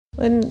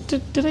And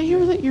did I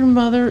hear that your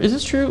mother, is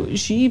this true?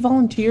 She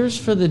volunteers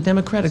for the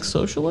Democratic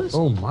Socialists?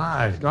 Oh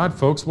my God,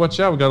 folks, watch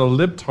out. We got a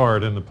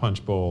libtard in the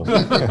punch bowl.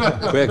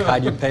 Quick,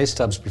 hide your pay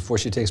stubs before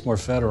she takes more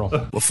federal.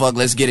 Well, fuck,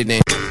 let's get it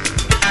then.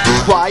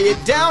 Quiet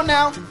down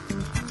now.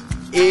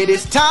 It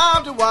is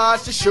time to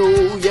watch the show.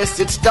 Yes,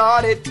 it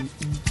started.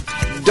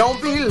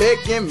 Don't be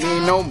licking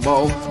me no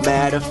more.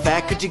 Matter of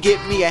fact, could you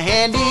get me a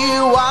handy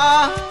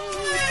wire?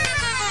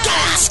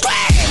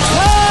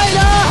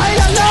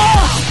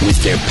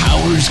 With their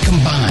powers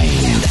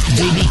combined,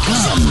 they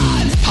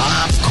become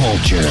pop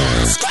culture.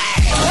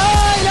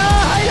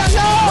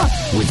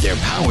 With their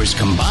powers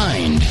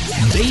combined,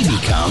 they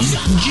become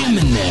Jim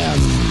and Them,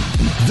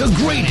 the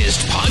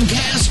greatest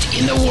podcast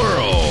in the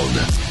world.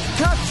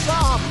 Cut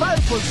our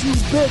papers, you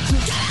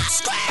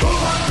bitches. Who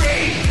wants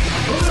me?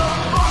 Who the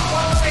fuck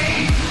wants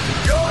me?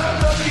 You're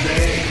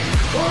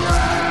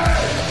hooray!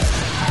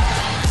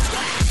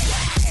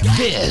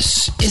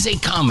 This is a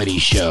comedy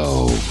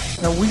show.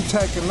 And we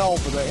taking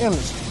over the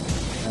industry.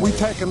 We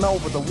taking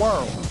over the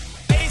world.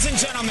 Ladies and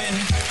gentlemen,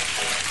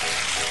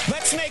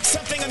 let's make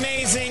something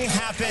amazing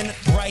happen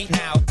right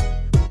now.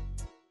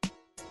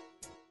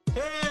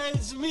 Hey,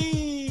 it's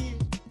me.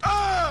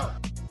 Oh!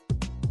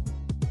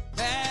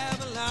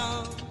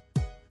 Babylon.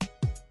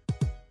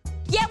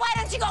 Yeah, why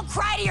don't you go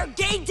cry to your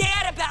gay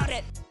dad about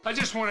it? I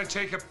just want to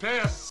take a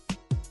piss.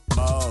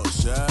 Oh,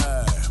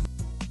 sure.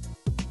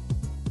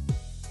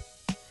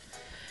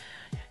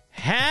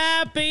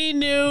 Happy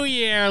New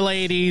Year,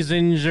 ladies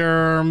and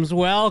germs.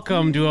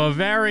 Welcome to a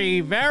very,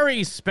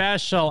 very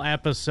special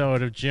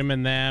episode of Jim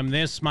and Them.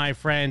 This, my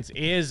friends,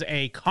 is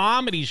a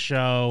comedy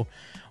show.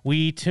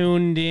 We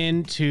tuned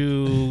in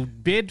to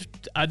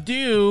bid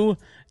adieu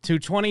to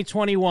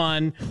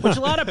 2021, which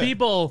a lot of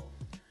people...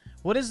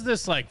 What is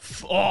this like?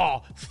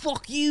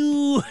 Fuck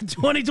you,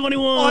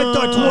 2021. I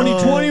thought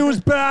 2020 was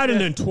bad,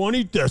 and then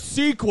the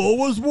sequel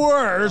was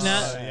worse.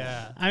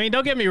 I mean,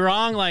 don't get me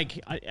wrong. Like,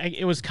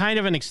 it was kind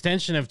of an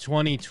extension of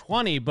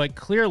 2020, but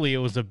clearly it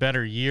was a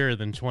better year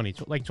than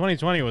 2020. Like,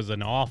 2020 was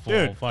an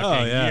awful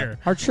fucking year.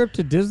 Our trip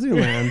to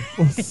Disneyland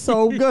was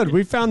so good.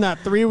 We found that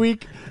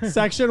 3-week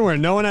section where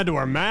no one had to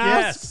wear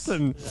masks,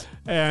 and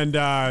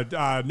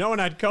no one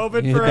had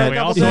COVID for a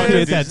couple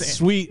days. That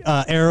sweet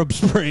Arab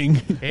Spring.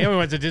 Yeah, we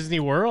went to Disney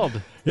World.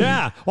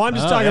 Yeah. Well, I'm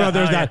just talking about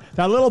there's that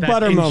little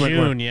butter in moment.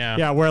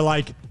 June, where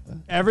like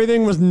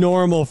everything was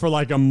normal for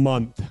like a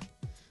month.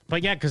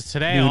 But yeah, because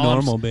today New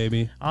normal,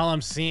 baby. All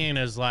I'm seeing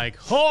is like,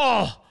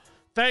 oh,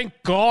 thank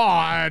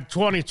God,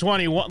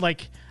 2021.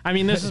 Like, I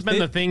mean, this has been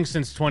the thing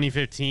since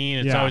 2015.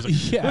 It's always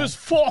like, this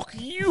fuck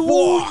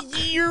you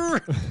year.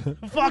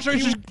 Fuck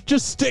you.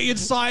 Just stay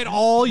inside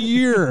all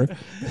year.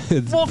 For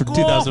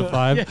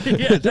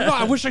 2005.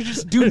 I wish I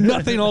just do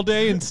nothing all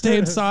day and stay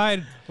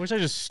inside. Wish I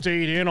just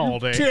stayed in all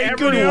day.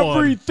 Taking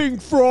everything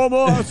from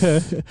us.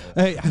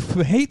 I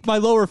hate my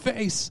lower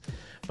face.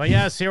 But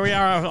yes, here we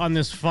are on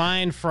this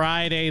fine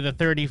Friday, the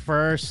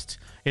 31st.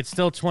 It's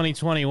still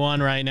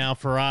 2021 right now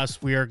for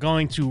us. We are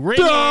going to ring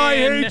in. I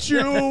hate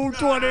you,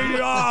 20.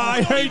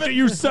 I hate that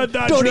you said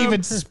that. Don't Jim.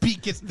 even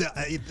speak. It's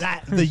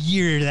the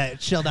year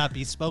that shall not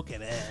be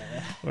spoken.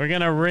 We're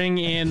going to ring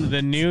in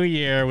the new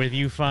year with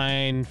you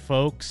fine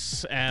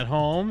folks at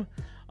home.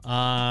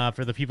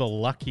 For the people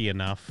lucky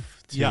enough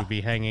to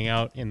be hanging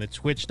out in the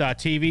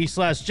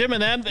twitch.tv/Jim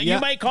and Them, that you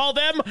might call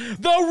them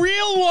the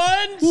real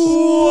ones.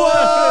 Whoa!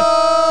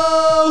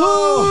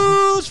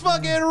 Who's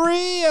fucking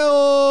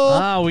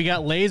real? We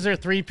got Laser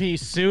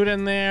 3-piece suit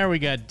in there. We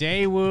got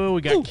Daewoo.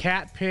 We got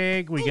Cat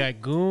Pig. We got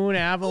Goon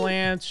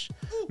Avalanche.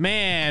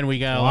 Man, we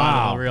got a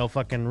lot of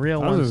the real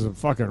ones. Those are some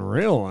fucking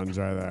real ones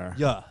right there.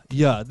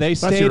 Yeah. They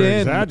stayed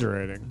in.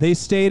 Exaggerating. They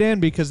stayed in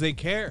because they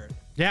cared.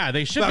 Yeah,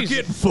 they should be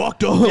getting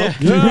fucked up.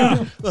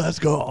 Yeah. Let's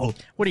go.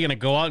 What, are you going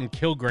to go out and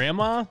kill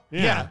grandma?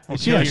 Yeah.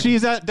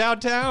 She's at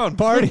downtown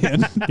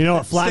partying. You know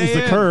what flattens Stay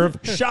the in. curve?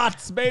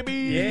 Shots, baby.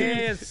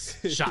 Yes.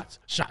 Shots.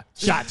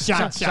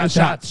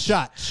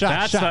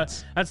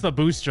 That's the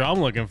booster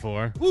I'm looking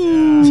for.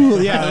 Ooh,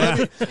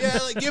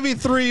 give me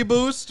 3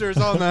 boosters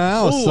on the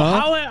house. Ooh,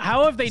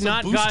 how have they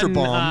not gotten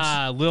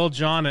bombs. Lil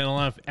Jon and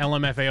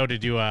LMFAO to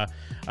do a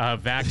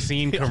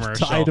vaccine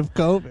commercial? Died of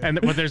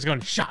COVID. But there's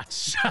going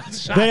shots.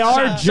 They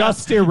are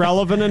just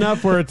irrelevant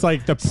enough where it's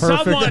like the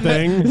perfect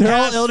thing. They're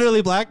all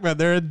elderly black men.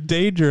 They're in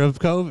danger of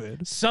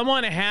COVID.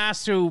 Someone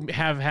has to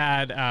have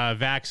had a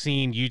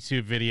vaccine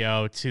YouTube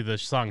video to the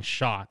song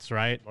Shots,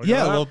 right?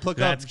 Yeah, we'll put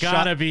That's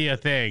got to be a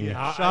thing.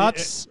 Yeah.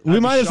 Shots. We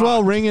might as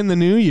well ring in the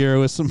new year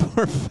with some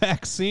more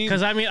vaccine.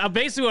 Because, I mean,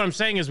 basically what I'm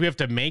saying is we have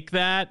to make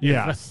that.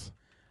 Yes.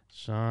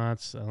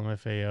 Shots,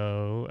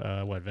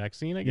 LMFAO,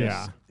 vaccine, I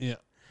guess? Yeah.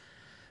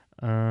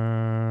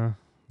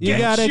 You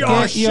gotta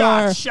get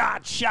your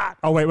shot.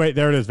 Oh, wait.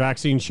 There it is.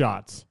 Vaccine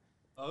shots.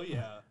 Oh,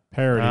 yeah.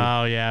 Parody.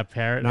 Oh, yeah.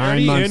 Parody.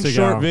 9 months ago.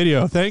 Short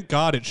video. Thank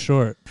God it's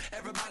short.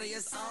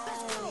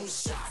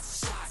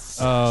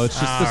 Oh, it's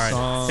just the right.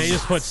 song. They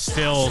just put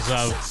stills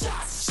of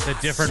the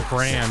different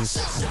brands.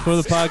 For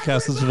the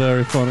podcast, it's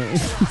very funny.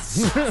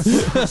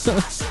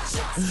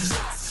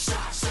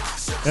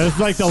 It's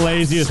like the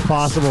laziest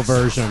possible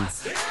version.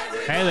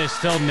 Hey, they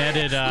still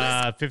netted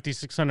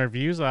 5,600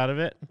 views out of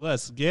it.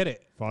 Let's get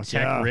it.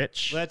 Tech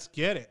rich. Let's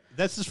get it.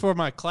 This is for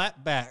my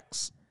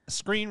clapbacks.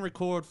 Screen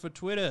record for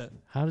Twitter.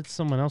 How did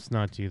someone else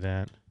not do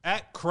that?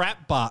 At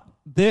Crapbot.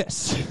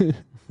 This.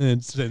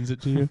 And sends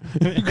it to you.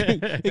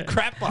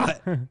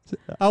 Crapbot.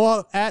 I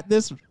want at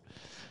this.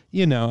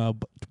 You know how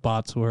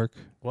bots work.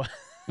 What?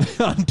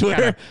 On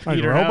Twitter.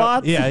 Like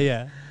robots?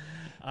 Yeah.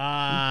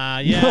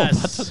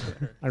 Yes.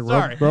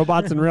 Like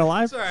robots in real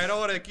life? Sorry, I don't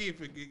want to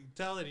keep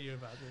telling you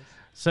about this.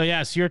 So,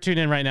 yes, you're tuned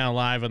in right now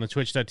live on the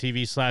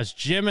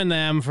twitch.tv/Jim and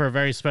Them for a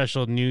very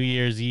special New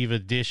Year's Eve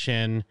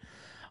edition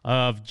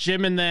of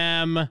Jim and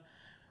Them.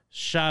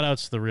 Shout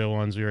outs to the real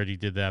ones. We already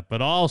did that.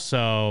 But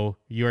also,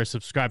 you are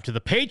subscribed to the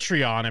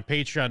Patreon at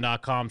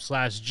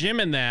patreon.com/Jim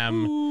and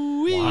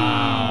Them.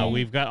 Wow.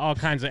 We've got all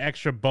kinds of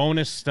extra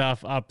bonus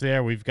stuff up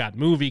there. We've got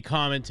movie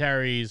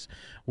commentaries.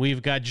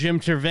 We've got Jim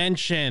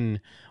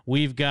Intervention.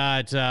 We've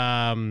got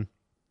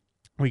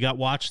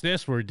Watch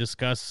This, where we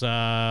discuss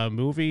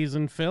movies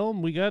and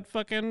film. We got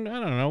fucking,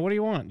 I don't know, what do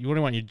you want? What do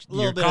you want?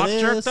 Your cock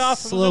jerked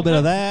off? A little bit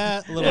of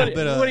that. A little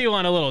bit of... What do you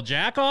want, a little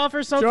jack off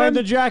or something? Join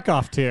the jack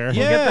off tier.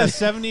 Yeah,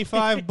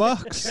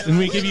 $75. And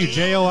we give you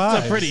JOI.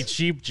 It's a pretty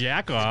cheap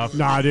jack off.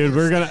 Nah, dude,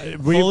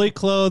 fully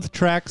clothed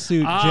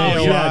tracksuit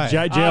JOI.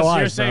 Yeah, JOI. So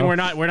you're saying we're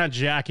not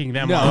jacking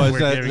them no, off.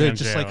 They're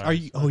just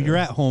like, you're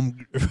at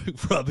home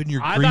rubbing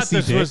your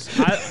greasy dick.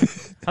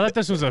 I thought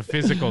this was a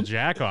physical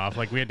jack off.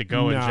 Like we had to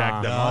go and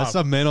jack them off. It's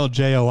a mental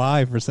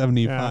JOI for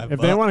 $75. Yeah. If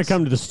they want to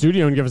come to the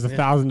studio and give us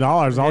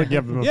 $1,000, I'll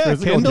give them a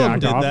physical Kendall jack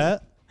did off.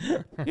 that.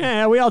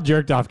 Yeah, we all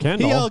jerked off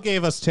Kendall. He all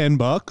gave us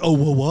 $10. Oh,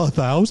 well, what,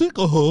 1,000?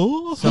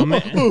 Oh, So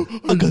like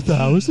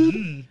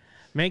 1,000.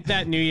 Make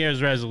that New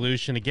Year's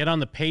resolution to get on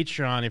the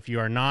Patreon if you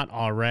are not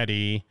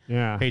already.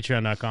 Yeah.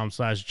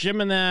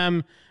 Patreon.com/Jim and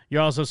Them.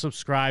 You're also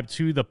subscribed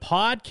to the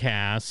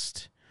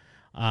podcast.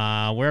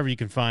 Wherever you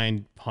can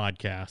find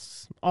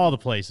podcasts, all the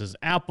places,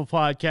 Apple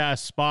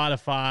Podcasts,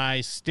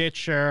 Spotify,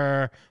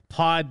 Stitcher,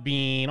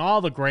 Podbean,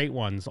 all the great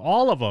ones,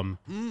 all of them.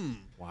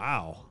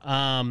 Wow.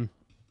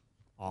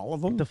 All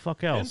of them? What the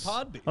fuck else?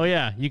 And Podbean. Oh,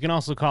 yeah. You can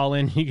also call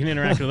in. You can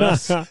interact with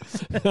us,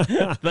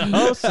 the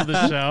host of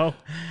the show.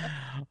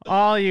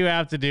 All you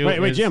have to do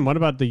Wait, is... Jim, what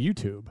about the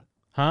YouTube?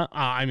 Huh?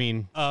 I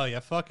mean... Oh, yeah,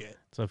 fuck it.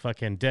 It's a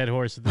fucking dead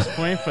horse at this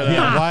point. But,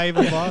 yeah, why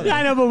even bother? Yeah,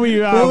 I know, but we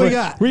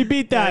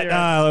beat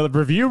that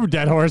review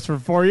dead horse for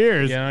 4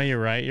 years. Yeah, you're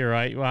right. You're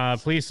right.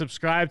 Please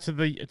subscribe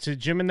to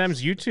Jim and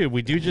Them's YouTube.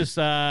 We do just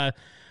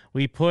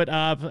we put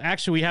up.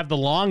 Actually, we have the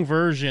long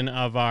version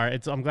of our.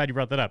 I'm glad you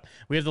brought that up.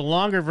 We have the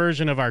longer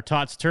version of our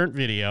Tots Turnt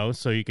video,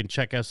 so you can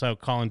check us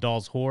out, calling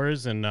dolls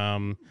whores and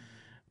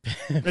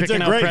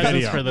picking out presents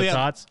video for the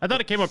tots. I thought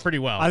it came up pretty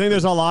well. I think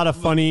there's a lot of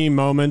funny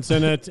moments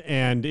in it,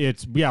 and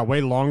it's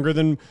way longer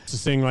than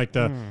just seeing like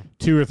the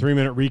 2 or 3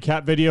 minute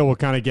recap video. We'll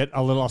kind of get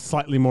a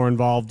slightly more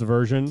involved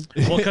version.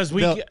 Well, because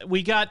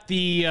we got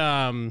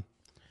the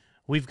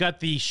we've got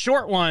the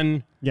short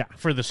one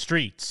for the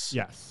streets.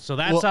 Yes. So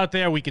that's out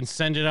there. We can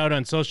send it out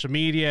on social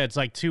media. It's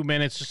like 2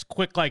 minutes, just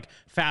quick, like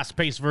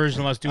fast-paced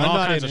version of us doing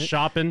all kinds of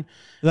shopping.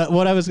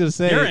 What I was going to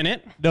say. You're in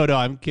it. No,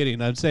 I'm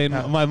kidding. I'm saying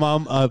my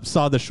mom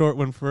saw the short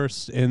one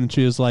first, and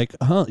she was like,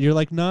 you're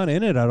like not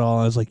in it at all.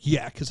 I was like,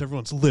 yeah, because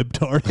everyone's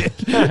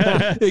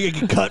libtarded. You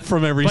get cut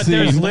from every scene. But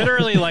there's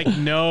literally like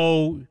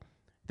no...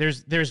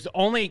 It's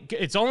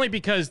only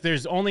because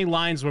there's only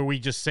lines where we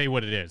just say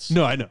what it is.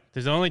 No, I know.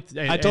 There's only...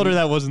 I told her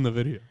that wasn't the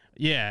video.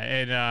 Yeah,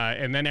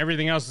 and then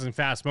everything else is in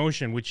fast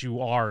motion, which you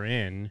are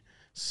in.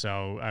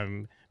 So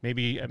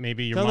maybe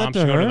your mom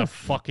should go to the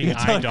fucking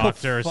eye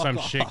doctor or some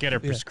shit, get her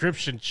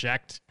prescription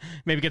checked,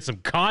 maybe get some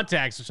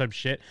contacts or some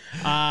shit.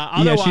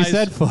 Otherwise, she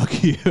said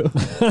fuck you.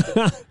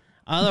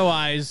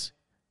 Otherwise,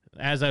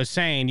 as I was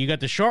saying, you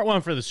got the short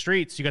one for the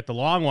streets, you got the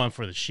long one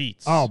for the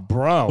sheets. Oh,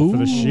 bro, for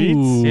the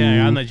sheets?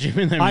 Yeah, on the Jim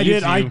and Them I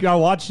YouTube. did. I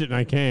watched it and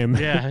I came.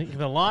 Yeah,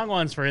 the long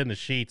one's for in the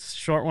sheets,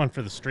 short one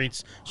for the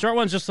streets. Short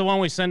one's just the one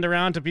we send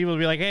around to people to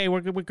be like, hey,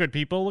 we're good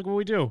people. Look what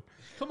we do.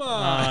 Come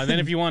on. And then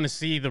if you want to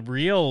see the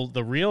real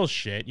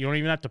shit, you don't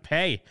even have to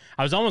pay.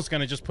 I was almost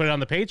going to just put it on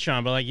the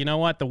Patreon, but like, you know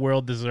what? The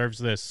world deserves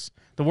this.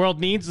 The world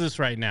needs this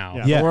right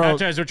now. Yeah.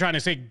 After as we're trying to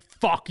say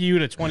fuck you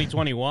to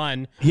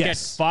 2021.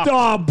 Yes. Get fucked.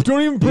 Stop.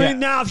 Don't even bring it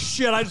now.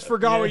 Shit, I just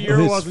forgot what year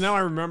it was. Now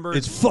I remember.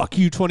 It's fuck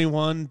you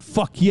 21.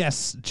 Fuck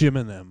yes, Jim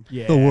and Them.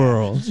 Yeah. The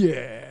world.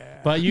 Yeah.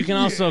 But you can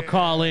also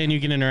call in.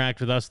 You can interact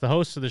with us, the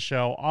host of the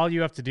show. All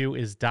you have to do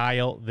is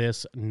dial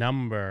this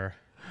number.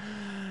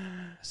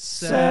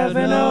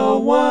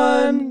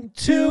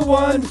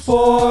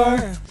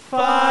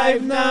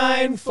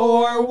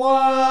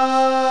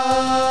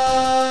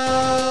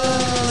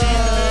 701-214-5941.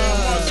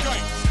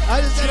 I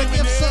just had a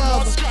gift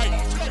sub.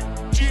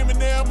 Jim and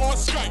Them on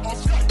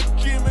Skype.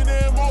 Jim and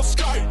Them on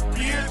Skype,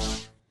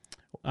 bitch.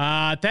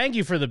 Thank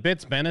you for the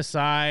bits,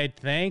 Benaside.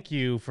 Thank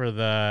you for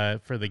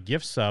the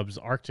gift subs,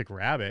 Arctic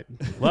Rabbit.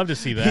 Love to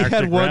see that. He Arctic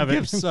had one Rabbit.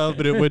 gift sub,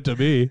 but it went to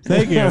me.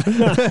 Thank you. I'm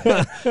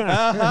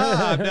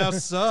now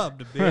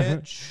subbed,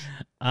 bitch.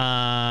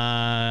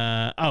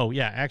 Oh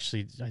yeah,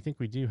 actually, I think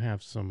we do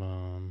have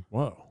some.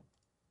 Whoa.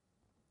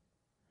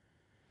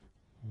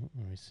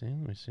 Let me see.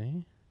 Let me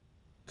see.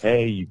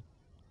 Hey, you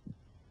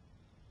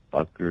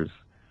fuckers.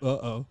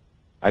 Uh-oh.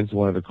 I just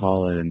wanted to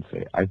call in and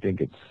say I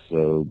think it's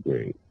so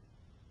great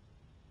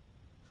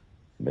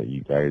that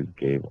you guys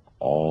gave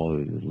all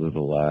these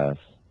little ass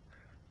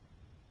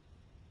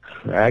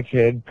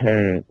crackhead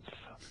parents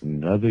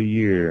another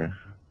year.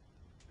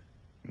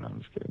 No, I'm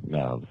just kidding.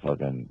 No,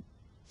 fucking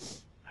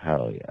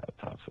hell yeah,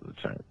 tops of the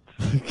charts.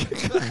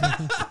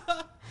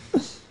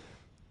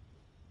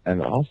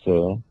 And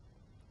also,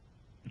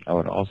 I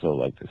would also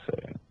like to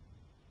say,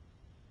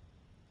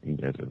 you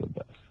guys are the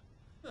best.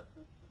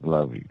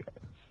 Love you guys.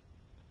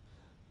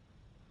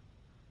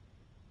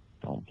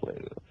 Don't play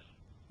this.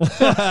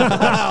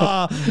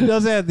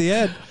 Does it at the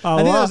end? I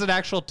think that was an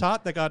actual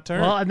tot that got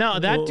turned. Well, no,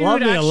 that dude Love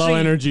me a actually, low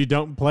energy.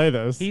 Don't play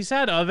this. he's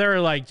had other,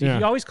 like, Yeah.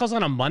 he always calls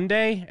on a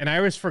Monday, and I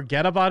always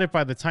forget about it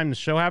by the time the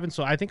show happens.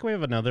 So I think we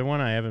have another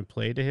one I haven't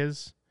played to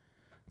his.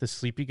 The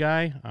sleepy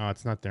guy. Oh,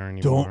 it's not there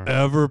anymore. Don't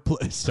ever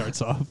play.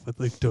 Starts off with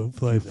like, don't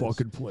play this.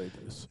 Fucking play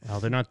this. Oh,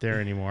 they're not there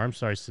anymore. I'm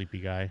sorry, sleepy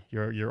guy.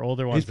 Your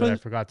older ones that I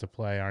forgot to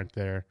play aren't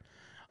there.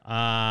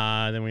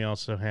 Then we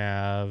also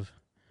have.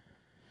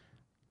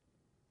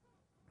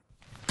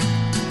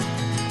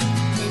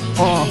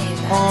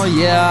 Oh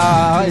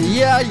yeah,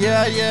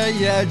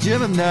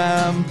 Jim and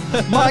them.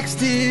 Mike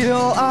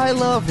Steele, I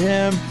love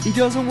him. He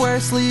doesn't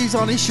wear sleeves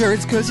on his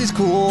shirts cause he's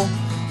cool.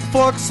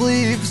 Fuck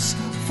sleeves,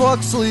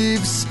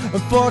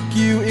 and fuck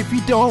you if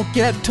you don't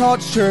get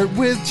Todd's shirt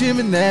with Jim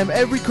and them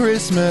every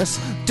Christmas.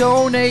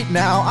 Donate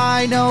now,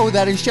 I know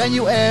that is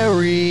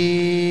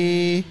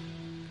January.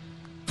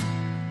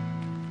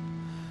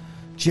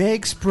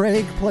 Jake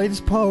Sprague played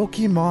his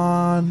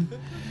Pokemon,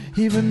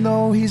 even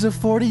though he's a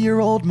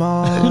 40-year-old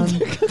man.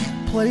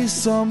 Play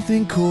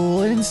something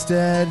cool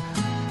instead.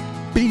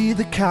 Be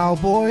the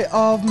cowboy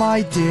of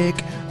my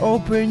dick.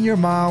 Open your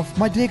mouth,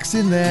 my dick's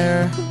in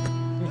there.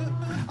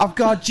 I've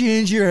got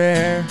ginger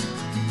hair.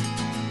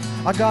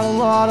 I got a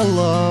lot of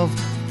love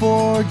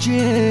for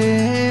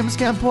James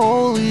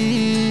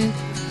Campoli.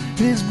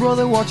 His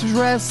brother watches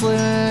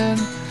wrestling.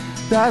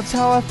 That's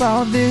how I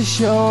found this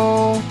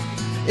show.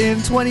 In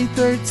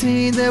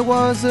 2013 there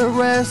was a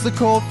wrestler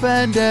called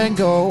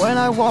Fandango, and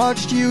I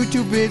watched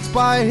YouTube vids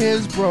by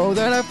his bro.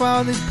 Then I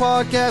found this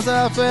podcast and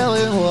I fell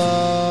in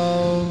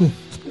love.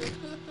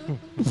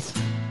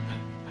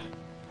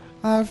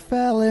 I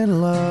fell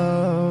in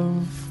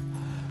love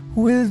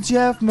with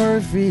Jeff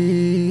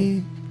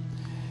Murphy.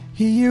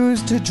 He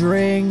used to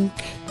drink,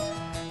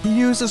 he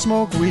used to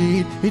smoke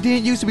weed. He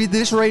didn't used to be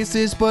this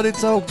racist, but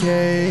it's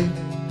okay.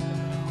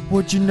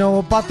 What you know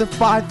about the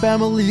 5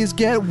 families?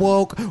 Get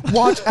woke.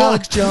 Watch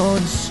Alex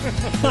Jones.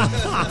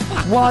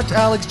 Watch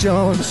Alex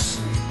Jones.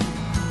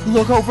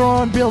 Look over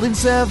on Building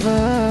 7.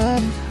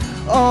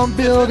 On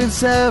Building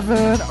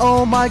 7.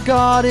 Oh my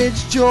god,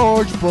 it's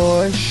George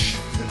Bush.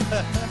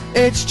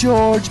 It's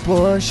George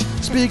Bush.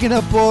 Speaking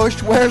of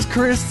Bush, where's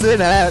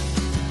Kristen at?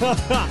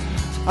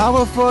 I'm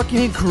a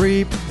fucking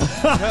creep.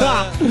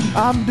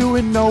 I'm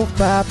doing no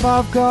fap.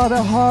 I've got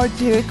a hard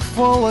dick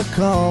full of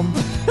cum.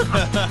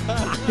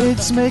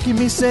 It's making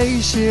me say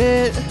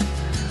shit.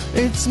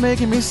 It's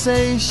making me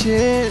say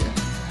shit.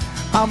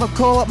 I'ma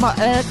call up my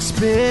ex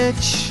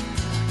bitch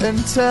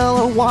and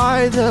tell her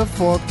why the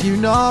fuck do you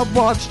not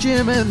watch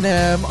Jim and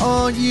them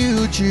on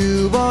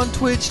YouTube, on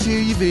Twitch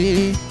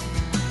TV.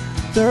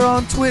 They're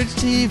on Twitch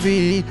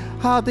TV.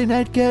 How'd they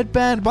not get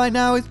banned by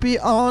now? It's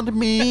beyond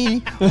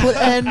me. Put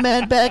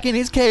Ant-Man back in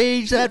his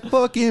cage, that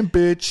fucking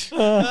bitch.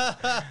 Oh,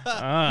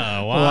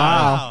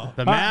 wow.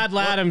 The mad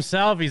lad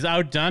himself, he's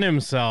outdone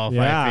himself,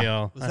 Yeah. I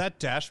feel. Was that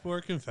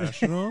Dashboard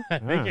Confessional? I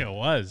think it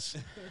was.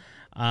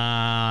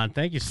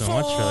 Thank you so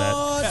much for that.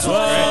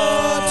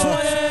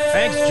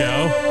 Thanks,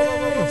 Joe.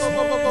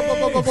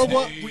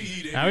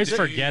 I always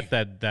forget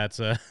that that's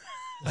a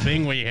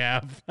thing we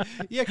have.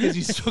 Yeah, because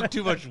you smoke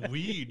too much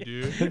weed,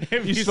 dude.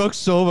 You smoke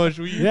so much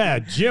weed. Yeah,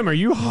 Jim, are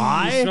you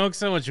high? You smoke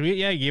so much weed.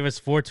 Yeah, you gave us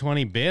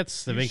 420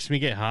 bits. That makes me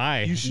get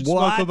high. You should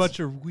What? smoke a bunch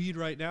of weed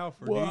right now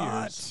for New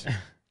Year's.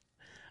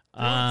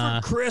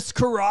 for Chris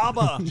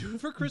Carrabba. Do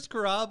it for Chris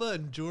Carrabba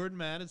and Jordan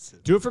Madison.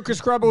 Do it for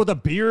Chris Carrabba with a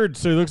beard,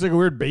 so he looks like a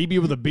weird baby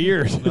with a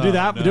beard. Do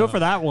that. no. Do it for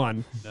that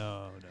one.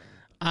 No.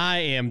 I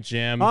am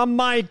Jim. I'm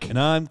Mike. And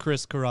I'm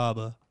Chris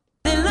Carrabba.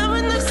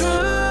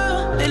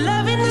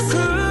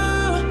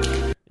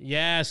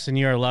 Yes, and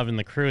you're loving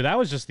the crew. That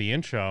was just the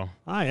intro.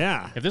 Oh,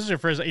 yeah. If this is your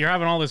first, you're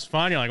having all this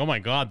fun. You're like, oh my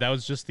god, that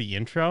was just the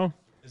intro.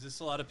 Is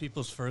this a lot of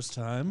people's first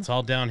time? It's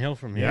all downhill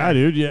from here. Yeah,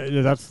 dude.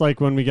 Yeah, that's like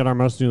when we get our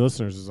most new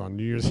listeners is on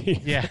New Year's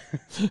Eve. Yeah.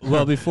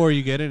 Well, before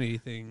you get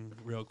anything,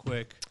 real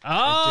quick.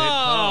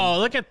 Oh,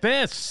 look at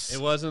this. It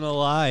wasn't a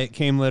lie. It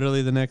came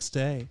literally the next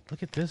day.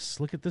 Look at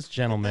this. Look at this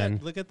gentleman.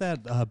 Look at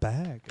that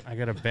bag. I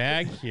got a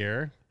bag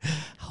here.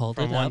 Hold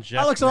from it one up.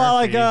 Jeff That looks a lot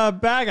like Murphy. a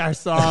bag I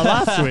saw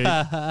last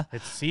week.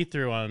 It's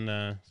see-through on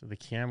the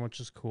camera,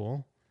 which is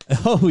cool.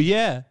 Oh,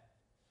 yeah.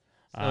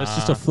 So it's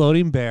just a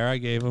floating bear. I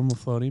gave him a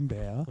floating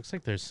bear. Looks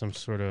like there's some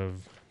sort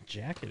of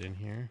jacket in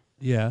here.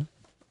 Yeah.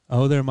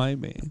 Oh, there might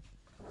be.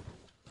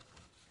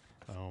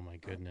 Oh my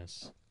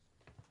goodness.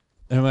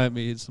 There might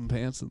be some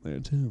pants in there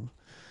too.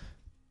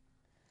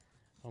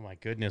 Oh my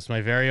goodness,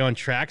 my very own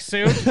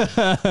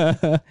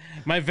tracksuit.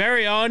 My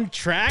very own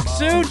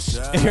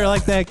tracksuit. You're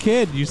like that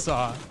kid you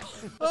saw.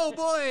 Oh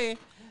boy.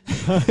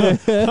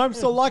 I'm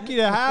so lucky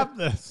to have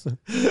this.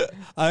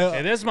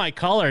 It is my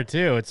color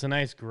too. It's a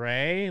nice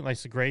gray,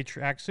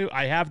 tracksuit.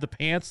 I have the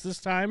pants this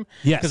time.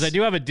 Yes. Because I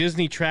do have a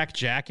Disney track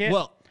jacket.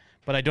 Well,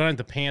 but I don't have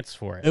the pants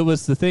for it. It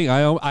was the thing.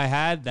 I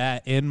had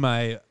that in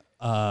my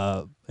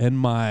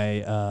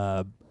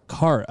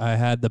cart. I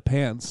had the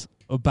pants.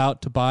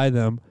 About to buy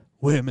them.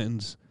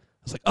 Women's.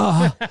 I was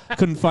like,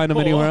 couldn't find them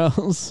anywhere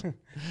else.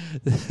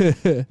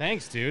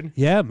 Thanks, dude.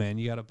 Yeah, man,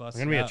 you got to bust.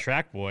 I'm gonna be a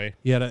track boy.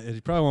 Yeah,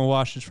 you probably won't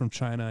wash it from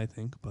China, I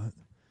think, but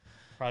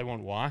probably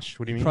won't wash.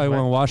 What do you mean? Probably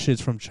won't wash it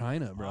from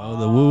China, bro.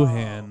 The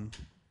Wuhan.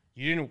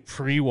 You didn't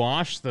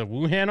pre-wash the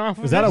Wuhan off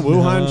of Is that a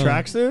Wuhan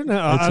tracksuit?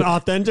 An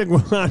authentic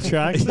Wuhan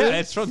tracksuit? Yeah,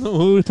 it's from the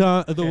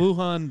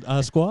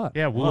Wuhan squad.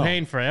 Yeah,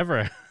 Wuhan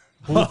forever.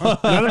 None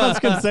of us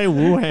can say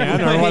Wuhan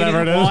or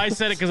whatever it is. Well, I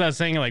said it because I was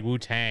saying it like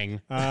Wu-Tang.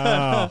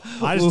 I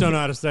just don't know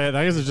how to say it.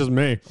 I guess it's just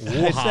me.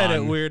 I said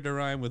it weird to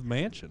rhyme with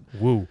mansion.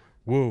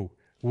 Wu-Tang.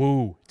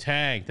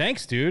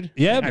 Thanks, dude.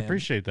 Yeah, I man.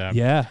 appreciate that.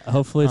 Yeah,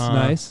 hopefully it's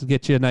nice.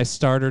 Get you a nice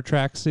starter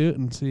tracksuit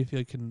and see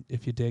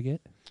if you dig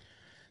it.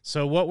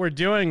 So what we're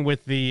doing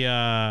with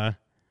the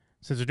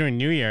since we're doing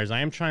New Year's, I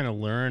am trying to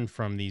learn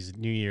from these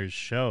New Year's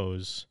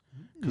shows.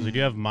 Because we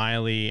do have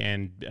Miley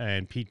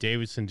and Pete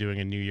Davidson doing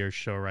a New Year's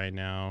show right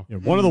now. Yeah,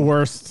 one of the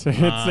worst.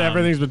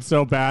 Everything's been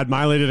so bad.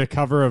 Miley did a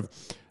cover of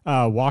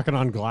Walking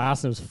on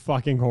Glass. It was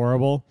fucking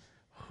horrible.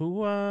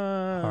 Who?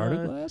 Heart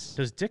of Glass?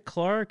 Does Dick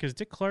Clark? Is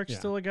Dick Clark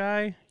still a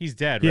guy? He's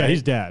dead, Yeah, right?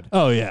 he's dead.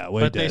 Oh, yeah.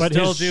 But they But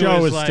still his do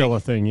show his, is still a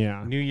thing,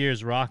 yeah. New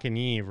Year's Rockin'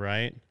 Eve,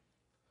 right?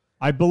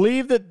 I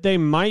believe that they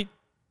might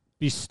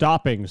be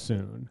stopping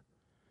soon.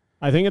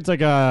 I think it's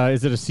like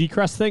is it a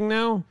Seacrest thing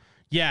now?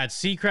 Yeah, it's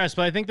Seacrest,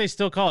 but I think they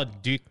still call it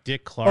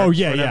Dick Clark Oh,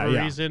 yeah, for whatever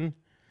yeah. reason.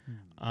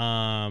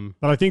 But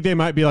I think they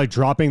might be like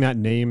dropping that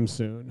name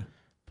soon.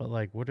 But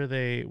like, what do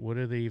they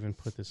even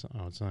put this on?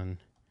 Oh, it's on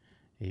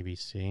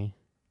ABC.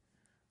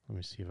 Let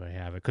me see if I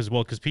have it.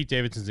 Because Pete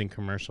Davidson's in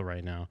commercial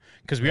right now.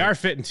 Because we are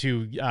fitting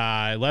to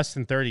less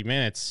than 30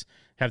 minutes.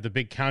 Have the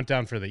big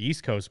countdown for the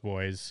East Coast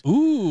boys.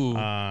 Ooh.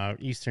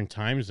 Eastern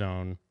time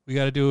zone. We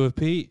got to do it with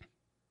Pete.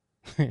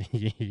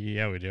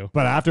 Yeah, we do.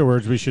 But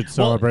afterwards, we should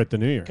celebrate the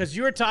New Year. Because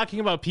you were talking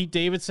about Pete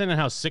Davidson and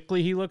how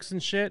sickly he looks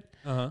and shit.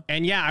 Uh-huh.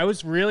 And yeah, I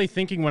was really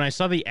thinking when I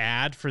saw the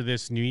ad for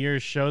this New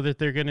Year's show that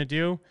they're going to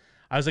do,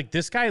 I was like,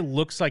 this guy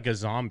looks like a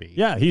zombie.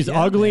 Yeah, he's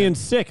ugly and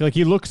sick. Like,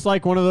 he looks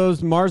like one of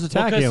those Mars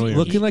attack aliens.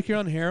 Looking like you're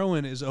on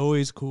heroin is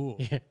always cool.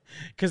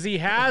 Because he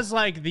has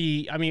like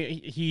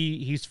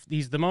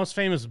he's the most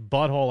famous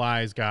butthole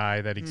eyes guy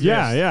that exists.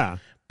 Yeah.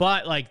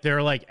 But like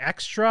they're like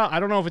extra. I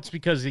don't know if it's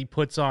because he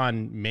puts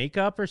on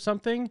makeup or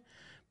something,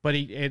 but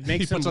it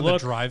makes He him puts on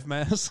look the Drive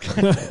mask.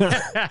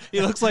 He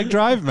looks like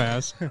Drive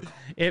mask.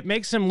 It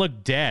makes him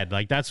look dead.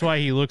 Like that's why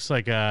he looks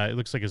like a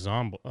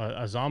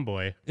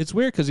zomboy. It's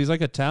weird because he's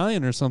like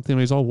Italian or something.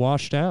 But he's all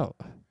washed out.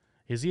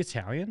 Is he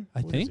Italian?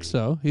 I think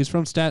so. He's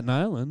from Staten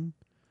Island.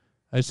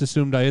 I just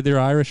assumed either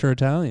Irish or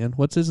Italian.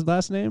 What's his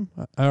last name?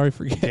 I already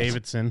forget.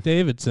 Davidson.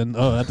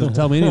 Oh, that doesn't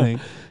tell me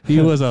anything. He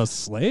was a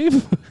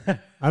slave?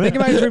 I think he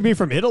might be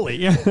from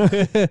Italy.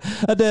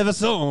 A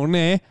Davidson.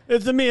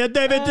 It's me, a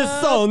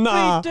Davidson.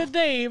 Peter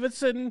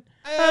Davidson.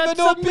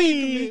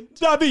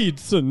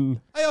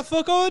 Davidson. I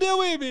fuck all the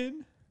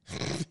women.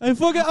 I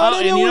fuck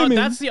all the women.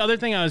 That's the other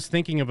thing I was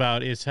thinking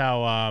about is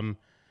how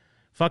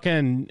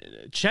fucking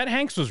Chet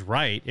Hanks was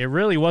right. It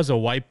really was a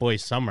white boy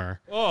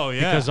summer. Oh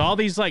yeah, because all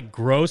these like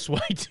gross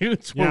white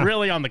dudes were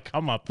really on the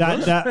come up. The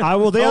other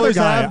Always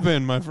guy have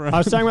been, my friend. I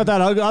was talking about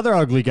that other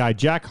ugly guy,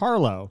 Jack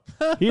Harlow.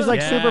 He's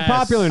like super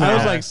popular now. I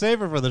was like,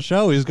 save it for the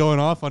show. He's going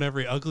off on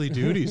every ugly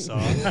dude he saw.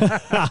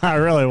 I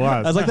really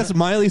was. I was like, that's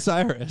Miley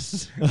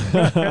Cyrus.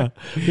 Yeah,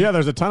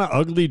 there's a ton of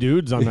ugly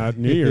dudes on that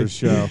New Year's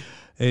show.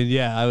 And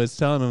yeah, I was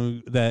telling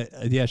him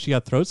that, she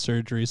got throat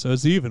surgery, so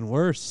it's even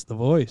worse. The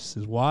voice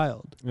is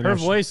wild. Her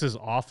voice is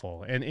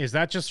awful. And is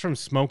that just from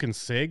smoking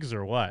cigs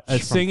or what?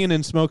 Singing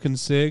and smoking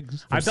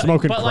cigs.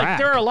 Smoking but crack. Like,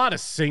 there are a lot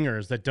of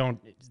singers that don't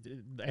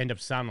end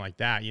up sounding like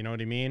that. You know what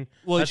I mean?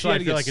 Well, that's she why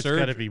had I to feel get like it's surgery.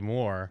 got to be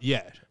more.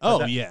 Yeah.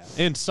 But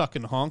And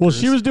sucking honkers. Well,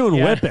 she was doing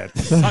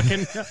whippets.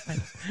 Sucking.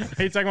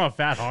 Are you talking about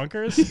fat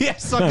honkers? Yeah,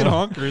 sucking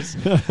honkers.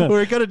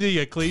 We're going to do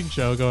a clean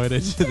show going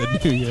into the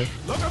new year.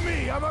 Look at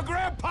me, I'm a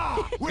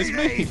grandpa. We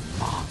hate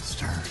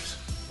monsters.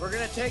 We're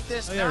gonna take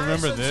this. Oh, yeah,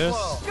 remember this?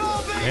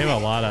 They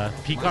have a lot of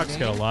Peacock's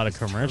got a lot of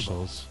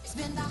commercials.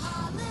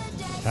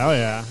 Hell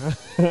yeah.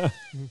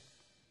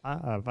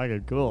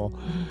 Fucking cool.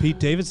 Pete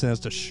Davidson has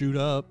to shoot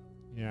up.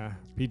 Yeah,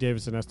 Pete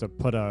Davidson has to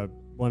put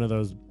one of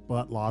those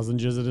butt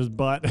lozenges in his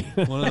butt.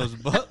 One of those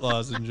butt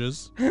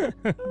lozenges. You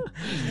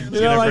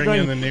know, like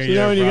when, when you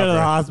go to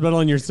the hospital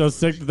and you're so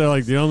sick that they're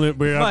like, we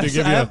have to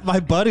give you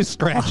my butt is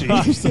scratchy. Do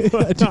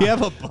you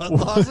have a butt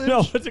lozenge?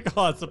 No, what's it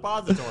called?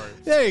 Suppository.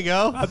 There you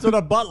go. That's what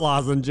a butt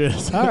lozenge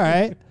is. All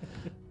right.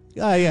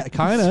 Yeah,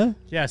 kind of.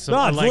 Yeah, so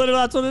No, it's like, literally,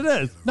 that's what it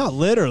is. Not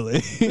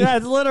literally. Yeah,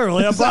 it's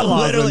literally a It's butt not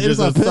literally, lozenge. it's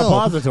It's a a pill.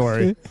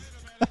 suppository.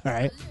 All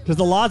right. Because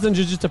the lozenge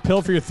is just a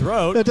pill for your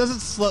throat. It doesn't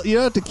slow. You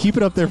don't have to keep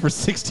it up there for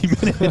 60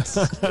 minutes.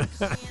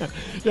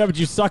 Yeah, but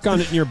you suck on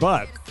it in your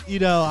butt. You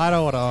know, I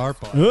don't want to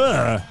harp on.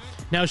 Ugh.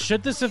 now,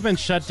 should this have been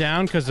shut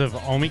down because of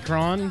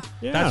Omicron?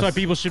 Yes. That's why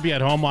people should be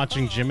at home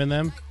watching Jim and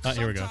Them.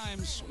 Here we go.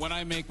 Sometimes when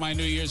I make my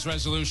New Year's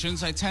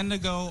resolutions, I tend to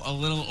go a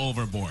little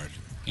overboard.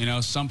 You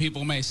know, some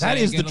people may say That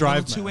is I the get drive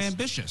a little too mess.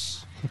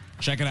 ambitious.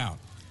 Check it out.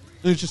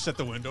 It's just at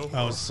the window.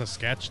 Oh, it's a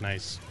sketch.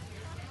 Nice.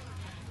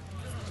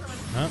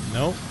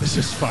 Nope. It's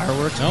just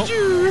fireworks. Nope.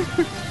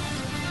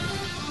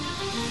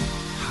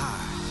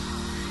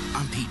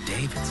 I'm Pete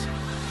Davidson.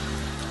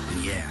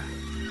 And yeah,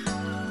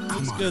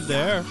 I'm It's on good a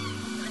there. yacht.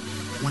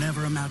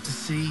 Whenever I'm out to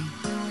sea,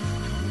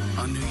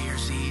 on New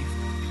Year's Eve,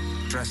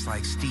 dressed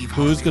like Steve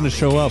Who's Harvey going to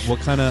on show up? vacation. What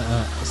kind of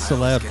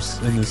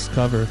celebs in this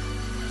cover?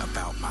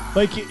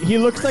 Like, he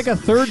looks like a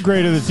third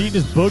grader that's eating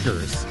his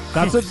boogers.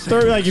 That's a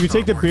third, like, if you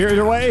take the beard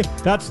away,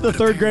 that's the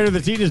third grader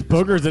that's eating his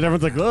boogers, and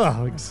everyone's like,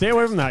 ugh, like, stay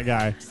away from that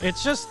guy.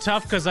 It's just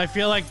tough because I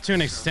feel like to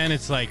an extent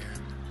it's like,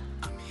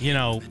 you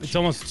know, it's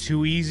almost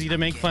too easy to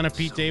make fun of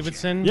Pete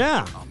Davidson.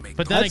 Yeah.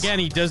 But then That's- again,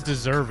 he does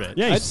deserve it.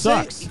 Yeah, he I'd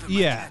sucks. Say,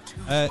 yeah.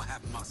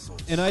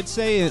 And I'd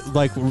say,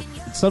 like,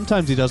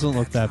 sometimes he doesn't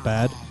look that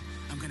bad.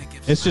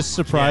 It's just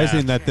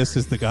surprising that this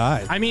is the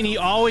guy. I mean, he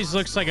always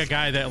looks like a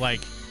guy that, like,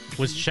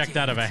 was checked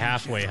out of a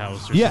halfway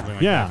house or Yeah, something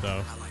like yeah. that,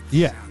 though.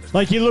 Yeah.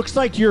 Like, he looks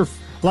like you're,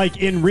 like,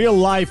 in real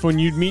life, when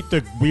you'd meet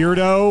the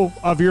weirdo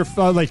of your,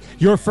 like,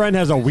 your friend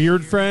has a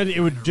weird friend,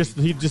 he'd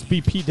just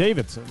be Pete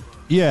Davidson.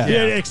 Yeah.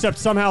 Except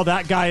somehow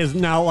that guy is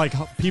now, like,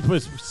 people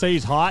say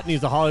he's hot and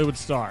he's a Hollywood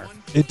star.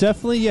 It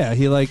definitely, yeah.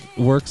 He, like,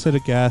 works at a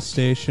gas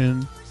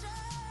station,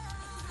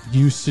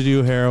 used to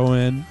do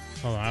heroin.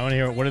 Hold on, I want to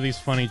hear what are these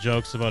funny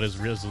jokes about his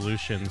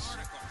resolutions.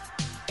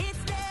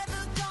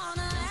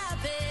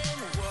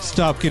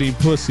 Stop getting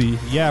pussy.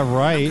 Yeah,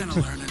 right. I'm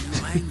gonna learn a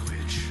new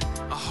language,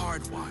 a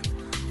hard one,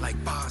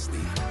 like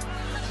Bosnian.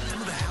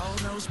 Who the hell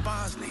knows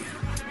Bosnian?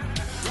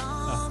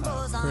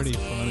 Pretty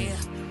funny.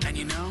 And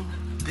you know,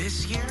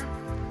 this year,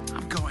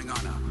 I'm going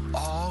on an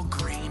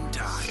all-green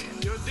diet.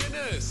 Your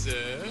dinner,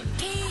 sir.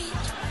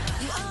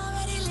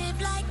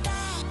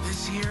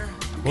 This year,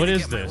 What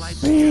is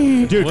this?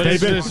 Dude, What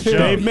is this joke?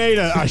 they've made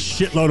a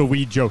shitload of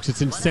weed jokes.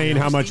 It's insane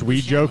how much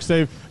weed jokes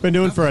they've been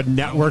doing for a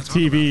network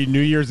TV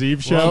New Year's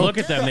Eve show. Well, look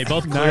at them. They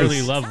both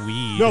clearly love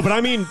weed. No, but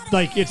I mean,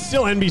 like, it's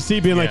still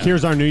NBC being like, Yeah.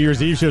 here's our New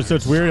Year's Eve show, so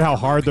it's weird how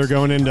hard they're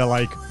going into,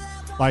 like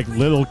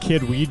little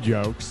kid weed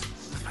jokes.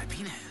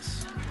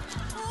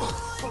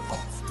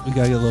 We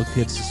gotta get little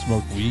kids to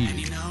smoke weed.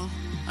 you know,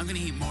 I'm gonna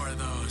eat more of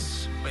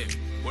those. Wait,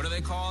 what are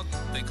they called?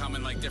 They come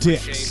in like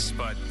different Dicks. shapes,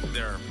 but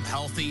they're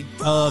healthy.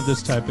 I love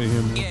this type of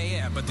humor.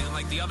 Yeah, but they're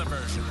like the other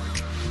version.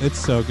 It's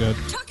so good.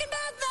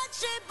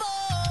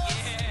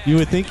 You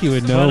would think you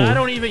would know. But I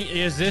don't even.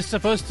 Is this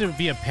supposed to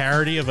be a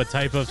parody of a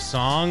type of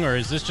song, or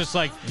is this just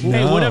like,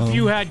 hey, what No. if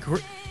you had,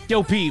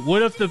 yo, Pete?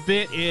 What if the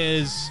bit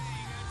is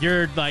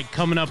you're like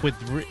coming up with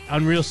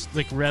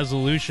unrealistic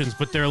resolutions,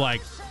 but they're like,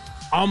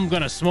 I'm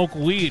gonna smoke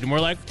weed, and we're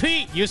like,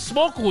 Pete, you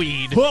smoke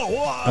weed.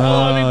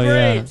 Oh, that'd be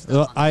great. yeah.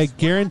 Well, I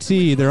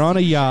guarantee they're on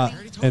a yacht,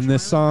 and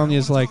this song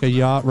is like a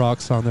yacht rock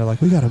song. They're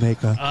like, we gotta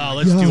make a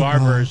let's do yacht our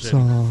rock version.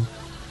 song.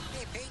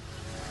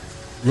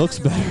 Looks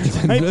better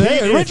than Hey, hey,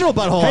 Pete, original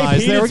Butthole hey, Eyes.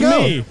 Pete, There we it's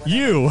go. me.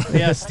 You.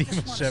 Yeah, Steve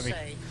Buscemi.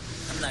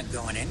 I'm not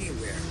going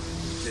anywhere,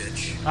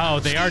 bitch. Oh,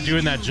 they are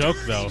doing that joke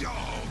though. Yeah,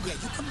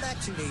 you come back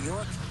to New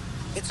York,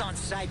 it's on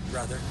sight,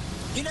 brother.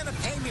 You never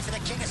paid me for the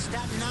King of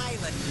Staten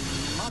Island,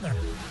 mother.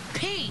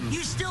 Pete,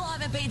 you still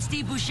haven't paid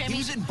Steve Buscemi.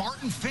 He's in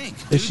Barton Fink.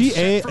 Is she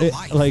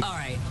like? All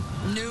right,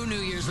 new New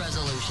Year's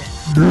resolution.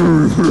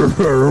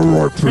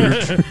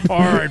 All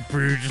right,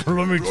 Pete.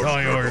 Let me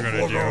tell you what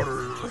you're gonna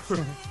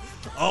do.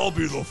 I'll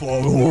be the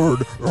foghorn.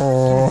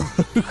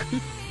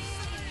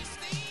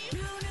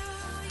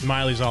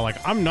 Miley's all like,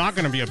 I'm not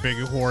gonna be a big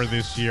whore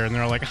this year, and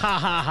they're like, ha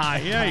ha ha,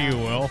 yeah, you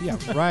will. Yeah,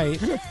 right.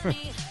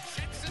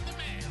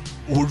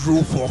 Would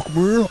you fuck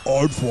me?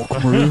 I'd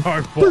fuck me.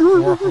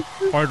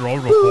 I'd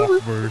love to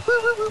fuck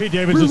me. Pete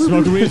Davidson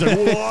smoking weed. He's like,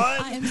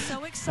 what? I am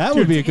so excited. That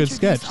would be a good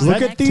sketch. Is Look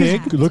that at these.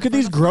 Tig? Look at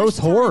these gross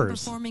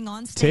whores.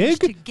 Tig?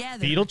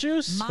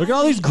 Beetlejuice? Look at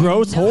all these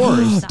gross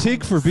whores.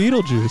 Tig for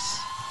Beetlejuice.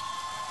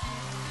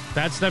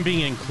 That's them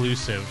being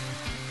inclusive.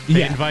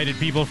 They Yeah. invited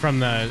people from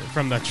the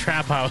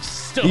trap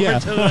house over Yeah.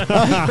 to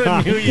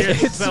the New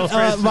Year's It's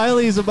celebration.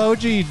 Miley's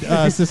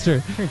emoji sister,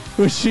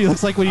 which she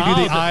looks like when you do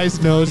the eyes,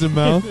 nose, and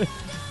mouth.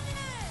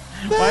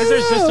 Why does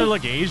her sister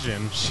look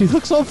Asian? She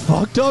looks all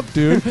fucked up,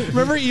 dude.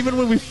 Remember, even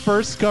when we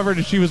first covered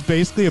her, she was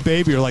basically a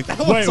baby. You're like, that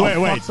Wait, looks all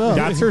wait. fucked up.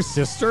 That's her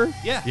sister?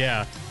 Yeah.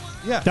 Yeah.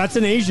 Yeah. That's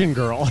an Asian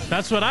girl.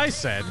 That's what I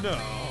said. No.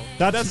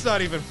 That's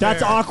not even fair.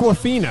 That's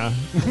Aquafina.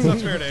 That's not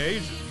fair to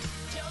Asians.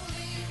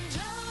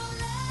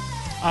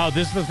 Oh,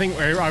 this is the thing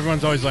where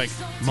everyone's always like,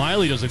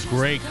 Miley does a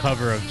great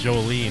cover of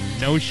Jolene.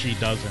 No, she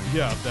doesn't.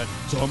 Yeah, that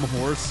dumb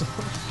horse.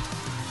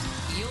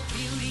 Let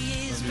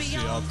me see.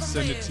 I'll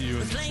send it to you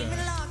in the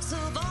chat.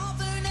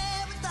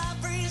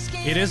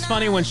 It is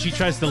funny when she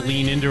tries to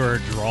lean into her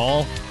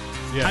drawl.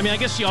 Yeah. I mean, I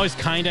guess she always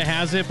kind of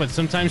has it, but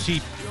sometimes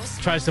she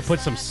tries to put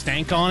some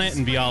stank on it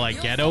and be all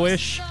like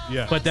ghetto-ish.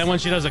 Yeah. But then when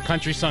she does a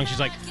country song, she's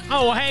like,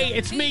 "Oh, hey,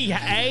 it's me,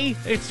 eh?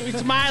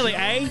 It's Miley,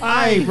 eh?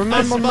 Hey,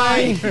 remember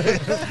me?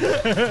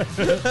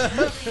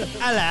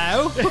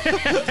 Hello.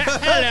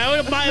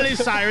 Hello, Miley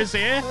Cyrus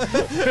here."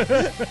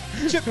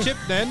 Chip,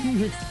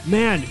 then.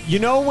 Man, you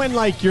know when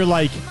like you're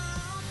like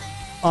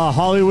a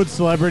Hollywood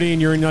celebrity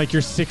and you're in like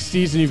your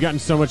 60s and you've gotten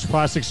so much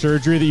plastic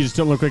surgery that you just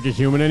don't look like a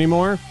human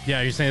anymore?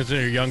 Yeah, you're saying that's what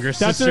your younger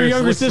sister That's what your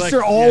younger looks sister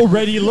like?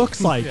 already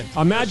looks like.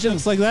 Imagine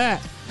it's like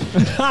that.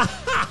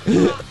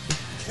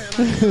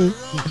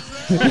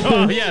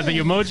 Oh, yeah, the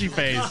emoji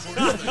face.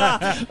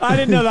 I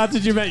didn't know that's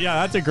what you meant. Yeah,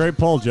 that's a great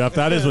pull, Jeff.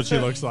 That is what she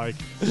looks like.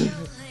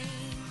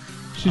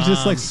 She's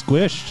just like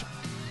squished.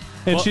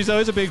 And well- she's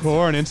always a big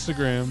whore on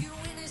Instagram.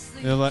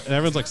 And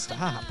everyone's like,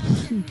 stop.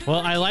 Well,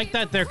 I like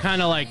that they're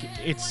kind of like,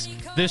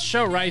 this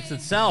show writes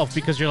itself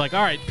because you're like,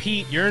 all right,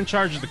 Pete, you're in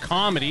charge of the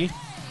comedy.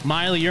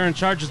 Miley, you're in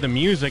charge of the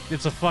music.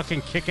 It's a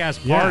fucking kick-ass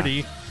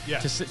party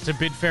to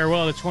bid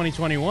farewell to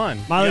 2021.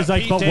 Miley's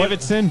like, Pete but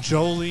Davidson,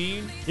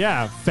 Jolene.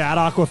 Yeah, fat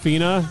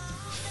Aquafina.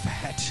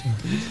 Fat.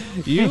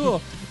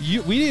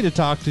 We need to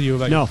talk to you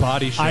about your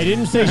body shape. I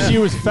didn't say she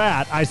was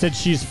fat. I said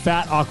she's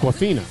fat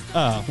Aquafina.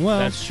 Oh, well.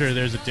 That's true.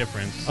 There's a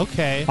difference.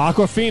 Okay.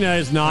 Aquafina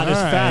is not as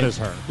fat as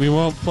her. We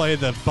won't play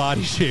the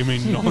body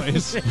shaming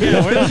noise.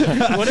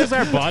 What is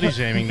our body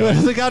shaming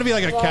noise? There's got to be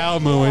like a cow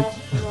mooing.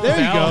 There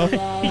you go.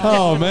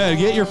 Oh, man.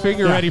 Get your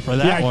finger ready for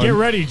that one. Get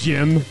ready,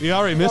 Jim. You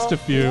already missed a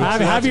few.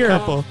 Have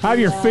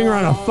your finger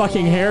on a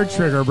fucking hair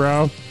trigger,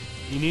 bro.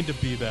 You need to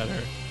be better.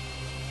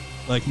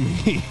 Like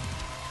me.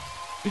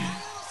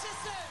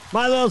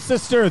 My little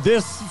sister,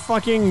 this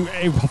fucking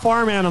a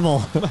farm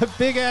animal. My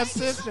big ass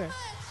sister.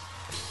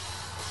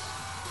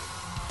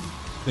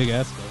 Big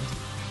ass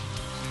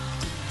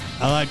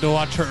though. I like to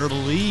watch her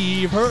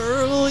leave.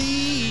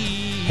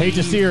 Hate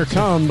to see her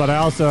come, but I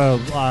also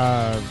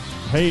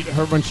hate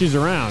her when she's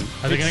around.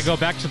 Are they going to go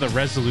back to the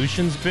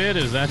resolutions bit?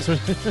 Is that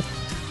what?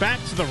 Back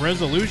to the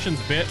resolutions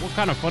bit. What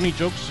kind of funny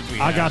jokes should we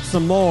have? I got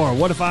some more.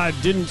 What if I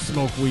didn't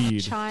smoke weed?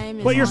 Chime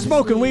is But you're honestly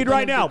smoking weed one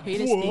right of the now.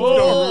 greatest things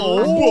Whoa,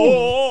 ever.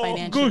 whoa,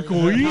 Financially, good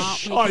you're not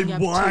goish. waking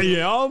up I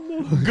to-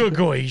 am. Good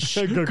goish.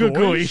 Good Good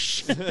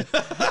goish.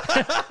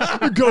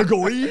 goish. Good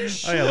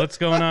goish. Oh, yeah. What's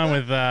going on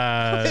with...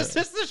 Is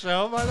this the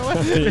show, by the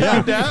way? Yeah.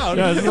 I'm down.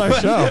 Yeah, this is our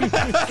show.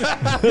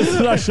 This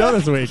is our show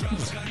this week.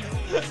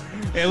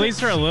 At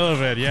least for a little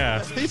bit, yeah.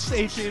 At least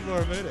 18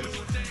 more minutes.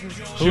 Who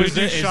Should we is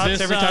do it? Is shots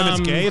this, every time it's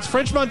gay? It's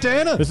French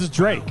Montana. This is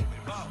Drake.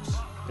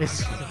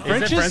 Is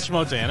French it is- French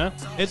Montana?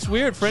 It's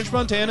weird. French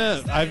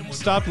Montana, I've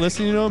stopped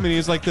listening to him, and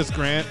he's like this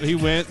Grant.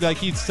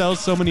 He sells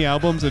so many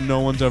albums, and no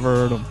one's ever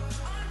heard him.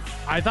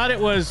 I thought it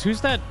was...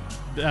 Who's that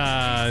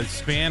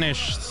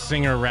Spanish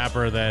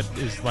singer-rapper that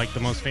is like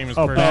the most famous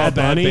Oh, person? Bad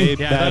Bunny?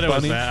 Yeah, I Bad thought it was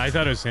Bunny. that. I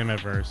thought it was him at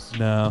first.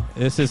 No,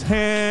 this is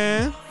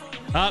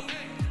Up.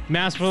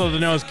 Mask below the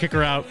nose. Kick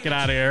her out. Get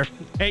out of here.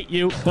 Hey,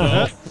 you.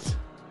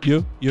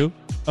 you.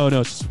 Oh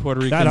no, it's just Puerto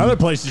Rican. That other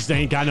place just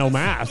ain't got no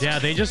mask. Yeah,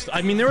 they just...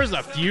 I mean, there was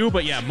a few,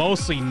 but yeah,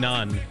 mostly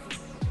none.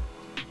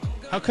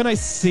 How can I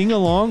sing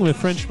along with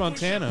French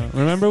Montana?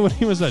 Remember when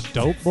he was a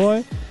dope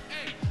boy?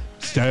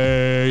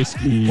 Stay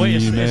scheming. Wait,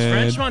 is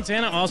French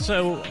Montana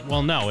also...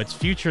 Well, no, it's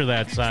Future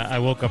that's I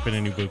woke up in a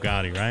new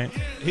Bugatti, right?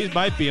 He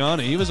might be on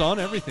it. He was on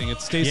everything.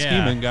 It's Stay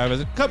Yeah. Scheming guy.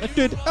 Was come to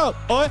the out,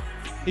 boy.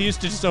 He used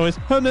to just always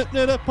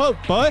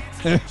boy.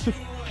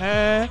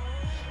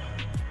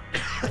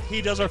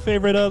 He does our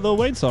favorite Lil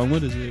Wayne song.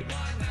 What is it?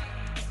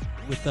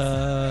 With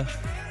Oh,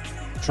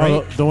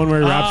 the one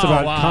where he raps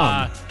about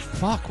cum.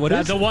 Fuck, what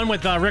is the it? one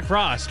with Rick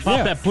Ross? Pop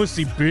Yeah. that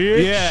pussy,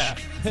 bitch. Yeah.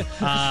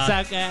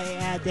 Suck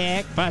a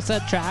dick, bust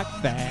a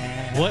truck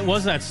back. What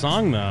was that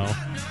song though?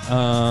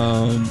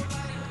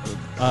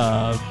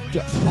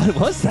 What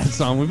was that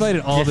song? We played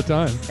it all the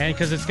time. And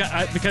because it's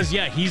got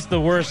he's the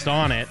worst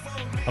on it,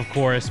 of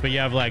course. But you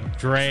have like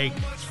Drake,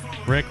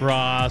 Rick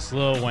Ross,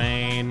 Lil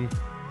Wayne.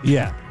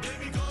 Yeah.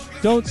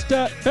 Don't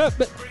stop.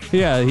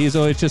 Yeah, he's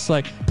always just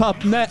like, pop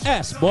that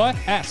ass, boy.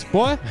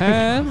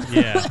 Huh?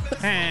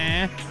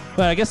 Yeah.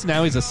 But I guess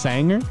now he's a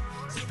singer.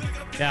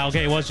 Yeah.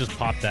 Okay. It was just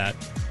pop that.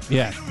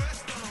 Yeah.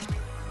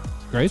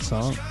 Great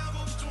song.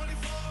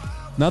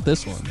 Not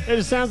this one.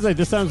 This sounds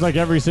like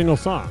every single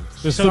song.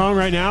 This So- song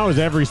right now is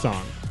every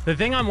song. The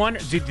thing I'm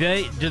wondering, do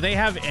they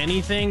have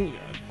anything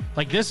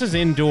like this is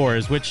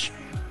indoors, which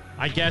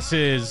I guess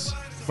is.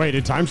 Wait,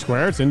 in Times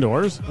Square, it's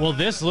indoors? Well,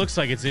 this looks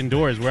like it's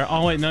indoors. Where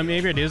wait, no,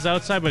 maybe it is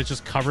outside, but it's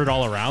just covered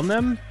all around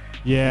them.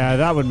 Yeah,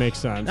 that would make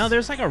sense. No,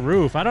 there's like a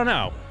roof. I don't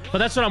know, but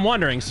that's what I'm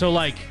wondering. So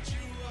like,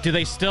 do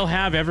they still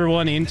have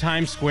everyone in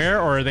Times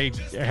Square, or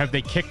have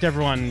they kicked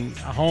everyone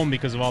home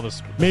because of all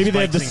this? Maybe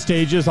they have the spikes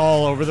stages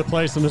all over the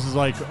place, and this is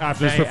like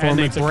after this and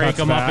performance, they it break cuts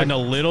them up back. into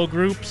little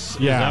groups.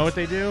 Yeah. Is that what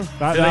they do?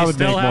 That Do they would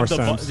still make have more the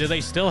sense. Do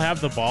they still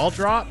have the ball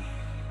drop?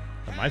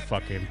 My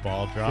fucking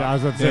ball drop. Yeah, I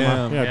was about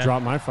to say,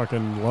 drop my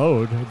fucking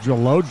load.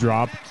 Load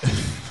drop.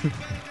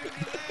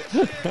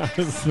 This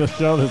is the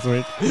show this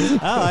week.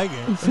 I like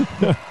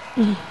it.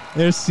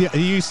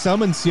 You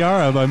summoned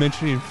Ciara by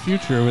mentioning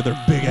Future with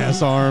her big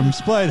ass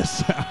arms. Play the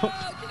sound.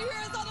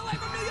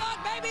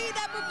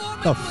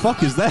 The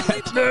fuck is that?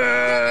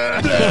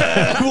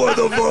 What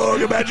the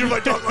fuck? Imagine if I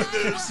talk like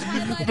this.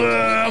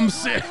 I'm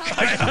sick.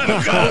 I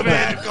gotta go,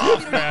 man.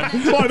 Cough,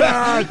 man. My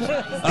bad.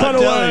 Cut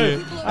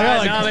away.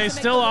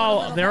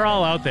 No, they're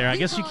all out there. I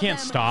guess you can't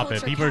stop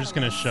it. People are just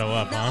gonna show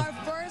up, huh?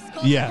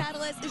 Yeah.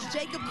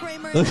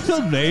 Look at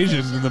those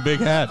Asians in the big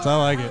hats. I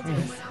like it.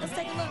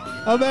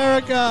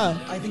 America.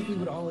 I think we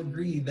would all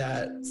agree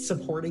that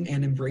supporting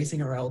and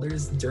embracing our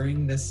elders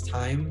during this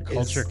time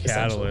Culture is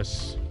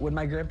catalyst. When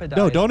my grandpa died,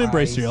 No, don't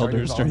embrace your I started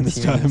elders during this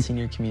volunteering in time.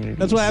 Senior community.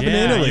 That's what happened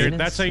in Italy.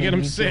 That's how you get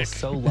them sick.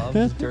 So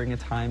loved during a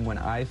time when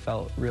I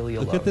felt really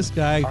alone. Look at this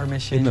guy Our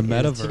mission in the is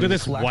metaverse. to Look at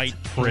this collect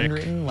white prick.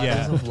 handwritten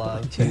letters of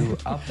love to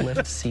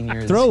uplift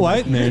seniors. Throw who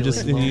white in there, feel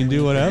just really you can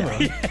do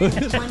lonely.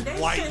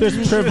 whatever.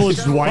 This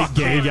privileged white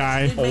gay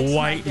guy. A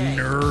white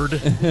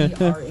nerd.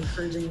 We are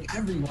encouraging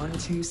everyone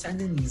to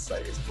send in these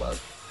letters of love.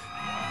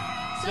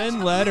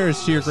 Send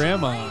letters to your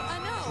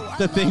grandma.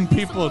 The thing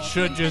people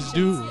should just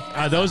do.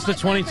 Are those the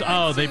 20?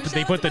 Oh, they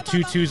put the 2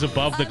 2s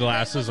above the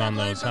glasses on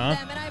those, huh?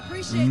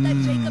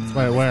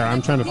 Wait, where?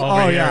 I'm trying to.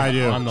 Over here, yeah, I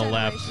do. on the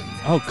left.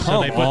 Oh, So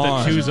come they put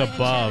on. the 2s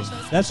above.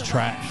 That's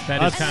trash.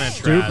 That is kind of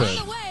trash.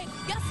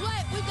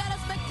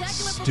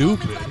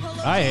 Stupid.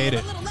 I hate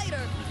it.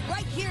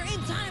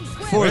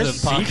 For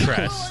Where's the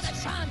podcast.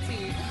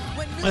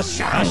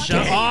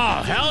 Seacrest?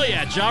 Oh, hell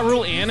yeah. Ja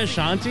Rule and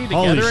Ashanti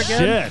together Holy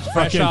again? shit.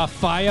 Fresh Fucking- off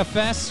Fire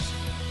Fest.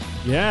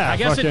 Yeah. I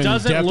guess it fucking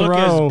doesn't Death look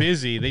Row. as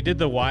busy. They did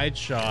the wide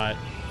shot.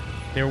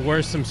 There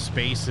were some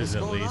spaces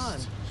at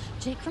least.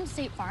 Jake from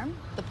State Farm,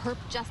 the perp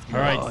just All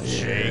right,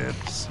 Jake.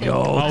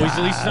 Oh, he's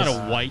at least not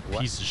a white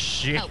piece of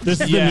shit.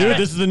 This is the new.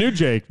 This is the new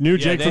Jake. New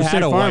Jake they from had State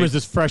a Farm white- is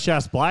this fresh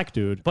ass black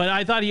dude. But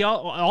I thought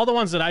all the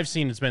ones that I've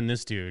seen, it's been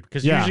this dude.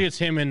 Because Yeah. usually it's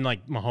him and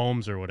like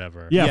Mahomes or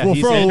whatever. Yeah, well,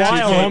 he's for a in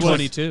while it was.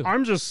 22.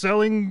 I'm just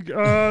selling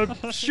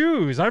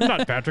shoes. I'm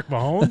not Patrick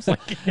Mahomes. Like,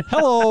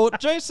 Hello,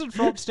 Jason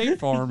from State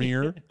Farm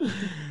here.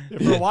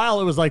 For a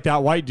while it was like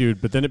that white dude,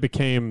 but then it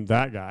became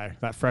that guy,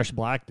 that fresh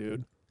black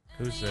dude.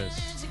 who's this?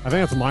 I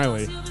think that's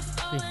Miley.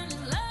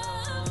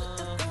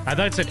 I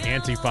thought it said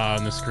Antifa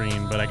on the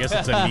screen, but I guess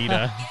it's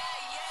Anita.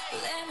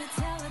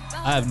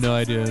 I have no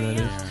idea who that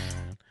is.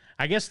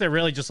 I guess they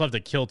really just love to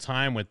kill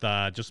time with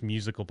just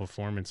musical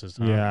performances.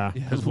 Huh? Yeah.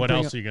 Because what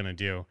else are you going to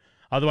do?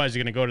 Otherwise,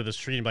 you're going to go to the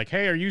street and be like,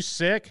 hey, are you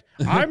sick?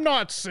 I'm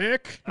not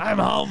sick. I'm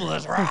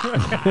homeless.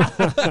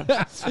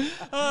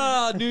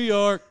 Ah, New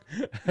York.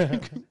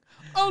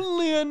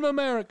 Only in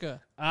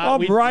America.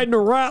 I'm riding a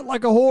rat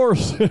like a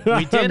horse.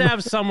 We did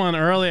have someone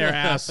earlier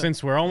ask,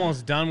 since we're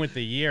almost done with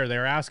the year,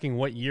 they're asking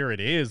what year it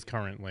is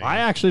currently. I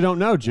actually don't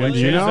know, Jim.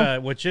 Which You is know?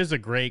 which is a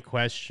great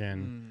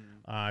question.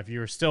 If you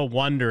were still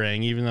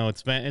wondering, even though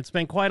it's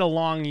been quite a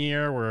long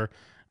year, we're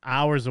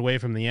hours away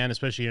from the end,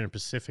 especially here in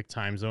Pacific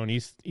time zone.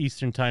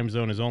 Eastern time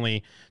zone is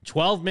only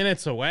 12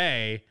 minutes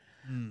away.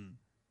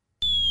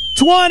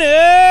 20!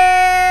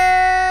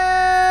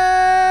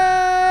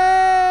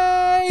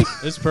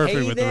 It's perfect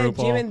Hey with there, the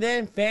RuPaul. Jim and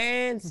Then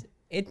fans.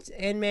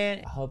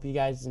 I hope you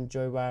guys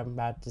enjoy what I'm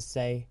about to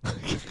say.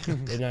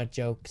 They're not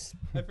jokes.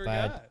 I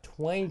forgot. But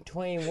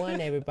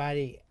 2021,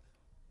 everybody,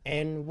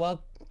 and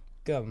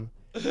welcome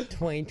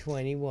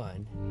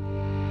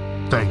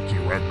 2021. Thank you,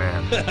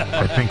 Edman.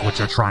 I think what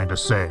you're trying to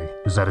say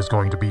is that it's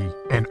going to be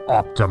an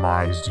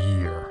optimized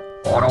year.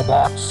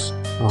 Autobots,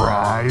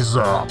 rise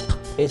up.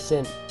 It's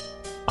an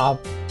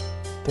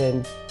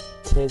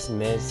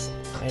optimismus.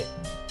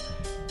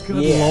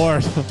 Good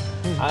Lord.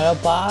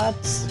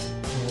 Autobots,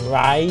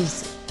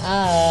 rise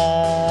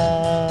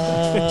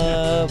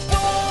up.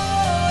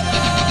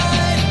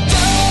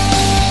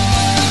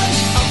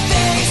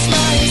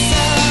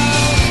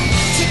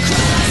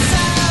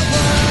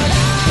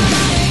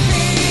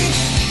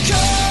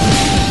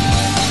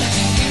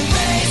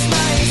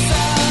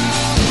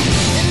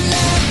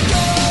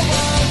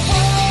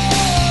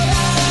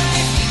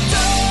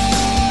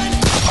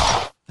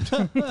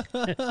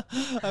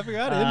 I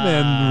forgot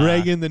Inman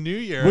Reagan the New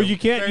Year. Well, you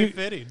can't. Very You,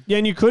 fitting. yeah,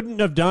 and you couldn't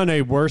have done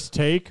a worse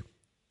take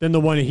than the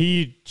one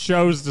he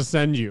chose to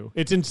send you.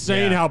 It's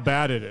insane Yeah. how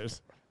bad it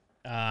is.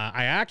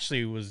 I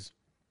actually was,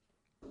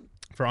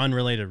 for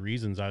unrelated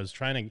reasons, I was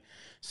trying to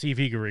see if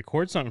he could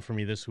record something for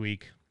me this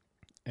week.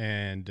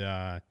 And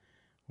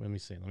let me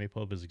see. Let me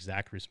pull up his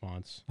exact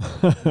response.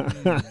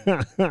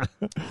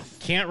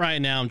 Can't right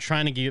now. I'm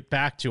trying to get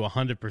back to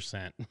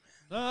 100%.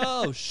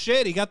 Oh,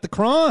 shit. He got the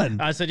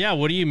cron. I said, yeah,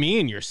 what do you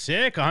mean? You're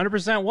sick?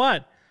 100%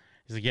 what?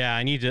 He's like, yeah,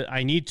 I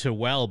need to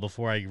well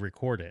before I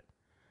record it.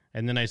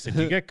 And then I said,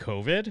 do you get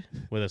COVID?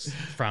 With a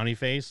frowny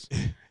face.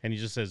 And he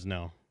just says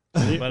no.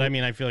 But I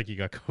mean, I feel like you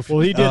got COVID. Well,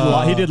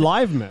 he did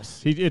live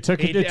miss. It took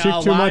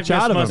too much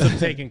out of him. Must have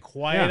taken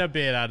quite a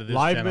bit out of this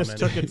live gentleman. miss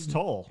took its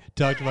toll.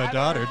 Talked to my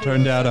daughter.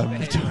 Turned out I'm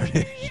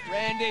retarded.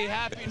 Randy,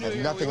 happy New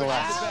Year. Nothing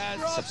left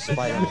except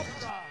Spider-Man.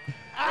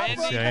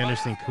 See, I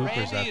understand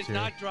Cooper's up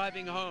to.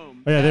 Oh,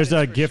 yeah, there's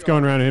a GIF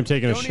going around of him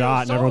taking a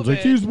shot, and everyone's like,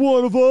 "He's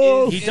one of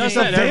us." He does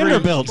that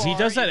He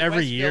does that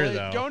every year,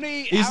 though.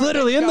 He's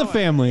literally in the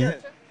family.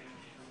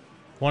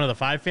 One of the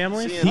 5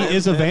 families? He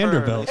is a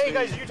Vanderbilt. Hey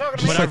guys, you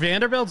talking about? But are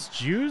Vanderbilts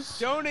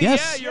Jews?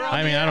 Yes.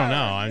 I mean, I don't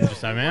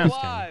know. I'm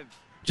asking.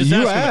 Just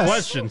You asking asked. the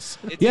questions.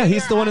 Yeah,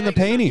 he's the one in the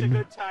painting.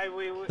 The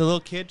little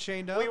kid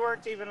chained up. We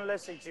weren't even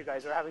listening to you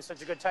guys. We're having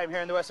such a good time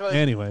here in the West Village.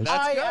 Anyways.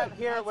 I am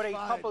here with a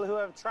couple who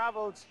have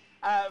travelled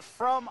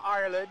from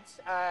Ireland.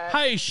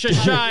 Hi,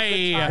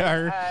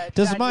 Shashai.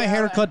 Does my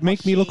haircut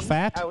make me look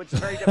fat? Which is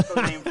a very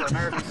difficult name for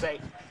Americans to say.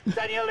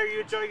 Danielle, are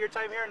you enjoying your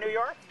time here in New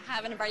York?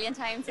 Having a brilliant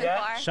time so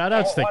far. Shout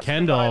outs to What's been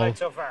Kendall. the highlight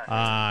so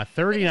far?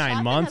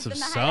 39 months of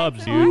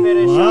subs,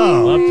 dude.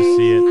 Wow. Love to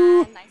see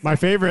it. My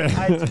favorite.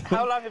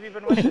 How long have you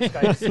been with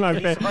us, guys?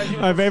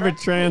 my favorite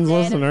trans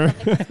listener.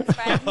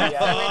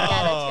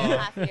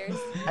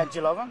 And do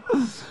you love him?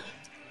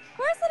 Of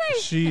course it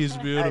is. She's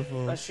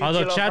beautiful.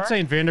 Although chat's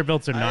saying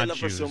Vanderbilts are I not love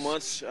her Jews. so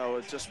much. I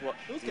would just want.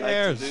 Who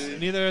cares?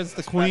 Neither is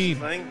the queen.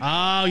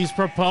 Oh, he's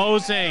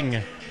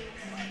proposing.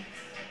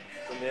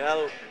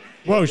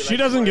 Whoa, she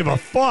doesn't give a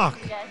fuck.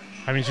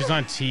 I mean, she's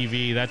on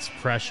TV. That's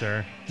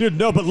pressure. Dude,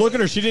 no, but look at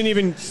her. She didn't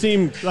even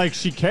seem like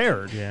she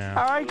cared. Yeah.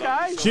 All right,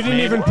 guys. She didn't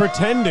even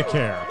pretend to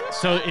care.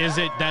 So is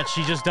it that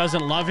she just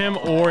doesn't love him,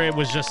 or it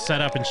was just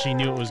set up and she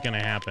knew it was going to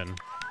happen?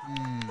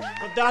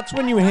 But that's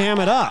when you ham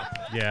it up.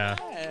 Yeah.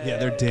 Yeah,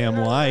 their damn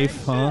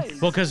life, huh?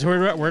 Well, because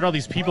where'd all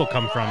these people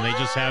come from? They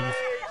just have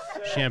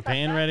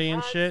champagne ready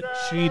and shit?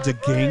 She needs a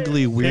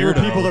gangly weirdo. They were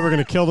people that were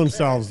going to kill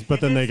themselves, but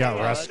then they got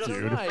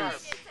rescued.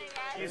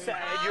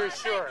 You're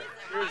sure?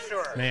 You're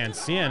sure? Man,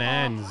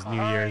 CNN's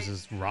New Year's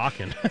is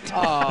rocking.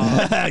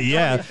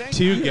 Yeah,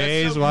 two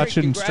gays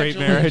watching straight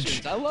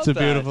marriage. I love It's a that.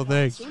 beautiful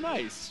thing. So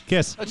nice.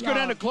 Kiss. Let's go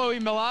down to Chloe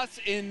Melas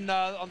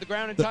on the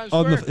ground in Times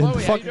On Square. the, in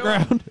Chloe, the how you fucking doing?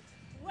 ground.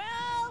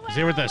 He's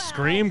here with the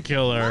Scream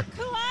Killer.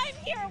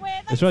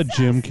 That's what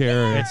Jim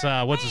Carrey. It's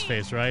what's his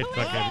face, right?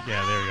 Fucking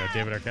yeah, there we go,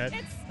 David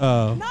Arquette.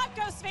 Oh. Not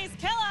Ghostface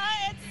Killer,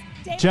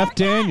 it's David Jeff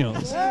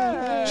Daniels.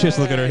 Just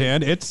look at her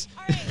hand. It's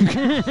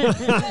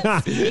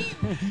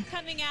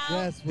coming out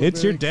Yes, we're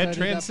It's your very dead excited.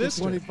 After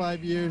transistor.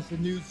 25 years, the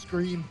new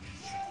Scream.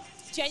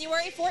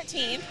 January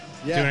 14th.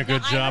 Doing a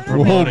good job Oh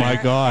promoting. my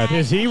God.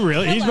 Is he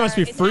really? He must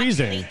be Killer is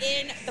freezing.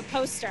 actually in the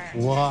poster.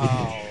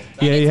 Wow.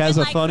 Yeah, he has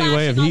a funny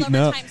way of heating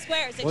up.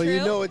 Square. Is it Well, true? you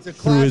know it's a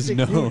Through his classic.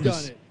 You've nose.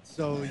 done it,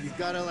 so you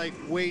gotta like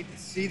wait and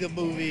see the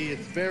movie.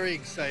 It's very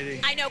exciting.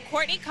 I know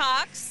Courtney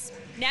Cox,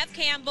 Nev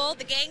Campbell,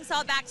 the gang's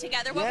all back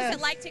together. What was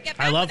it like to get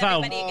back I love with how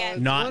everybody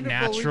again? not wonderful.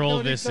 We've natural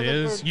known this each other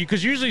is. for,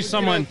 Because usually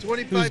someone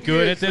 25 who's good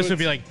years, at this so would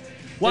be like, it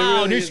wow,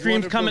 really new is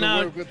Scream's wonderful coming to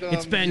out. work with,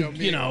 It's been,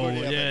 me and Corey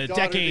have a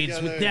daughter decades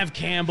with together. Nev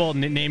Campbell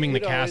naming the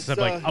You know, cast. it's,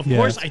 Like, of yeah.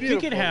 course, It's I think it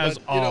beautiful, has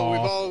but, you know, we've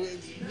all.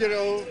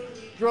 all,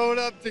 grown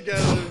up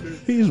together.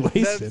 He's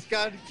wasted. Nev's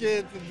got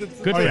kids. Good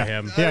Oh, for yeah.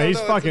 him. Yeah, I don't he's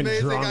know, it's fucking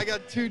amazing. drunk. I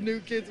got 2 new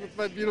kids with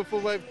my beautiful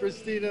wife,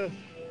 Christina.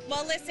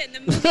 Well, listen, the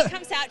movie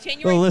comes out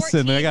January Well,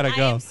 listen, 14th. I gotta I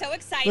go. am so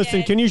excited.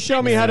 Listen, can you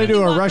show me how to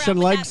do a Russian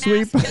leg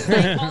sweep? Just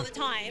like all the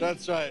time.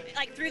 That's right.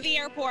 Like through the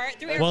airport.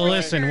 Through Well, airport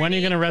listen, when are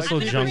you going to wrestle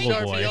I'm gonna Jungle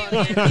bring Boy? you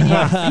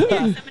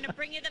I'm going to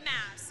bring you the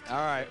mask. All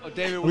right. Well,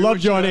 David, I we loved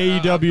wish you on a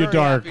AEW very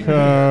Dark. happy New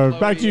Year.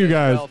 Back to you Chloe,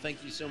 guys. well,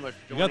 thank you so much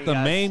for You got joining the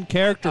us. main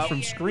character from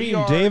We Scream,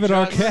 are David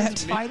just-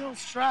 Arquette. Final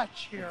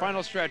stretch here.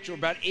 Final stretch. We're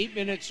about 8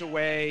 minutes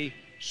away.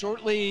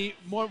 Shortly,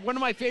 one of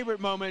my favorite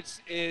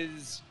moments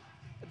is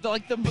the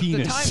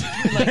Penis.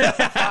 time between like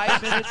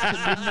 5 minutes to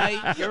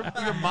midnight.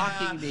 You're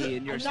mocking me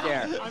in your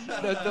stare.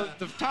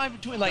 The time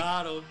between like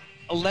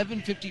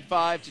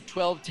 11:55 to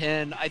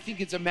 12:10. I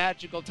think it's a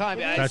magical time.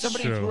 As That's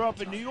somebody true. who grew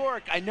up in New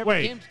York, I never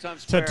Wait, came to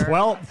Times to Square.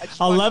 12 I just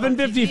watched it on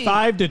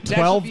 11:55 to TV. To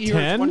actually be here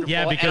is 12:10? wonderful.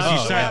 Yeah, because And you I'm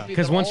so start happy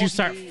because that once all you of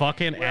start you,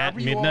 fucking at wherever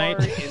you midnight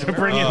are in to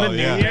bring in the America,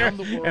 new yeah. year, around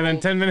the world, and then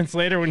 10 minutes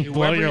later when you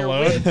blow whoever your you're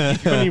load,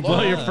 with, when you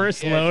blow your love,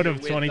 first if load you're of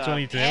with,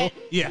 2022.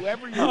 Yeah.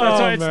 Whoever you're That's with,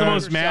 why it's the man.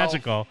 most yourself,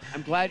 magical.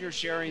 I'm glad you're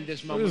sharing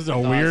this moment. This is a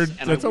with weird. us,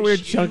 and That's I a weird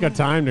wish chunk of you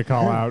time to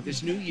call out.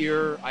 This new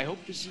year, I hope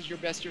this is your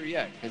best year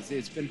yet, because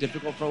it's been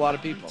difficult for a lot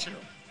of people.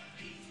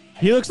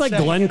 He looks like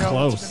Glenn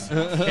Close.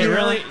 They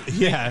really,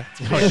 Yeah.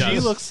 Oh, he She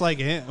does. looks like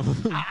him.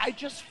 I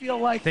just feel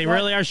like they what-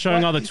 really are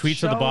showing what all the it's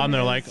tweets at the bottom. They're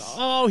shown like, is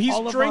oh, he's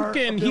all of our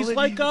drinking. He's ability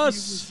like to be us.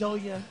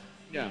 resilient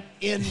Yeah.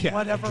 in Yeah,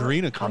 whatever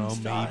comes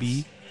adrenochrome, to us.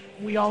 maybe.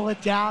 We all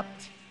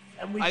adapt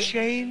and we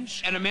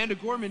change. And Amanda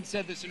Gorman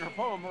said this in her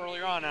poem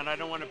earlier on, and I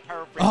don't want to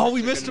paraphrase. Oh,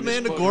 we this, missed I'm gonna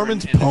Amanda misquote her,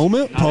 Gorman's and it's poem?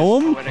 not as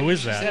Poem? poetic Who is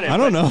as she that? said it, I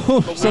don't but-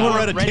 know. but we Someone are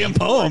read a ready damn for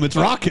poem. it, It's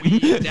but rocking.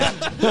 we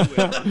adapt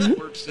to it,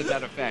 works to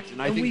that effect,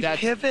 and I And think we that's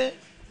pivot.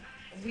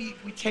 We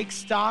take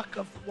stock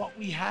of what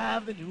we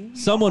have and who we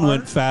Someone are.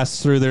 went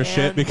fast through their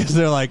shit And because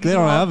they're like, they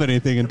don't love have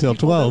anything the until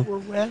people that 12. we're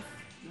with.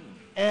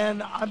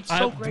 And I'm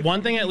so grateful.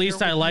 One thing to at be least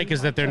here I with like you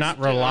is that they're guys.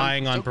 not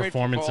relying on so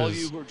grateful for all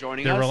performances. you who are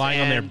joining They're us, relying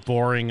on their and,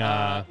 boring, we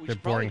their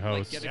should boring probably,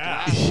 hosts. get a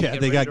glass, Yeah, get they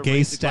ready got to Gay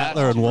raise the glass.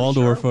 Statler and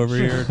Waldorf over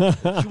here Do you want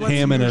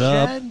hamming some it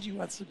up. Rougen? Do you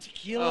want some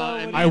tequila?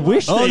 and- I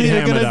wish Oh, they'd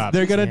ham it up.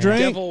 they're gonna drink.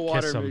 Devil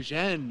water Kiss 'em.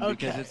 Rougen because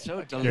Okay. it's so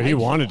Okay. delicious. Yeah, he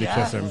wanted to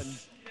kiss him.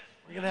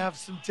 We're gonna have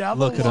some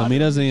devil. Look at him. He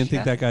doesn't even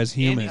think that guy's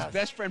And human. his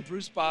best friend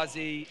Bruce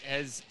Bozzi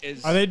is.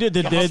 Are they did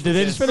they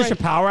just finish a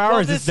Power Hour?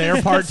 Is this their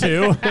part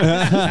 2?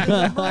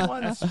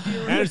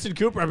 Anderson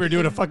Cooper up here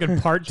doing a fucking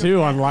part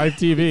 2 on live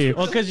TV.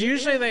 Well, because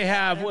usually they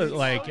have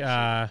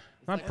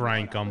not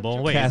Brian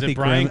Gumble. Wait, is Kathy it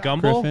Brian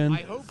Griffin? Gumble?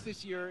 I hope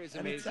this year is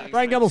amazing.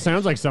 Brian Gumble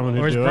sounds like someone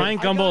who'd Or is do Brian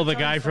it. Gumble the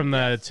guy from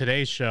the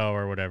Today Show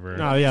or whatever?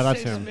 Oh, yeah,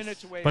 that's him.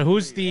 But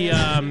who's the?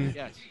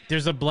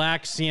 There's a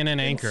black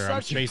CNN anchor.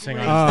 I'm spacing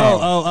on.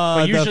 Oh,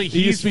 But usually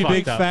he used to be a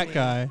big fucked up. fat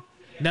guy.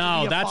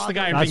 No, that's the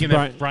guy I'm That's thinking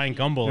Brian- that Brian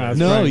Gumble No, is.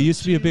 that's No, he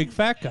used to be a big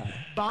fat guy.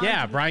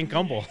 Yeah, Brian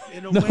Gumble.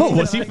 No,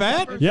 was he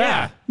fat?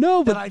 Yeah.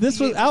 No, but this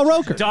was Al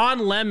Roker. Don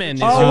Lemon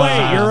is Oh, who-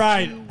 wait, you're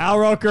right. Al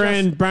Roker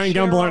and Brian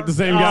Gumble aren't the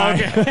same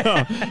guy.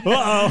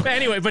 Uh-oh.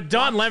 Anyway, but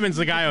Don Lemon's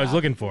the guy I was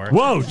looking for.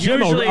 Whoa, Jim,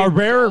 Usually- a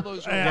rare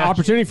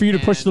opportunity for you to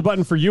push the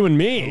button for you and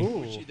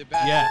me.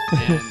 Yeah.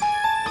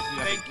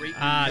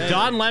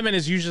 Don Lemon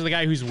is usually the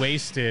guy who's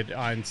wasted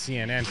on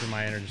CNN, from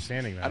my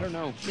understanding. Though. I don't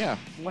know. Yeah.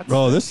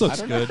 Bro, this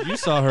looks good. You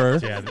saw her.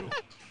 Yeah.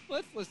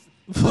 Let's listen.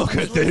 Look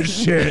at this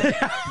shit. Dude,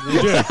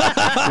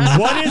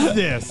 what is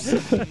this?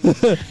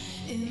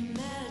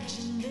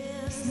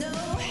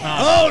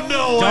 Oh,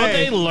 no Don't way.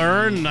 they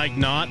learn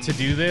not to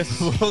do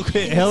this? Look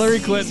at Hillary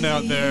Clinton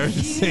out there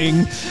sing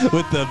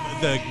with the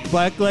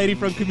black lady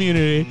from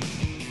Community.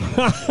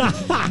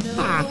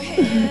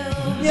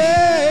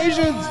 Yeah,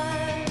 Asians.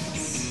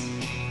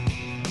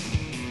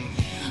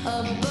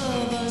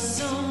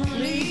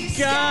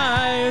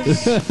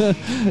 Guys.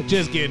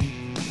 Just kidding.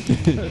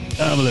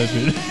 I'm a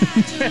lesbian.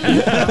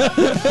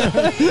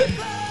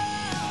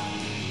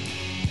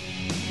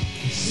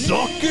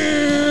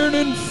 Sucking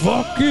and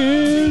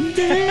fucking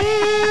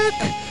dick.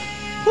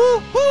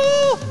 Woo,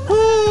 woo,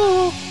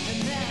 woo.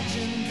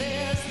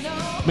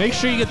 Make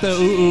sure you get the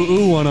ooh ooh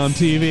ooh one on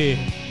TV,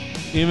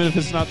 even if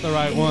it's not the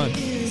right one.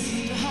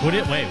 Would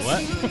it? Wait,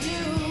 what?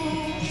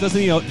 Doesn't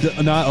he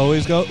not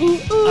always go ooh ooh?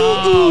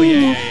 Oh ooh?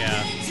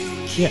 yeah.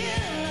 Yeah.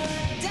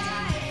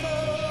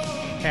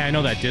 Hey, I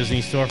know that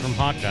Disney store from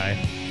Hawkeye.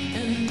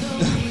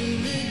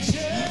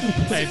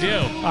 I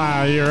do.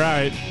 You're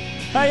right.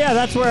 Oh, yeah,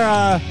 that's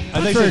where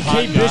think where it's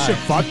Kate Hawkeye. Bishop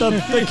fought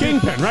the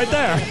Kingpin right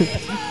there.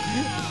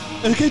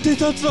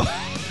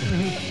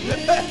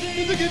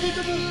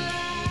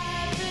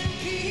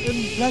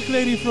 Black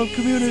lady from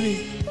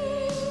Community.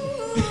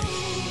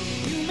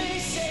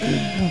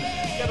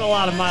 Get a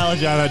lot of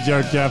mileage out of that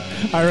joke,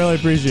 Jeff. I really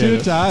appreciate it.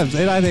 2 times,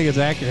 and I think it's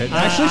accurate.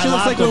 Actually, she I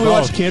looks laughed like when at we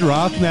watched both. Kid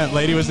Rock, and that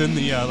lady was in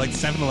the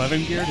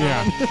 7-Eleven gear.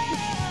 Yeah.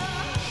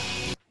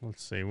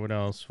 Let's see, what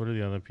else? What are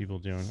the other people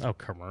doing? Oh,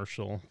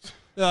 commercial.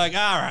 They're like,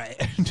 all right.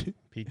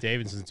 Pete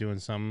Davidson's doing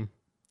something.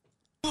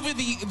 Movie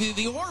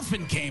The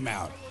Orphan came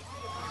out.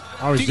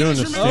 Oh, he's Do you doing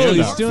guys the remember Oh,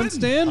 he's stand-up. doing Oh,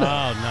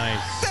 stand-up.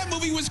 nice. That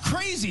movie was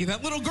crazy.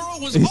 That little girl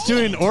was He's old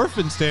doing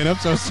orphan stand-up,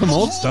 so some the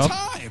old whole stuff.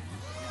 time.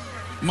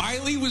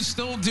 Miley was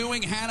still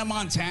doing Hannah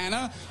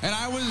Montana, and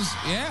I was,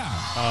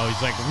 Oh,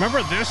 he's like,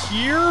 remember this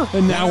year?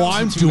 And now That was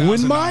I'm in doing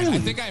 2009. Miley. I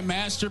think I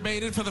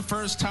masturbated for the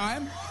first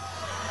time.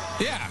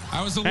 Yeah,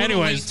 I was a little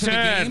Anyways, late to the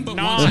 10, game, but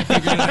 9. once I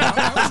figured it out,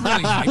 I was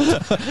really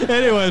hyped.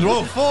 Anyways,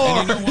 whoa, 4.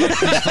 And you know what? We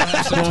still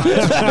have some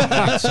time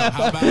to go, so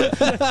how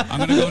about I'm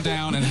going to go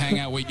down and hang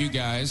out with you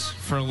guys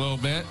for a little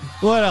bit.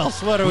 What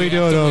else? What are we We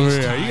doing have to over waste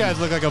here? time You guys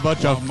look like a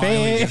bunch while of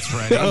Miley fakes.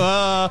 gets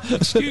ready.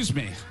 Excuse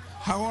me.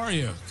 How are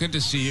you? Good to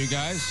see you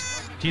guys.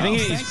 Do you think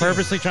he's thank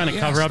purposely you. trying to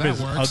Yes, cover up that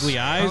his works. ugly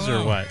eyes or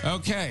Hello. what?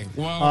 Okay,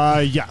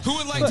 well, Yeah. who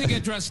would like to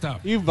get dressed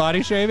up? You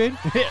body shaving?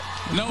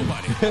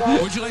 Nobody.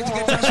 Would you like to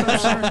get dressed up,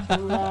 sir?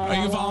 Are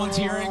you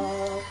volunteering?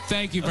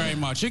 Thank you very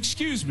much.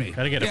 Excuse me.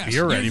 Gotta get a Yes,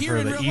 beer ready you're for here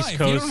in the real East life.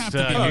 You don't Coast, have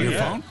to be on your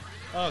yeah. phone.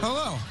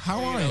 Hello,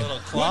 how are you?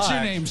 What's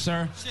your name,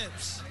 sir?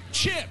 Chips.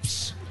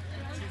 Chips.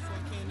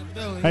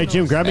 Hey,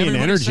 Jim, grab me an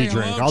Everybody energy say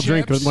drink. hello, I'll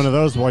drink Chips. one of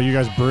those while you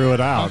guys brew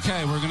it out.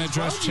 Okay, we're gonna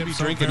dress Chips.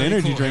 up drinking very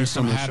energy cool. drinks Here's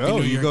some on the Happy show.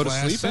 New You Year go to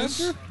sleep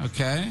glasses. after?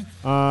 Okay.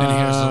 And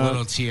here's a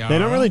little tiara. They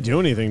don't really do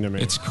anything to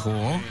me. It's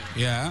cool.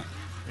 Yeah.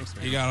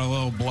 You got a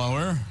little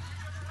blower.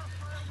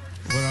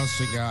 What else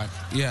you got?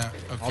 Yeah.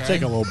 Okay. I'll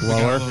take a little We got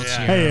blower. a little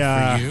tiara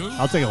Hey, for you.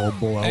 I'll take a little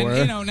blower. And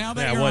you know, now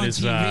that Yeah, you're what on is,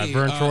 TV,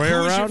 Vern Troyer who is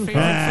your around? favorite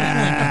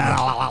family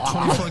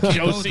member? 24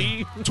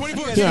 Josie?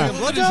 24 Yeah.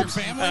 What is your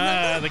family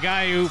member? The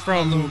guy who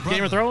from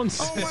Game of Thrones?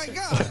 Oh my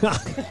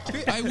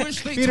God! I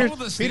wish they Peter-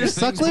 told us Peter these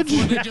things Suckledge?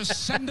 before they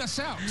just send us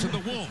out to the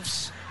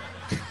wolves.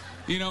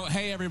 You know,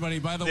 hey everybody!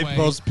 By the They way,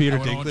 buzzed Peter I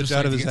would all Dinklage just out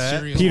like of to his get hat.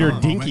 serious Peter for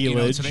a moment. You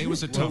know, Dinklage. today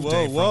was a tough Whoa,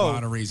 day for whoa. a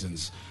lot of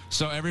reasons.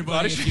 So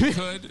everybody, if you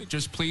could,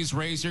 just please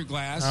raise your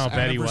glass Oh, out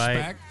Betty of White.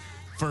 respect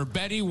for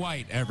Betty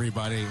White.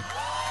 Everybody.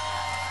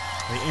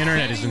 The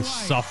internet is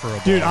insufferable.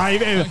 Dude, I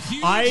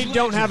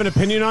don't have an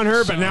opinion on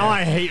her, but now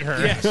I hate her.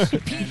 Yes.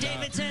 Pete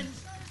Davidson.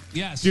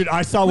 Yes. Dude,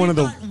 I saw one of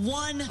the. Got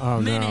 1 Oh, no.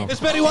 minute. It's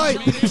Betty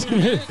White.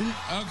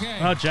 Okay.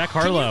 Oh, Jack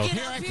Harlow.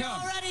 Get up here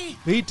already.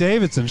 Pete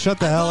Davidson, shut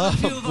the hell up.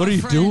 What are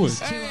you doing?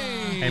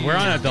 Hey, we're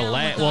on a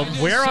delay. Well,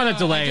 we're on a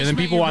delay, and then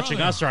people watching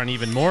us are on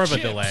even more of a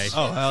delay.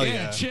 Oh, hell Yeah,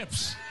 yeah.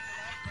 Chips.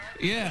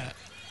 Yeah.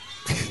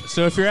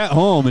 So if you're at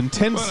home and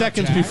 10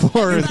 seconds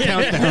before the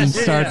countdown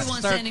starts,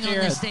 Everyone standing on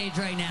this stage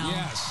right now.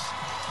 Yes.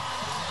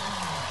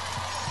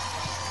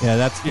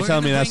 yeah, you're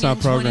telling me that's not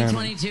programmed.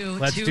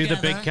 Let's do the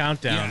big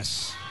countdown.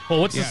 Yes. Well,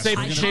 what's the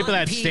shape of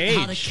that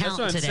stage? That's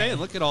what I'm saying.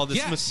 Look at all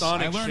this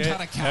Masonic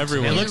shit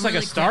everywhere. It looks like a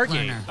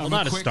Stargate. Well,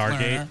 not a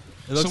Stargate.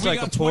 It looks so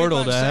like a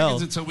portal to hell.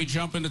 Until we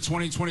jump into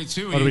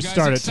 2022. What do we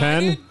start at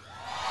 10?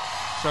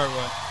 Start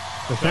what?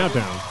 The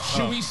countdown.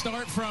 Should we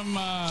start from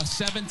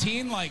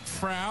 17 like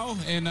Frau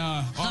in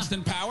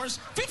Austin Powers?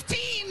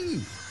 15!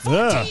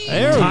 14!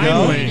 There we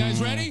go. You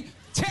guys ready?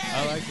 10!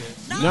 I like it.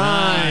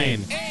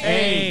 9,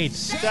 8,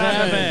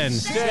 7,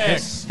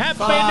 6. Happy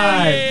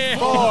 5, New Year!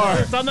 4,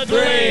 It's on the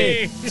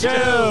 3, 2,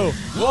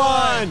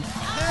 1.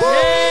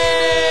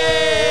 Yay!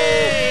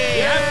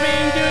 Happy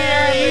New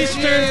Year,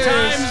 Eastern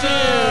Time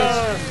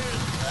Zone!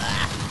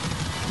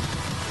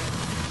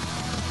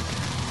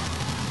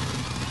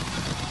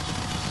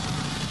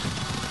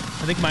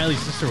 I think Miley's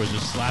sister was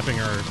just slapping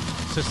her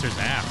sister's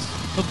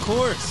ass. Of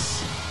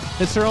course.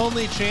 It's her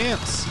only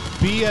chance.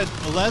 Be a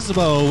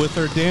lesbo with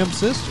her damn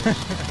sister.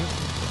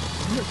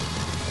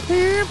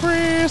 Yeah,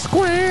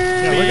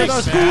 look at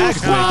those hags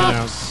making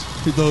out.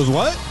 Those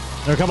what?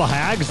 There are a couple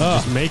hags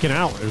just making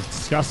out. It's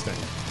disgusting.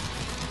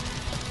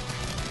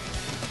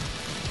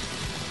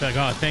 Like,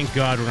 oh, thank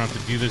God we don't have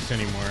to do this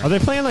anymore. Are they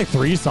playing like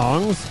 3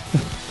 songs?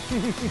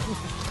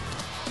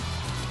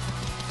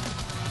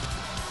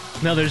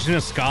 No, they're just doing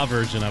a ska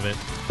version of it.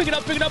 Pick it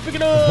up, pick it up, pick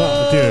it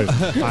up! Dude,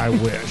 I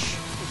wish.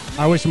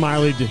 I wish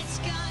Miley did.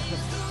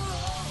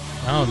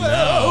 Oh,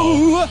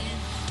 no.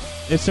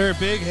 It's her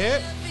big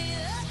hit?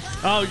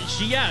 Oh,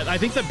 I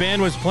think the band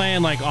was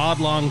playing like Odd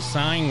Long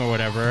Syne or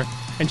whatever.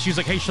 And she's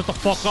like, hey, shut the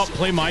fuck up,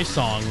 play my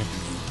song.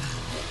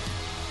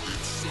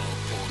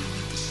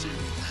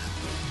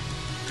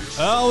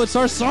 Oh, it's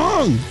our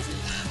song.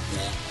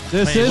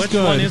 This is which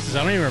good. one is this?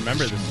 I don't even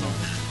remember this song.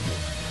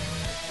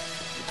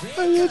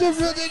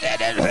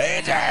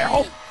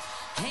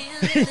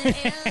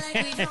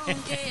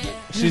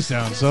 She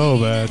sounds so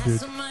bad,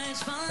 dude.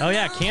 Oh,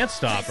 yeah, Can't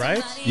Stop,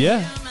 right?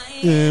 Yeah.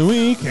 Yeah,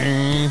 we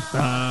can't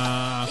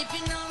stop.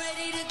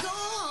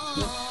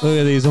 Look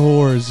at these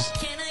whores.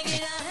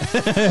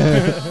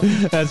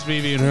 That's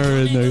Phoebe and her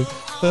in there.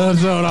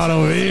 That's not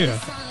over here.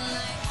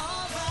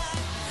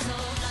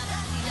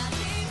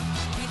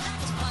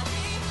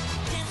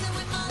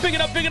 Pick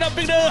it up, pick it up,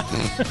 pick it up!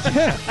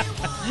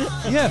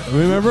 Yeah,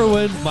 remember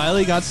when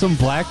Miley got some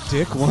black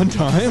dick one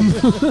time?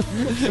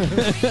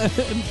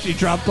 She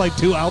dropped like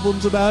 2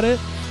 albums about it.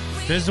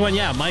 This is when,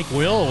 Mike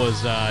Will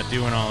was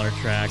doing all her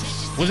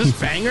tracks. Was this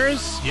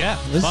Bangers? Yeah,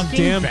 this Fucking is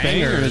damn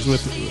bangers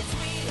with.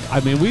 I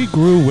mean, we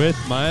grew with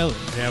Miley.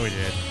 Yeah, we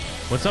did.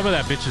 What's up with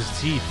that bitch's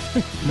teeth?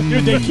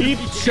 Dude, they keep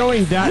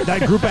showing that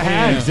group of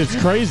hags. It's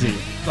crazy.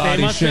 They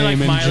must be like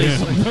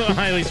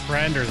Miley's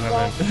friend or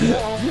something.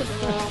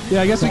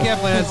 Yeah, I guess we can't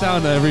play that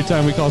sound every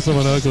time we call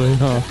someone ugly,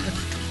 huh?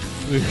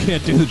 We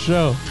can't do the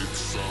show.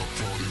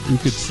 We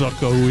could suck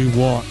who we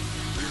want.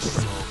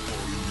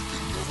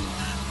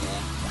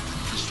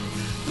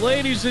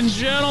 Ladies and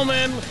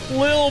gentlemen,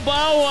 Lil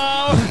Bow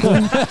Wow.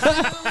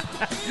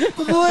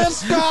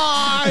 This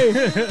guy.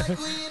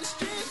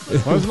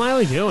 What was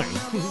Miley doing?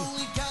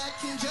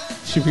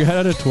 She forgot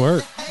how to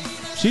twerk.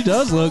 She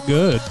does look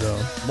good,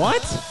 though.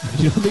 What?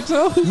 You don't think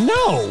so?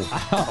 No.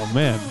 Oh,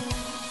 man.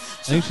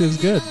 I think she looks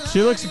good.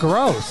 She looks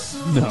gross.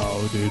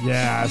 No, dude.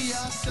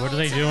 Yes. What are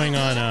they doing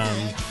on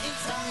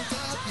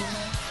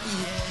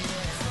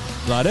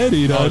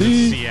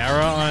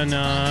Sierra on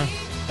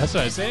That's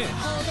what I was saying.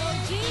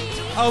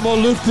 I'm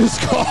gonna lift this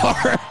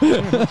car.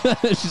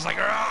 She's like,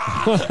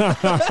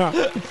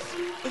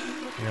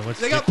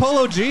 they got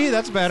Polo G.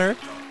 That's better.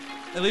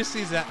 At least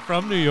he's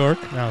from New York.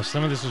 No,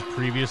 some of this was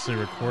previously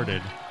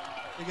recorded.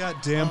 They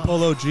got damn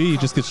Polo G. He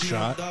just gets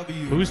shot.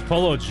 Who's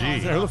Polo G?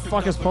 Who the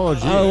fuck is Polo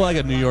G? Oh, like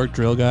a New York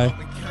drill guy,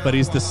 but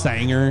he's the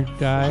singer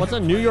guy. What's a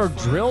New York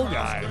drill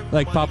guy?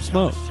 Like Pop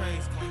Smoke.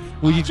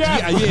 Well, I'm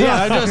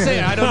just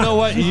saying. I don't know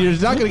what. You're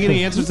not going to get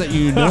any answers that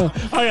you know.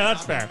 Oh yeah,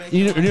 that's fair.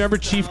 You remember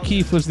Chief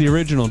Keef was the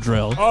original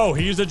drill. Oh,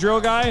 he's a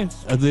drill guy?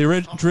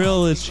 The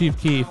drill is Chief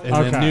Keef, and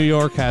then New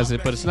York has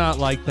it, but it's not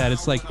like that.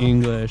 It's like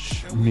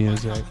English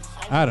music.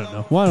 I don't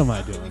know. What am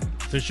I doing?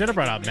 They should have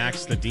brought out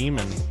Max the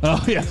Demon.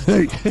 Oh, yeah.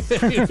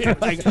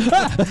 Like,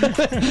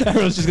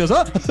 everyone just goes,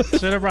 oh.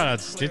 Should have brought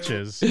out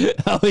Stitches.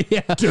 Oh,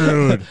 yeah.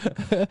 Dude.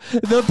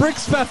 The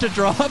brick's about to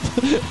drop.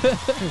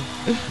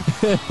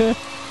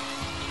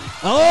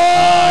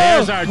 Oh,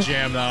 here's our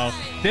jam, though.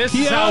 This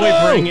is how we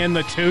bring in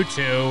the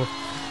tutu.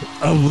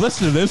 Oh,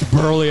 listen to this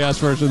burly ass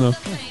version, though.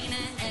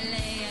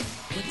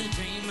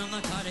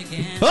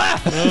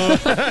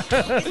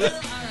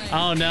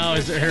 Oh no!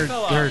 Is it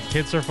her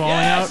tits are falling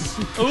out?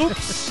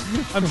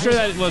 Oops! I'm sure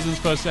that wasn't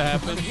supposed to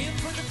happen.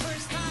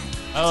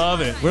 I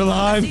love it. We're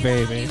live,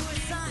 baby.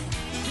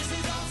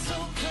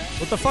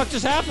 What the fuck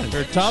just happened?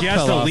 Her top She has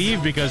fell to off.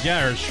 leave because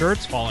her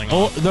shirt's falling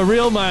Oh, off. the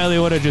real Miley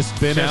would have just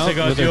been She has out to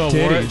go with do her a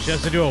titties. she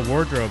has to do a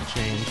wardrobe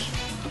change.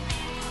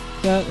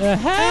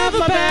 Have a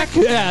back.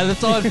 Yeah,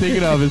 that's all I'm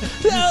thinking of. Is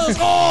Tell's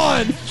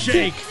on.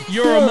 Jake,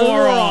 you're a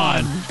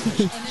moron.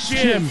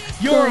 Jim,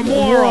 you're a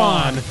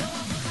moron.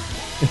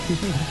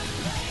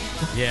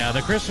 Yeah,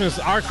 our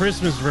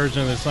Christmas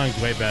version of this song's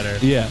way better.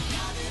 Yeah.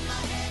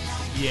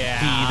 Yeah.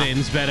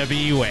 Heathens better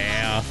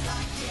beware.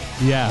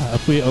 Yeah,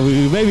 if we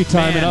maybe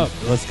time it up.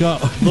 Let's go.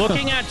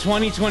 Looking at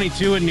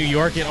 2022 in New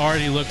York, it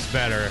already looks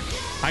better.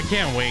 I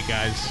can't wait,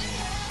 guys.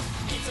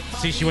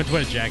 See, she went to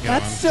put a jacket on.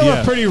 That's still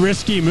a pretty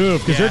risky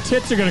move because her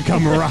tits are going to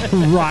come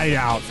right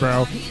out,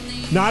 bro.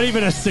 Not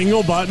even a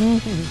single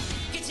button.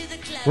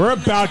 We're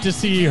about to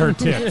see her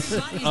tits.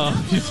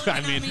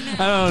 I mean,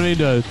 I don't need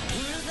to.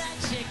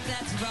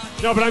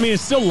 No, but I mean,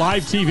 it's still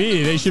live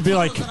TV. They should be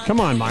like, come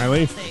on,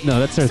 Miley. No,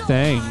 that's her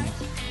thing.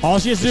 All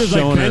she has to do is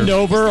like bend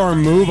over or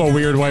move a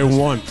weird way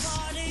once.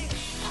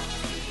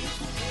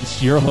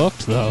 You're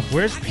hooked, though.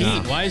 Where's Pete?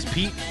 Yeah. Why is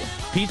Pete?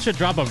 Pete should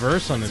drop a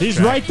verse on this He's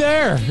track. right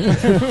there.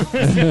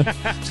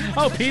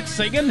 Oh, Pete's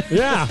singing?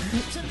 Yeah.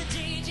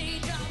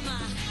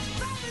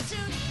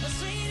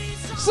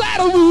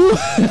 Saddle move.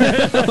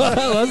 What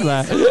was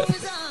that?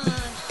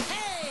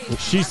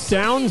 She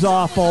sounds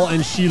awful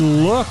and she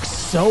looks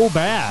so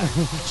bad.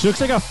 She looks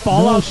like a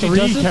Fallout 3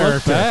 doesn't character.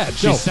 look bad.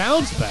 She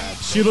sounds bad.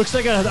 She looks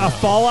like a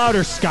Fallout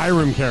or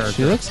Skyrim character.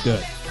 She looks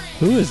good.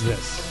 Who is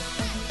this?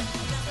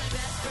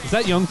 Is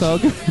that Young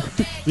Thug?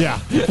 Yeah.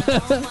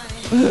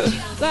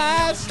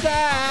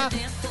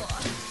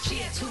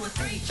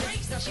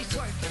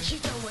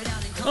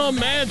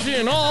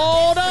 Imagine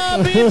all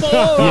the people.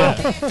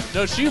 Yeah.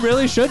 No, she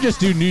really should just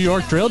do New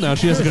York drill now.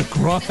 She has like a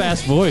gruff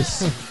ass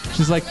voice.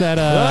 She's like that.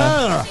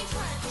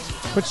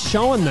 Quit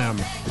showing them.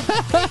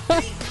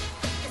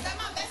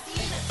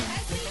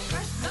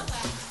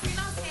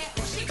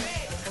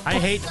 I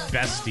hate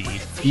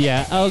bestie.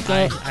 Yeah.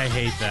 Okay. I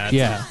hate that.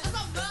 Yeah.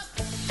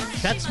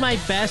 That's my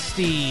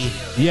bestie.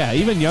 Yeah.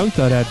 Even Young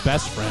Thug had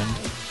best friend.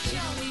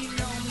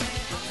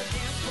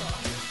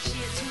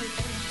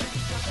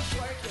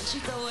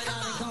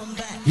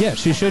 Yeah,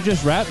 she should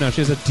just rap now.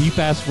 She has a deep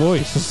ass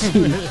voice.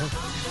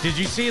 Did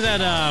you see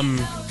that?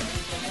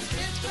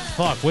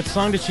 Fuck, what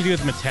song did she do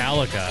with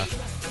Metallica?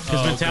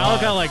 Because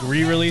Metallica like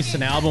re-released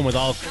an album with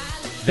all.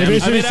 They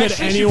basically said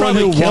anyone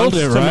who wants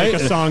to make a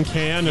song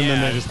can, and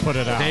then they just put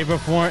it out. They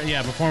performed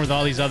with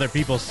all these other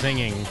people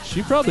singing.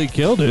 She probably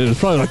killed it. It's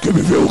probably like, give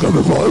me fuel, give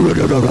me fire.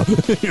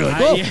 You're like,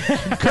 well,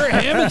 Kurt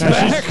Hammond's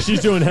back.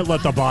 She's doing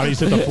Let the Bodies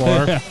Hit the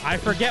Floor. I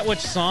forget which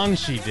song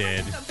she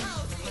did.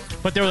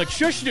 But they were like,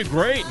 sure, she did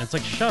great. And it's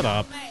like, shut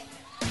up.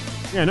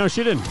 Yeah, no,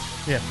 she didn't.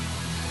 Yeah.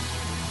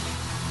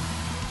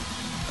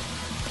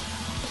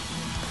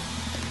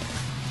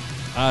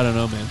 I don't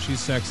know, man. She's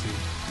sexy.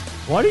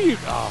 What are you?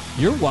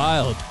 You're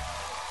wild.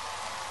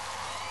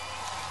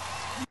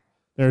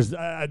 There's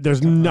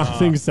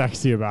nothing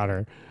sexy about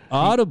her.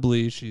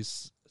 Audibly,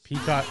 she's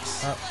Peacock.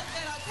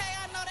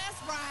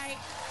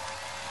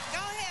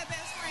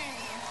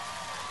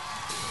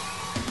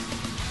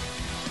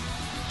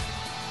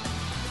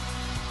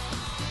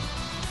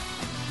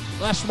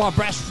 That's my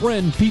best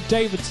friend, Pete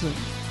Davidson.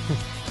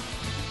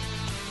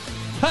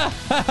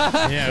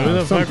 Yeah, who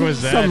the fuck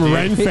was that? Some dude?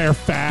 Ren Fair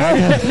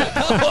fag.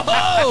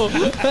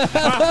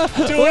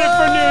 Doing it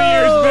for New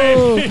Year's,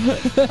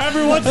 baby.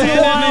 Every once in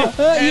a while.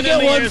 You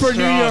get one for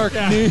New York.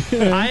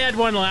 I had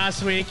one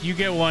last week. You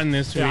get one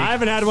this week. Yeah, I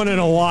haven't had one in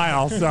a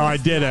while, so I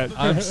did it.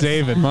 I'm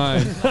saving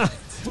mine.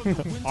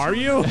 Are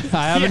you?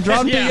 I haven't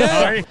dropped it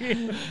yet.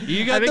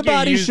 You got I think the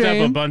body you used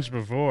shame. up a bunch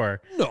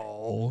before.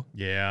 No.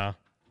 Yeah.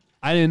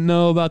 I didn't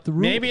know about the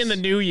rules. Maybe in the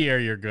new year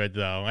you're good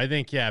though. I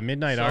think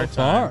midnight So our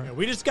far. time. Yeah,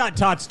 we just got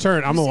Todd's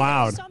turn. I'm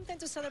allowed. Something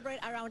to celebrate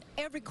around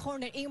every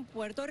corner in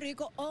Puerto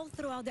Rico, all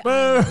throughout the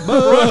island.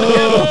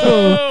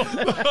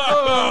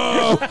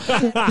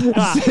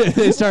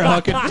 They start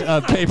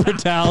hucking paper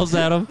towels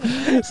at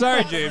him.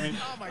 Sorry, Jamie.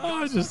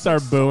 I just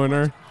start booing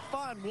her.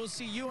 We'll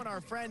see you and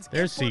our friends.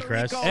 There's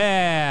Seacrest.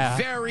 Yeah.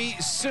 Very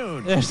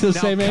soon. They're the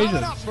same age.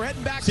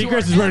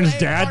 Seacrest is wearing his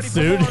dad's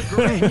suit.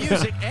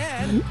 Music,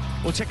 and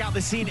we'll check out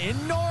the scene in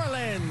New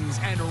Orleans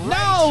and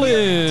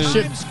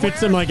Shit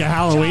fits him like a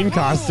Halloween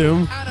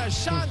costume.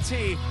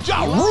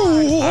 Ja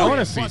Rule. I want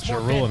to see Ja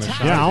Rule in the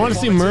shot. Yeah, I want to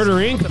see Murder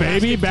Inc.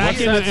 baby back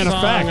in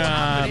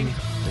effect.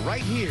 Right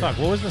here. Fuck,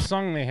 what was the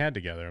song they had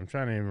together? I'm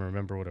trying to even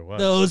remember what it was.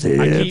 Those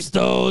hips,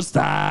 those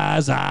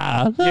thighs,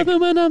 I love them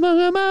when I'm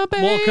with my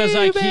baby. Well, because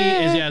I keep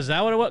is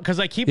that what it was? Because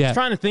I keep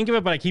trying to think of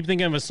it, but I keep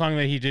thinking of a song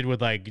that he did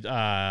with like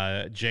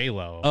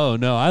J-Lo. Oh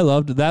no, I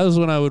loved it. That was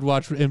when I would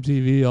watch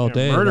MTV all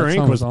day. Murder That Inc.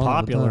 song was on all the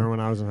popular time. when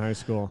I was in high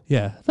school.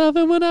 Yeah,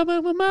 loving when I'm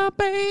with my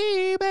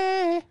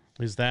baby.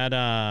 Is that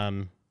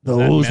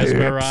Those is that hips,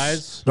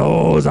 Mesmerize?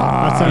 those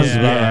eyes. That sounds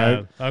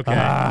about Okay.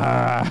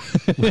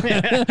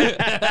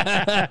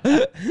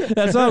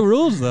 That song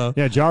rules though.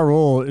 Yeah, Ja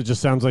Rule. It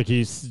just sounds like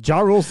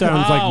Ja Rule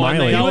sounds like and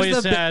Miley. they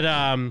always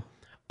said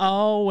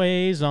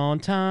always on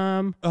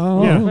time.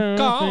 Oh,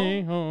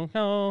 Yeah.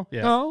 Oh,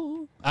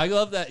 yeah. I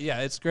love that.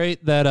 Yeah, it's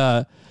great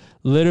that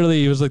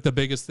Literally, it was like the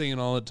biggest thing,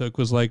 and all it took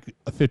was like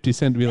a 50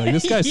 cent to be like,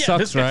 "This guy Yeah, sucks,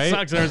 this guy right?"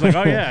 sucks. And I was like,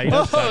 "Oh yeah, he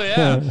does suck."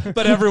 yeah.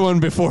 But everyone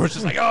before was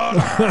just like, "Oh,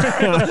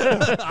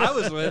 no." I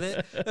was with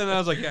it, and I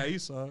was like, "Yeah, you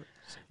suck."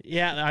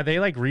 Yeah, are they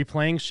like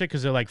replaying shit?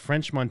 Because they're like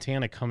French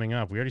Montana coming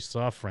up. We already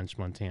saw French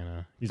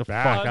Montana. He's the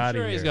back. fuck I'm out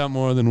sure of here. he's got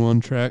more than one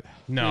track.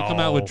 No, He come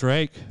out with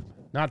Drake.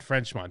 Not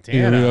French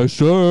Montana. Yeah,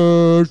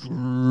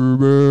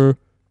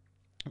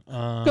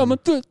 coming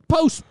through the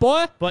post,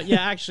 boy. But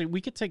yeah, actually,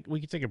 we could take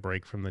a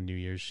break from the New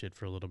Year's shit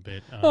for a little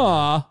bit.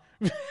 Aw.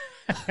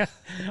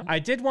 I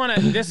did want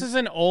to. This is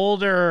an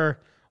older.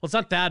 Well, it's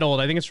not that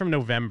old. I think it's from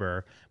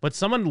November. But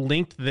someone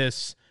linked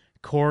this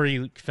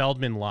Corey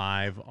Feldman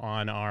live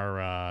on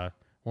our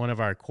one of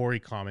our Corey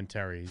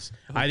commentaries.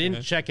 Okay. I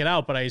didn't check it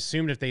out, but I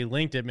assumed if they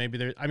linked it, maybe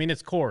there. I mean,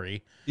 it's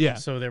Corey. Yeah.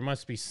 So there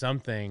must be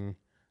something.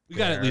 We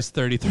got at least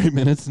 33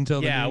 minutes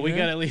until the Yeah, New we Year.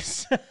 got at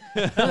least a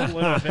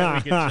little bit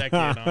we can check in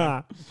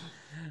on.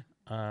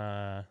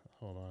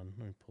 Hold on,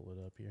 let me pull it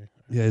up here.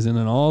 Yeah, he's in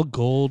an all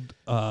gold,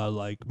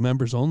 like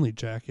members only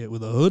jacket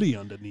with a hoodie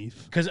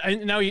underneath. Because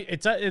now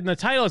it's in the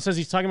title. It says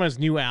he's talking about his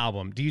new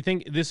album. Do you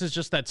think this is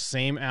just that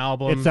same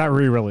album? It's that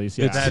re-release.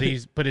 Yeah,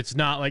 but it's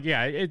not like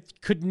it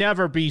could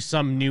never be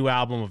some new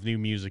album of new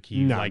music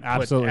he like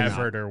put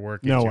effort or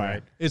work into.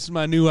 Right? It's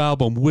my new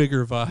album,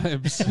 Wigger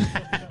Vibes.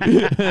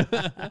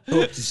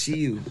 Hope to see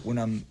you when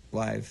I'm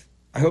live.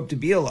 I hope to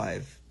be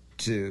alive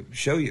to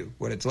show you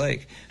what it's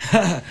like.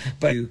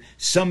 But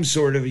some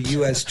sort of a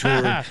U.S.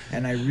 tour,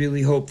 and I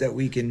really hope that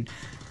we can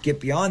get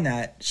beyond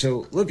that.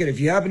 So look, if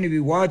you happen to be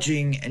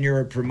watching and you're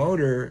a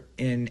promoter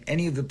in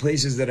any of the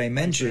places that I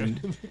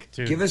mentioned,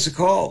 give us a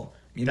call.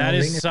 That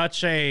is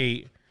such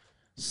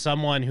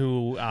someone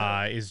who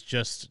is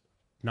just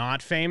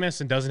not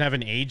famous and doesn't have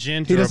an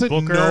agent He or a doesn't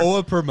booker. know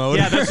a promoter.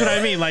 Yeah, that's what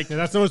I mean. Like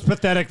that's the most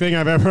pathetic thing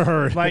I've ever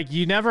heard. Like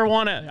you never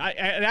want to.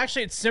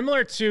 Actually, it's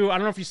similar to I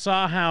don't know if you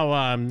saw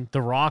how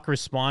The Rock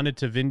responded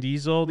to Vin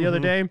Diesel the other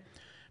day,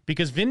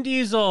 because Vin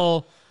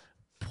Diesel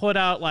put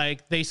out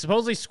like they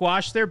supposedly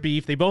squashed their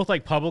beef. They both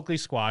like publicly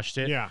squashed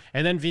it. Yeah.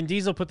 And then Vin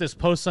Diesel put this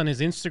post on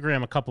his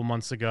Instagram a couple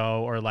months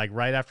ago, or like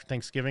right after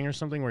Thanksgiving or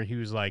something, where he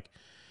was like,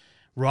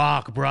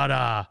 "Rock,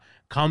 brother,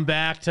 come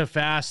back to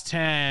Fast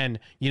 10.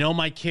 You know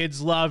my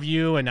kids love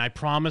you, and I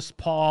promised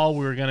Paul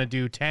we were going to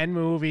do 10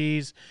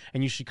 movies,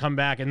 and you should come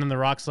back." And then The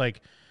Rock's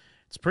like,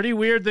 "It's pretty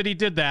weird that he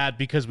did that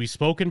because we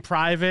spoke in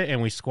private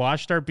and we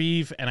squashed our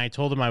beef, and I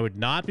told him I would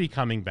not be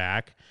coming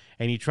back,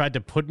 and he tried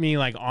to put me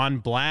like on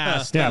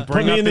blast." Yeah, and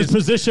put me in this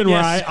position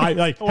where I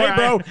like, "Hey,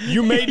 bro,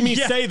 you made me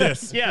say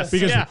this." Yes,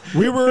 because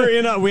we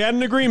had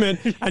an agreement,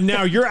 and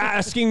now you're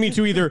asking me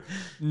to either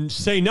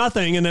say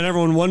nothing, and then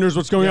everyone wonders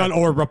what's going on,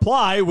 or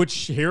reply, which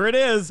here it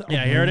is.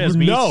 Yeah, here it is.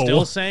 Me No.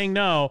 still saying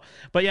no.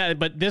 But yeah,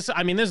 but this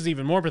is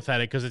even more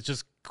pathetic because it's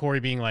just Corey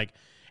being like,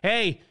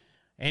 "Hey,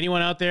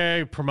 anyone out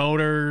there,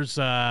 promoters,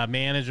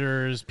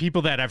 managers,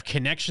 people that have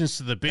connections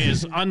to the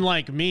biz,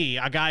 unlike me,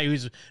 a guy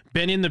who's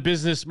been in the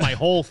business my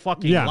whole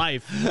fucking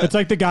life." It's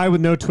like the guy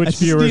with no Twitch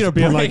just need viewers a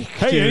being break, like,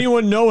 "Hey, dude."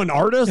 anyone know an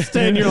artist?"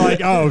 And you're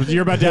like, "Oh,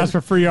 you're about to ask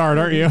for free art,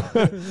 aren't you?"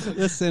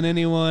 Listen,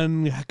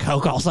 anyone,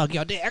 I'll suck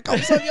your dick. I'll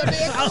suck your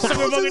dick. I'll suck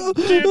your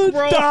fucking dick,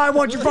 bro. I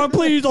want your phone,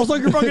 please. I'll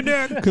suck your fucking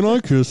dick. Can I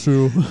kiss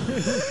you?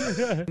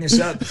 This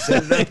up,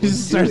 set it up. He Let's do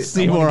starts it.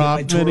 Seymour I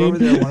want to get my tour over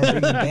there. I want to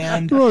bring the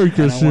band. Can I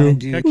kiss and I you? want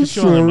to Can I do kiss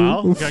you on the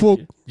mouth?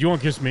 You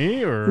want to kiss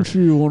me or?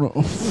 You want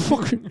a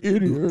fucking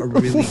idiot? a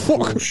really cool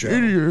fucking show.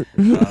 idiot.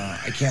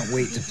 I can't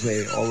wait to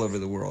play all over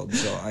the world.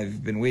 So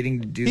I've been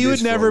waiting to do He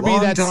this would never for a be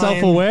long that time.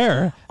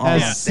 self-aware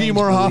as Thanks,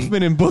 Seymour Billy.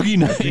 Hoffman and Boogie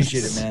Nights. I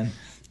appreciate it, man.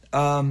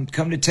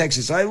 Come to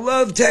Texas. I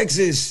love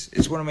Texas.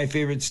 It's one of my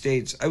favorite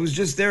states. I was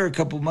just there a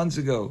couple months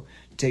ago.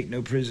 Take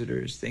no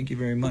prisoners. Thank you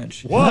very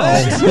much. Whoa.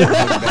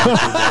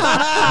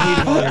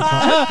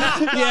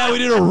 Yeah, we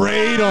did a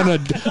raid on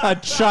a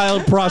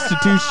child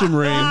prostitution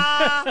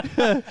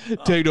ring.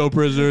 Take no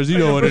prisoners. You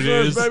know what it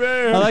is. Baby.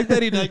 I like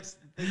that he thinks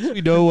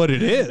we know what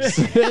it is.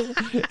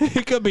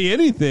 It could be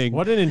anything.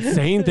 What an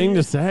insane thing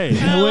to say.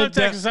 I love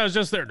Texas. I was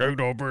just there.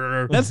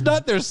 That's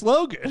not their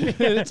slogan.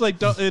 It's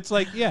like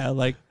yeah,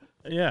 like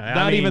Yeah,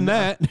 not even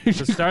that. The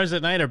stars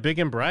at night are big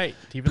and bright,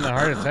 deep in the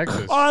heart of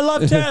Texas. Oh, I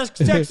love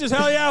Texas.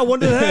 Hell yeah. One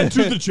to the head,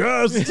 two to the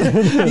chest.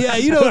 Yeah,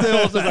 you know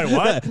the old like,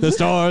 what? The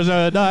stars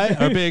at night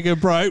are big and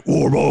bright.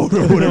 War mode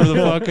or whatever the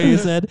fuck you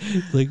said.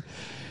 Like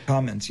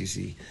Comments, you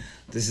see.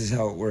 This is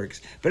how it works.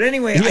 But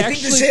anyway, He I think the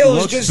actually sale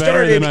has looks just better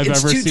started. than I've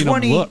It's ever seen him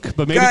 $220. look,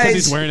 but maybe 'cause Guys,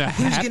 he's wearing a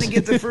who's hat. going to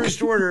get the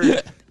first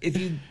order?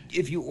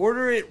 If you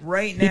order it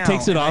right He now,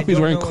 takes it and off, I he's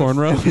don't wearing know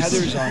cornrows. If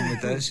Heather's on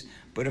with us,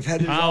 but if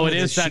Heather's on with it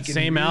is us, she that can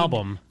same read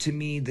album. to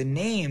me the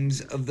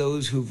names of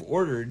those who've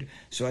ordered,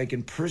 so I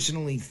can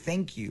personally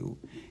thank you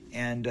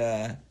and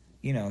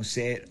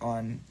say it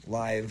on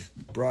live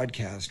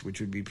broadcast, which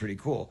would be pretty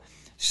cool.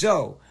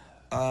 So.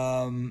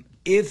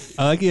 If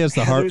I like he has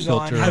the heart Heather's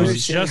on, filter. I Heather,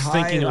 was say just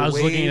hi thinking. or I was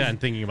looking wave, at that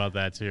and thinking about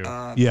that too.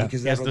 Yeah.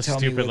 because He has that'll the tell me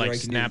stupid whether like I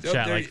can do it. Snapchat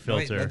like Wait,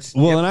 filter. let's-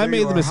 Well, yep, and I there made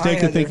you the are. mistake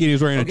Hi, of thinking he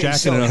was wearing a Okay, jacket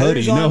so and a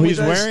hoodie. Heather's No, on he's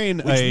with us, wearing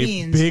which a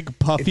means big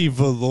puffy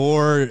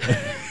velour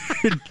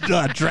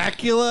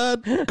Dracula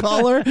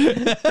collar?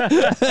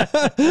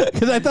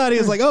 Because I thought he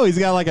was like, oh, he's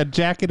got like a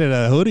jacket and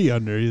a hoodie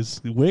under his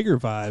Wigger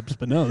vibes.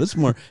 But no, this is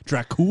more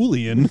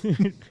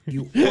Draculian.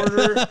 You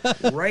order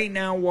right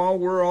now while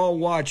we're all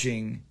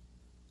watching,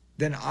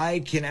 then I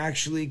can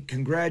actually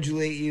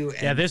congratulate you.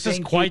 And Yeah, this is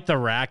thank quite the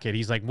racket.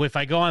 He's like, if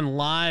I go on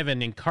live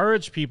and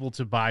encourage people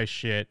to buy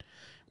shit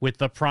with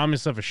the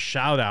promise of a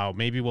shout out,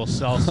 maybe we'll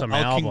sell some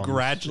I'll albums.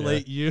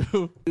 congratulate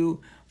you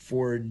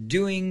for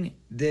doing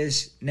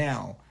this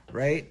now,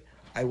 right?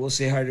 I will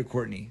say hi to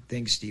Courtney.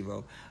 Thanks,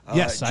 Steve-O.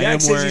 Yes, Jack I am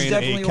says wearing he's a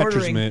definitely catcher's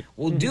ordering. mitt.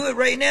 We'll do it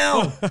right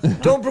now.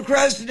 Don't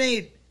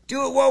procrastinate.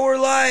 Do it while we're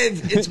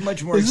live. It's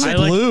much more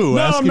exciting. No,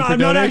 I'm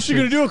not actually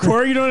going to do it,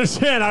 Corey. You don't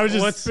understand. I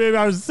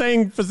was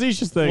saying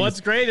facetious things.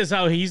 What's great is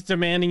how he's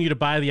demanding you to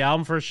buy the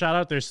album for a shout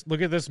out.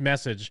 Look at this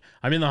message.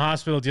 I'm in the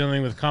hospital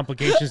dealing with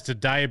complications to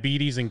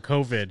diabetes and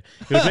COVID.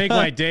 It would make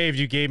my day if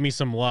you gave me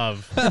some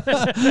love.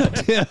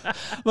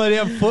 My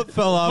damn foot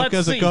fell off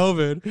because of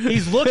COVID.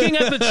 He's looking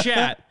at the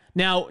chat.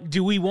 Now,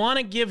 do we want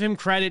to give him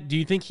credit? Do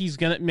you think he's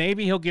going to,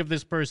 maybe he'll give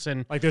this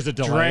person like there's a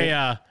delay?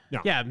 Drea, No.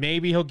 Yeah,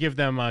 maybe he'll give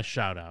them a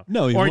shout out.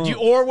 No, he won't.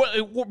 Or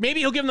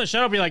maybe he'll give them the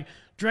shout out, be like,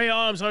 Dre,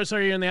 I'm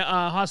sorry you're in the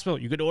hospital.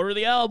 You could order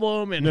the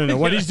album. And No.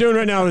 What he's doing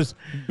right now is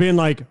being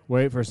like,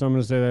 wait for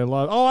someone to say they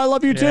love. Oh, I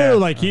love you too. Yeah.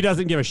 Like he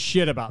doesn't give a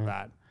shit about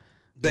that.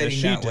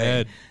 Betting that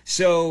way.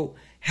 So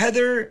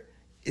Heather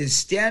is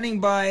standing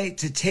by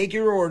to take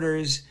your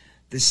orders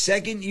the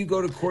second you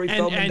go to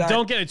CoreyFeldman. And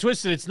don't get it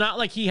twisted. It's not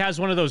like he has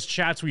one of those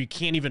chats where you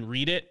can't even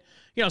read it.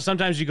 You know,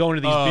 sometimes you go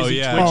into these busy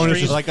Twitch and it's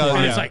streams like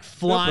and it's like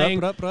flying.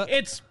 Rup.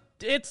 It's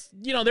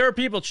there are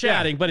people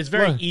chatting, but it's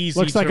very easy.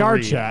 Looks to like our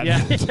read. chat.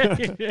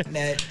 Yeah.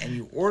 Net and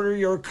you order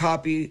your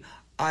copy,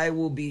 I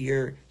will be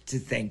here to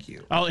thank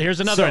you. Oh, here's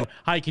another So- one.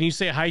 Hi, can you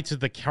say hi to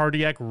the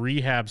cardiac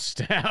rehab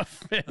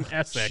staff in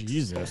Essex?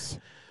 Jesus.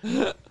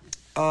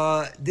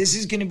 This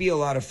is going to be a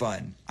lot of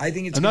fun. I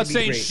think it's I'm going not to be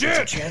saying great. shit.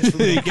 It's a chance for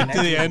me You to get to connect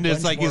the with end, a it's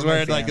bunch like he's more of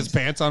wearing my like his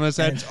fans. pants on his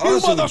head. And it's You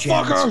also a chance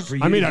motherfuckers! for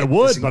you I mean, to I get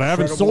would, this but I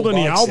haven't incredible sold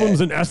any box albums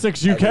set in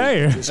Essex, at UK.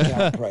 a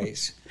discount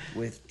price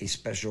with a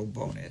special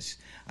bonus.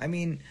 I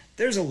mean,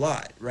 there's a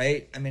lot,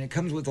 right? I mean, it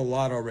comes with a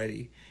lot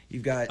already.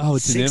 You've got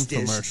It's an 6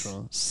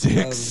 infomercial.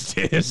 discs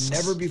 6 discs.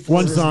 Never before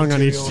One heard song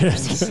on each material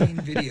and disc. seen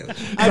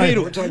videos. I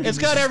mean, We're talking it's this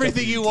got is stuff everything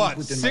that's you deep want.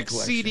 within my 6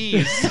 collection.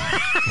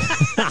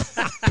 CDs.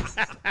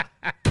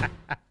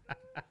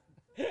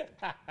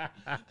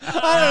 I don't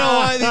know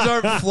why these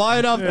aren't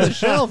flying off the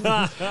shelf.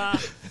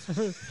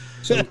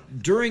 So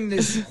during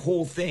this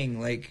whole thing,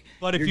 like,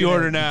 But if you're you gonna-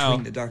 order now,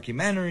 between the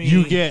documentary,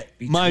 you get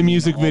my between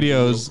music all the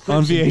videos little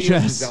on clips and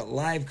videos, VHS. We've got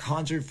live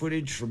concert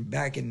footage from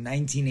back in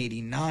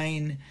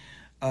 1989.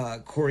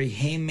 Corey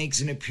Haim makes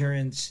an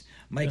appearance.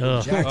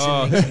 Michael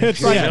Jackson makes an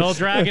It's like- appearance. Still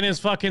dragging his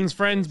fucking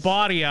friend's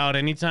body out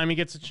anytime he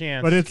gets a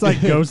chance. But it's like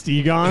Ghost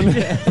Egon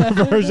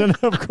version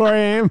of Corey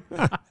Haim.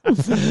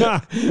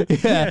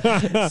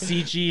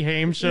 CG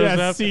Haim shows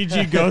up.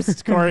 CG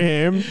Ghost Corey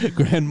Haim.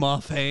 Grand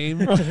Moff Haim.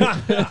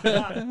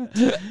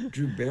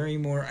 Drew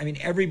Barrymore. I mean,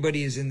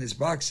 everybody is in this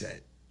box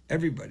set.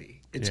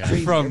 Everybody. It's Yeah.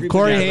 crazy. From Everybody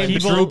Corey has, Haim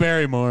like, to Drew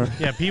Barrymore.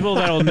 Yeah, people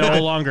that will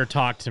no longer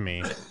talk to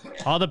me.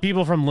 All the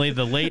people from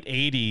the late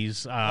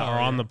 80s are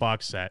on the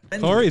box set.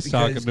 Corey's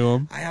because talking to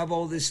him. I have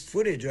all this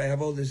footage. I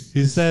have all this.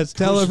 He this says,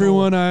 "Tell personal,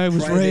 everyone I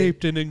was private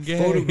raped and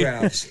engaged."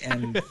 Photographs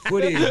and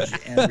footage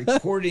and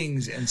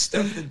recordings and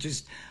stuff that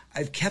just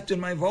I've kept in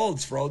my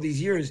vaults for all these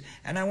years,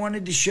 and I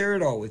wanted to share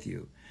it all with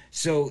you.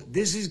 So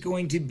this is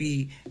going to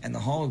be, and the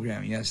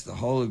hologram, yes, the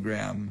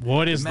hologram.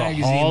 What is the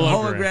magazine,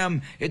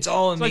 hologram? It's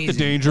all It's like amazing. the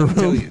Danger I'll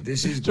tell Room. you,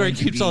 this is That's where he going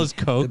to keeps be all his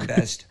coke. the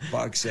best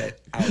box set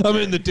out I'm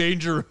there. in the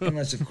danger room.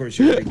 Unless, of course,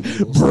 you're a big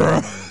Beatles fan or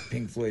a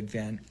Pink Floyd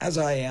fan, as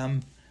I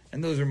am.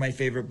 And those are my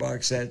favorite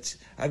box sets.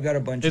 I've got a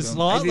bunch It's of a them.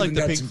 lot I've like even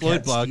the got Pink some Floyd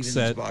Cat box Stevens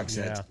set. box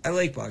sets. Yeah. I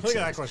like box Look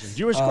sets. at that question.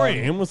 Jewish Corey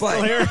Haim was but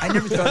still here. I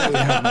never thought I would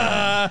have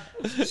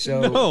that.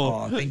 So,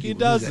 No, thank he you. Who's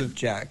doesn't. that?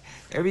 Jack.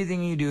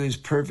 Everything you do is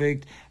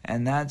perfect,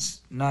 and that's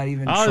not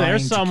even Oh, trying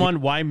there's to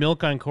someone. Why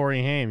milk on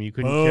Corey Haim? You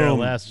couldn't care Boom.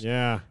 less.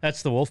 Yeah.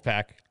 That's the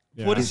Wolfpack.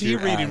 What is Kiss he your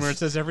reading ass. where it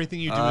says everything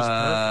you do is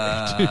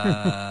perfect?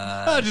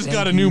 I just Thank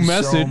got a new you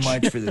message. so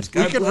much for this.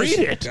 We God can bless read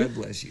you. it. God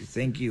bless you.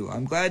 Thank you.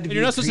 I'm glad to be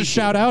You're not supposed to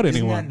appreciated. shout out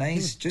Isn't anyone. that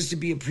nice? Just to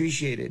be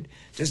appreciated.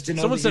 Just to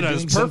know Someone that said you're I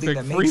was doing something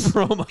perfect. that Free makes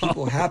promo.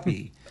 people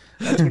happy.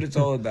 That's what it's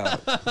all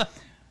about.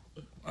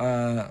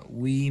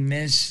 We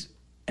miss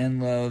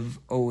and love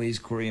always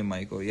Corey and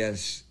Michael.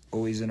 Yes,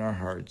 always in our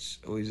hearts.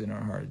 Always in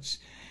our hearts.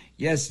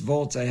 Yes,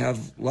 vaults. I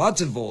have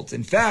lots of vaults.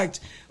 In fact,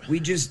 we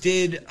just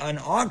did an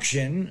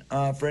auction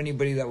for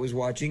anybody that was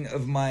watching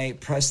of my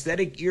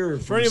prosthetic ear.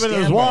 For anybody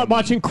that was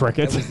watching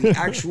cricket. That was the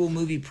actual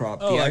movie prop,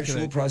 Oh, the like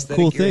actual a prosthetic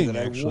cool ear thing, that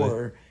I actually.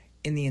 wore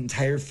in the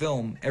entire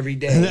film every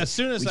day. And as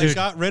soon as I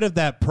got rid of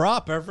that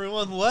prop,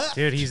 everyone left.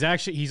 Dude,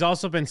 he's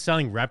also been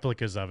selling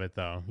replicas of it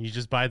though. You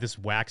just buy this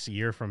wax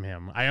ear from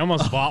him. I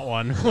almost bought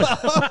one with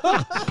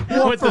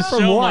the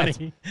show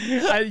money.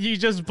 You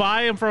just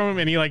buy them from him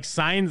and he like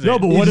signs it. No,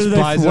 but what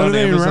are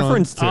they in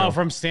reference to? Oh,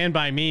 from Stand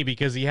By Me,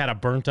 because he had a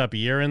burnt up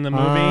ear in the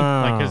movie.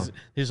 Like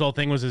his whole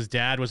thing was his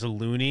dad was a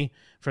loony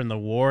from the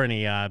war, and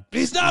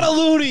he's not a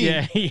loony.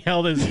 Yeah, he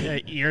held his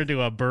ear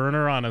to a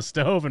burner on a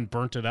stove and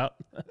burnt it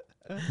up.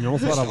 You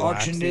almost Just thought of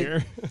auctioned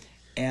it,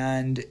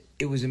 and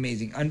it was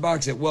amazing.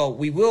 Unbox it. Well,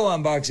 we will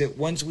unbox it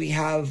once we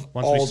have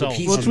all the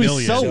pieces. Once we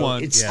sell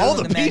one, it's still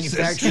in the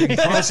manufacturing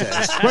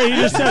process. Wait,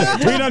 he just said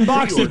we'd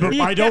unbox it, but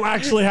I don't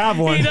actually have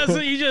one. He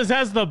doesn't. He just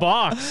has the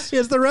box. He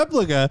has the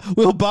replica.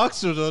 We'll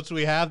box it once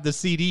we have the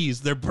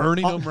CDs. They're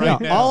burning them right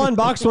now. I'll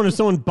unbox one if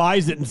someone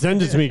buys it and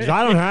sends it to me because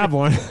I don't have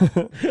one.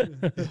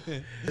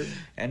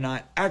 And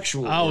not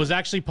actual. Oh, it was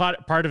actually part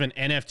of an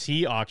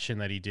NFT auction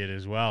that he did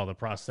as well. The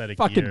prosthetic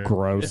Fucking ear.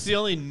 gross. It's the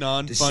only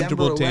non-fungible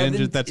December 11th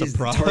tangent that's is a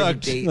product. the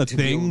target date A to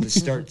be able thing. to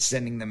start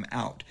sending them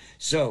out.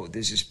 So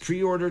this is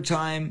pre-order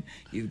time.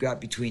 You've got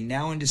between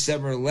now and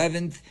December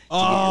 11th to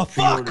get your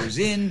pre-orders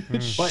in.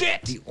 But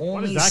Shit. the What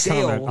only is that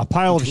sale comment? A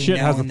pile of between shit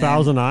now has and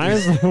 1,000 then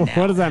eyes? is now.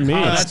 What does that mean?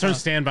 Oh, that's from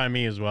Stand By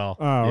Me as well.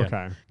 Oh,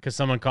 okay. Because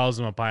someone calls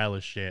him a pile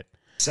of shit.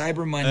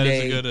 Cyber Monday.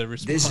 That is a good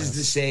This response. is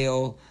the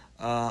sale.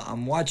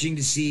 I'm watching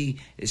to see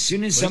as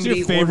soon as What's somebody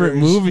your favorite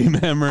orders, movie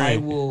memory? I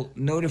will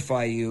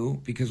notify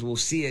you because we'll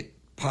see it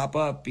pop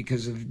up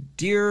because of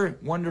dear,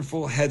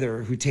 wonderful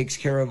Heather, who takes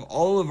care of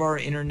all of our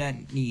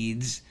internet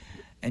needs.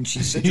 And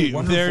she's such a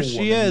wonderful There she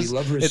woman. is. We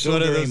love her It's so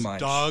one of very those much.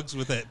 dogs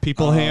with it,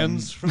 people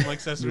hands from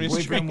like Sesame Your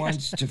Street. boyfriend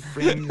wants to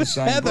frame the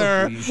signed book.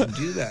 Heather. Well, you should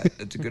do that.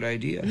 That's a good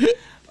idea.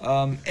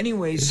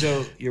 Anyway,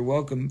 so you're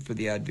welcome for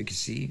the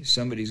advocacy.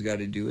 Somebody's got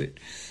to do it.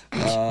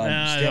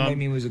 Stand By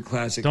Me was a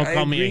classic. Don't I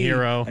call me a agree.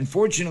 hero.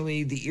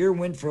 Unfortunately, the ear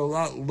went for a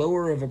lot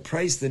lower of a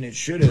price than it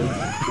should have.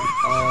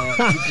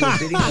 People are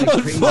bidding like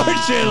crazy.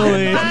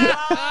 Unfortunately,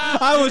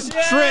 I was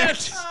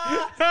tricked.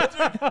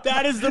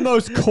 that is the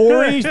most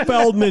Corey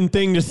Feldman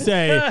thing to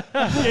say.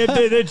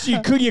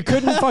 You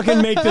couldn't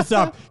fucking make this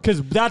up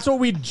because that's what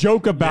we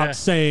joke about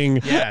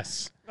saying.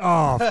 Yes.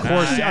 Oh, of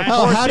course.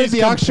 How did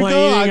the auction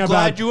go? I'm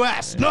glad you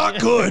asked. Not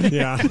good.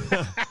 Yeah.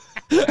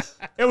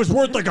 It was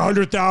worth like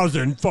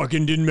 100,000.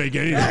 Fucking didn't make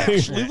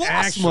anything.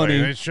 Actually,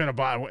 it should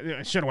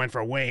have went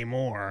for way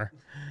more.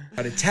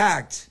 Got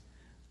attacked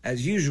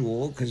as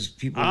usual because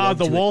people.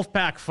 The wolf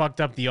pack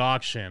fucked up the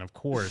auction, of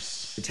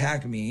course.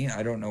 Attack me.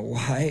 I don't know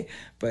why,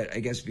 but I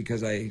guess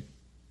because I,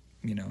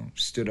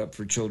 stood up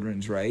for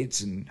children's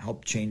rights and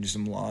helped change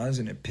some laws,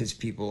 and it pissed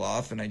people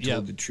off. And I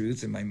told the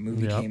truth, and my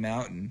movie came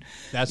out, and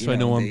that's why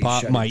no one they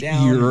bought shut my it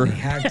down, ear. and they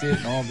hacked it,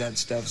 and all of that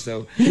stuff.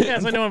 So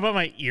Yes, I know about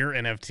my ear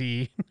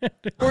NFT.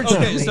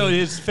 Okay, so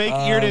his fake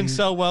ear didn't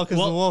sell well because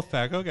of the wolf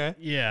pack. Okay.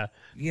 Yeah.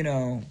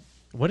 I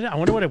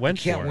wonder what it went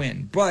can't for.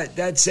 win. But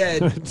that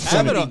said,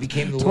 somebody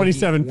became the lucky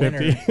winner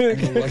and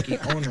the lucky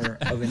owner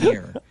of an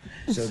ear.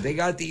 So they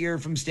got the ear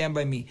from Stand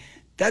By Me.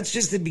 That's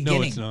just the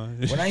beginning. it's not.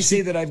 When I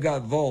say that I've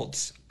got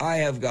vaults, I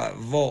have got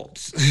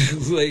vaults.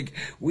 Like,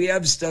 we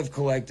have stuff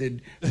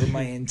collected for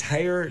my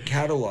entire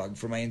catalog,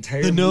 for my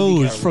entire The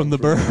movie nose from the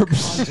catalog,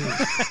 Burbs.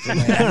 for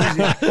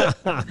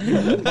my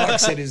music. The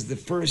box set is the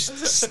first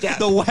step.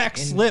 The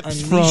wax in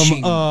lips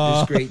unleashing from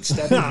this great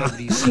stuff that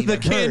nobody's seen the or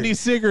candy heard.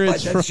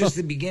 cigarettes But that's from- just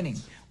the beginning.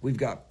 We've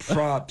got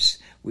props.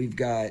 We've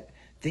got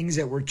things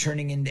that we're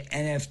turning into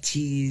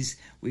NFTs.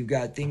 We've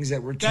got things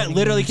that we're turning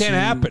literally into, can't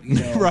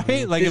happen,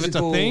 right? Like if it's a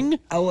physical thing?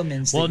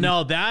 Elements. Well, that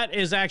no, that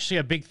is actually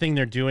a big thing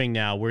they're doing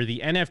now, where the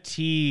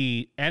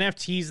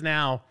NFTs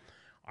now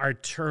are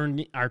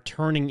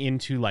turning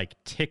into like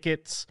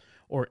tickets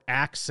or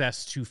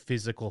access to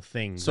physical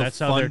things. So That's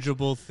how they're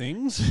fungible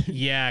things?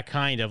 Yeah,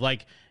 kind of.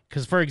 Like,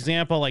 because for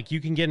example, like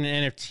you can get an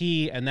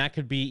NFT and that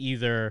could be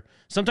either,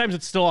 sometimes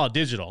it's still all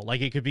digital.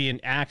 Like it could be an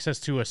access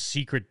to a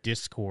secret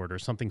Discord or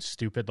something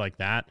stupid like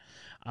that.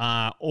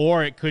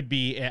 Or it could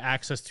be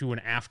access to an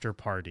after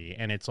party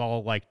and it's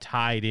all like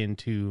tied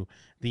into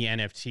the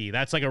NFT.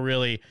 That's like a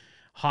really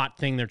hot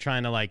thing they're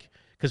trying to like,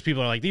 because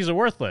people are like, these are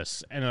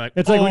worthless. And they're like,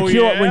 It's like when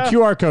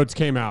QR codes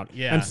came out.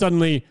 Yeah. And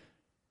suddenly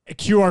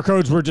QR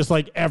codes were just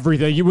like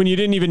everything. When you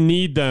didn't even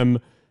need them,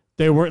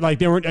 they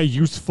weren't a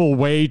useful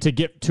way to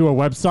get to a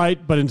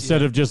website, but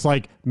instead of just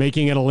like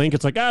making it a link,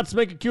 it's like, let's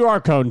make a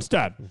QR code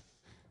instead.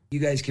 you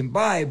guys can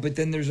buy, but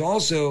then there's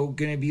also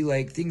going to be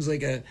like things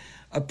like a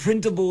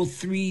printable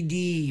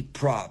 3D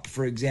prop,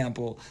 for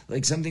example,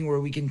 like something where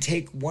we can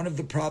take one of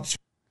the props.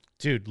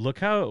 Dude, look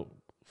how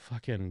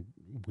fucking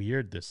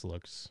weird this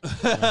looks.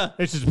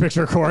 It's just a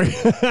picture of Corey.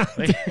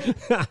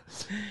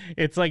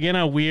 It's like in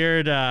a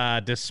weird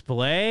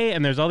display,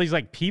 and there's all these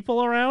like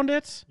people around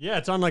it. Yeah,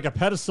 it's on like a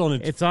pedestal,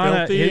 and it's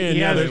on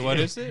filthy. what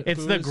is it?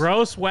 It's the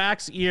gross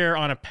wax ear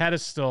on a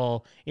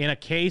pedestal in a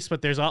case,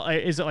 but there's all.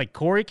 Is it like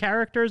Corey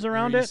characters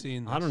around it?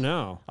 I don't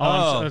know.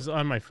 Oh, it's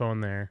on my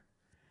phone there.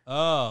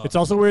 Oh. It's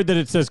also weird that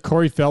it says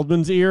Corey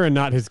Feldman's ear and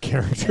not his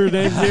character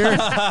name's ear.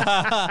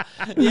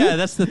 Yeah,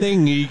 that's the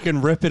thing. You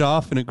can rip it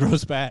off and it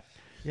grows back.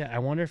 Yeah, I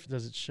wonder if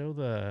does it show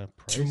the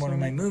price from one of on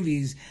my it?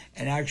 movies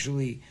and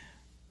actually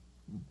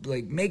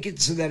like make it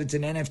so that it's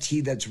an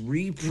NFT that's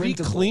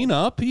reprintable. Clean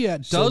up? Yeah,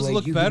 it So, does like,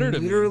 look you better can to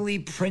me. literally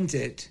print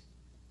it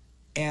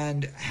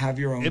and have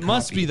your own It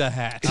must copy. be the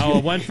hat. Oh,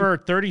 it went for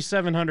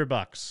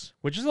 $3,700,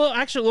 which is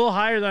actually a little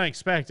higher than I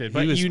expected.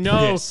 But was he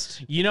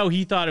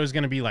thought it was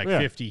going to be like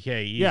Yeah.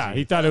 $50K. Easy. Yeah,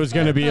 he thought it was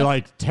going to be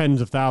like tens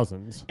of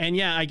thousands. And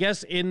yeah, I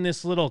guess in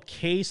this little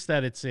case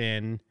that it's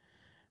in,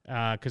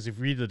 because if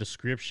you read the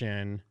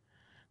description,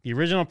 the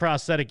original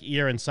prosthetic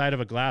ear inside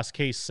of a glass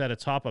case set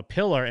atop a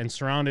pillar and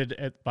surrounded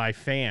it by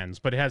fans,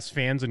 but it has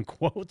fans in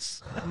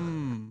quotes.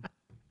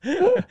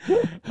 You,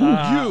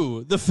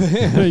 the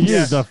fan.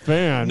 You, the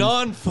fan.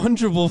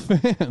 Non-fungible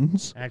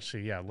fans.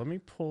 Actually, yeah. Let me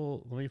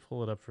pull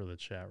it up for the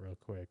chat real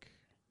quick.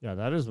 Yeah,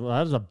 that is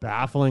a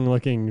baffling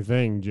looking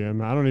thing,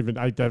 Jim. I don't even.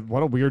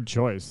 What a weird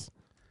choice.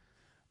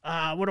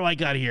 What do I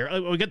got here?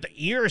 We got the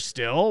ear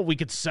still. We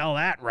could sell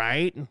that,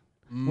 right?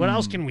 What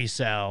else can we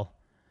sell?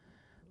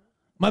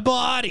 My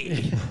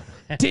body.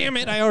 Damn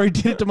it! I already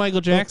did it to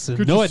Michael Jackson.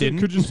 I didn't.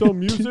 Could you sell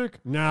music?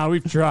 No,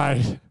 we've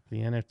tried. The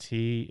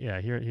NFT.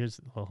 Yeah, here's.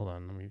 Hold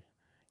on.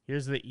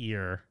 Here's the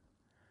ear.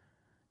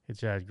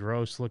 It's a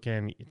gross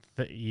looking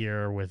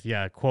ear with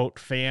quote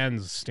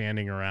fans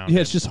standing around.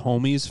 Yeah, it's just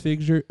homies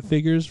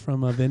figures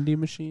from a vending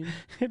machine.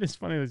 It is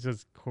funny that it's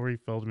just Corey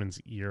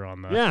Feldman's ear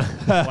on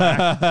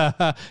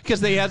the because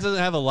they doesn't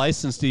have a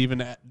license to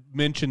even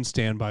mention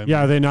Stand By Me.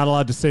 Yeah, are they not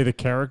allowed to say the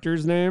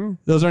character's name?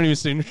 Those aren't even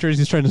signatures.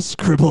 He's trying to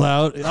scribble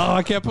out. Oh,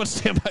 I can't put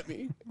Stand By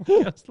Me.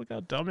 Yes, look how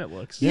dumb it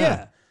looks.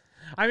 Yeah.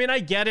 I mean, I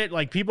get it.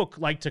 Like, people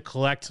like to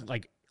collect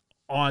like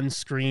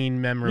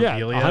on-screen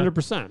memorabilia. Yeah,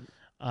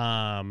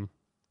 100%.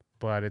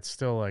 But it's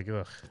still like,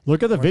 ugh.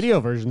 Look at the video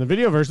version. The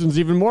video version's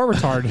even more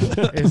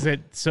retarded. Is it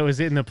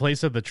in the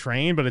place of the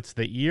train, but it's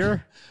the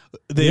ear?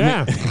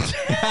 Yeah. Jim,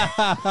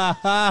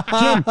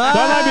 that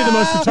might be the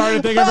most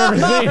retarded thing I've ever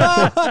seen.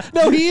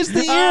 No, he's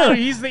the ear. Oh,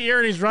 he's the ear,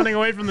 and he's running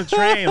away from the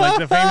train, like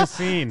the famous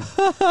scene.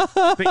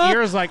 The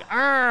ear is like,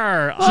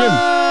 arr,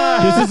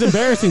 Jim, this is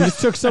embarrassing. This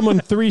took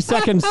someone 3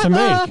 seconds to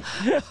make.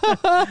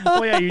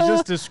 Well, yeah, you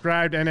just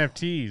described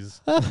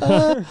NFTs.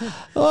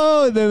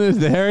 Oh, and then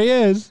there he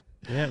is.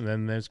 Yeah, and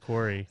then there's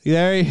Corey.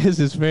 There he is,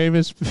 his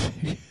famous.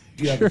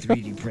 You have a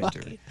 3D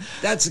printer.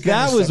 That's the kind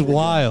That of was stuff we're doing.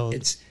 wild.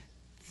 It's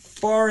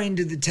far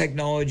into the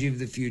technology of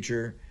the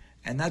future,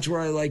 and that's where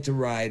I like to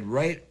ride,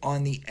 right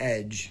on the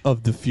edge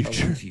of the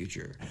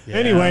future. Yeah.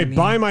 Anyway,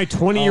 buy my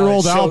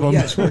 20-year-old album.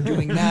 Yes, we're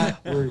doing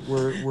that.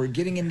 We're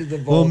getting into the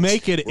vault. We'll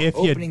make it if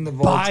you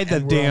buy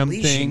the damn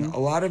thing. thing. A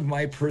lot of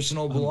my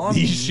personal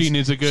belongings. Unleashing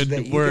is a good so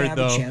that you word, can have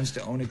though. a chance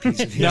to own a piece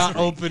of history. Not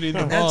opening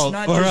the And that's vault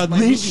not or just my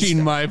movie unleashing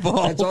stuff. my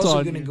vault That's also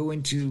on going to you. go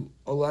into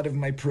a lot of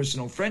my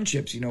personal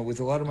friendships. With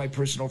a lot of my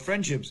personal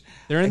friendships,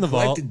 They're in I the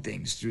vault. collected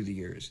things through the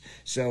years.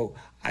 So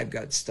I've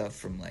got stuff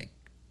from like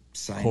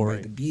signed Corey.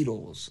 by the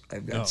Beatles.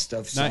 I've got No, stuff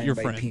not signed your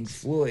by friends. Pink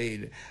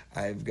Floyd.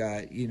 I've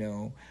got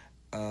a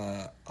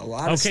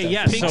lot of stuff. Okay,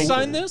 yeah. from So people,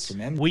 signed this?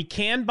 from M- We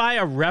can buy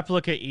a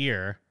replica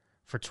ear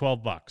for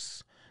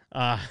 $12.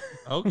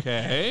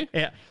 Okay.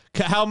 Yeah.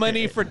 How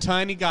many for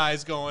tiny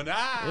guys going,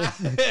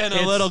 and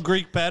a little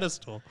Greek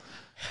pedestal?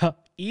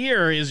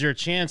 Ear is your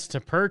chance to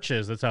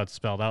purchase. That's how it's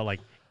spelled out, like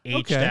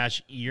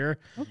H-ear.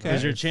 Okay.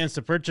 Is your chance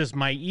to purchase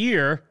my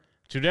ear.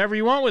 Do whatever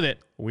you want with it.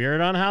 Wear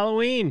it on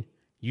Halloween.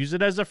 Use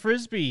it as a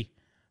frisbee.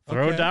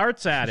 Throw Okay.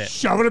 darts at it.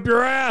 Shove it up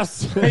your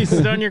ass. Place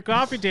it on your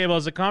coffee table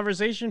as a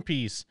conversation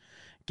piece.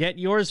 Get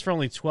yours for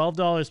only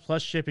 $12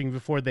 plus shipping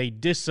before they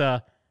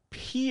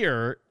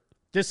disappear.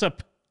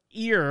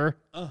 Disappear.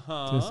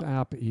 This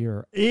app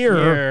ear.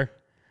 Ear.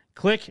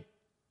 Click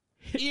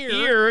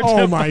Ear.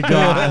 Oh my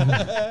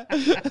God.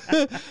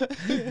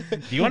 Do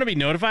you want to be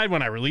notified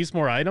when I release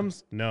more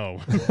items? No.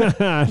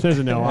 There's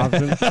a no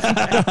option.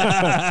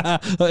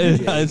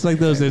 It's like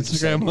those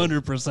Instagram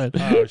 100%.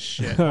 Oh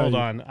shit! Hold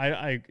on.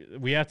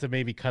 We have to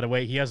maybe cut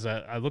away. He has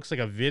a. It looks like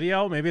a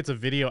video. Maybe it's a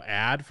video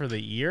ad for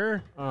the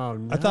ear. Oh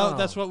no. I thought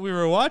that's what we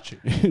were watching.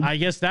 I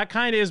guess that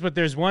kind of is, but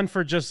there's one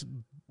for just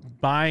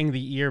buying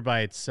the ear by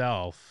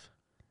itself.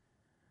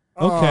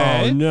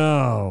 Okay. Oh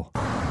no.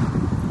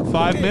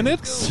 5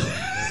 minutes?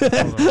 Hold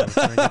on.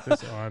 Can I get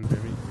this on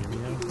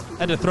Vimeo? I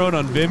had to throw it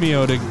on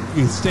Vimeo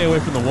to stay away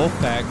from the wolf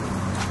pack.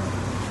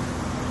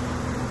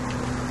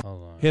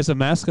 Hold on. He has a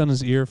mask on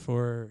his ear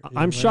for...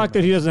 I'm shocked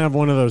that he doesn't have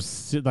one of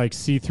those like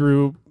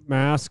see-through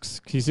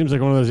masks. He seems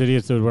like one of those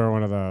idiots that would wear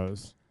one of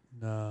those.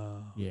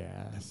 No.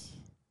 Yes.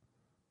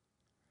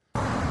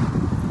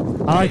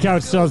 I like how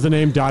it still has the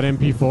name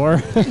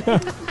 .mp4.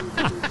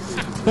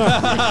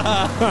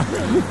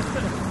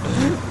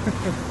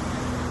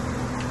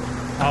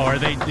 Oh, are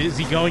they? Is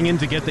he going in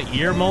to get the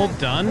ear mold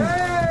done?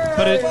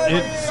 But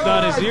it's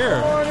not his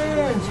ear.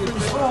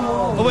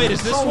 Oh wait,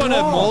 is this one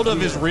a mold of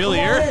his real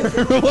ear?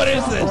 What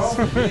is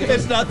this?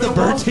 It's not the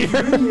burnt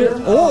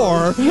ear.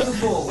 Or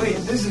wait,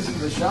 this isn't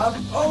the shop.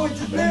 Oh,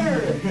 it's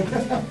there.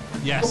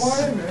 yes, Come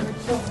on in,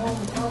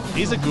 man.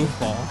 he's a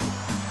goofball.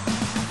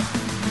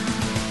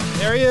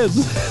 There he is.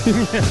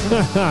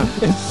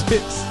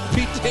 it's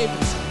Pete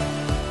Davidson.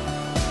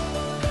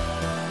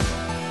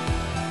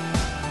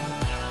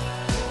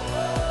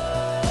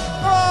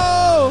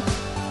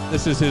 Oh!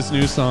 This is his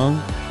new song.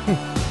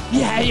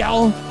 Yeah,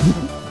 yo.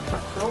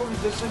 So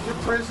this is your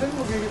prison.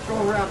 We're gonna get you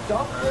all wrapped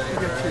up.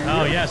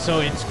 Oh yeah, so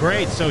it's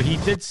great. So he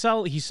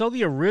sold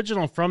the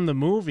original from the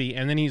movie,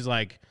 and then he's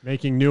like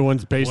making new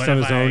ones based what on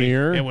if his own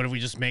ear. Yeah, what if we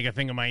just make a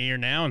thing of my ear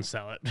now and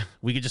sell it?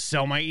 We could just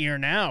sell my ear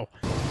now.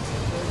 We'll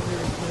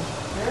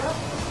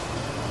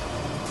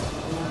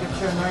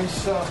get you a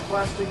nice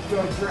plastic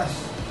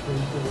dress.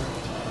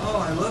 Oh,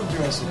 I love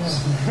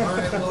dresses. All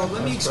right, well,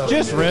 let me explain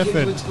Just to the kids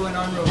riffing. what's going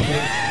on real quick.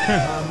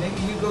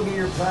 Maybe you go get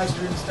your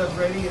plaster and stuff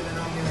ready, and then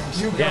I'm going to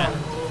explain Yeah. what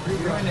we're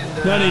doing.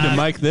 And, I need to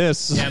mic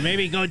this. Yeah,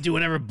 maybe go do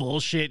whatever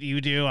bullshit you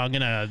do. I'm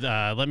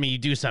gonna let me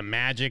do some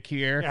magic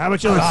here. How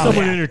about you let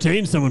someone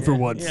entertain someone for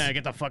once? Yeah,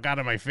 get the fuck out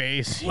of my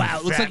face. Wow,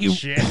 you looks fat like you-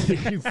 shit.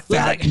 You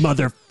fat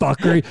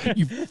motherfucker.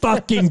 You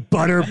fucking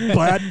butter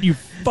butt. You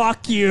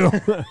fuck you.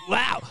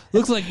 Wow,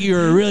 looks like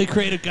you're a really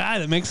creative guy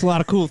that makes a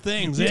lot of cool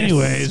things.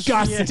 Anyways,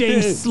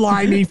 Disgusting,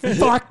 slimy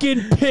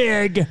fucking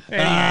pig.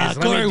 Anyways,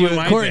 let me do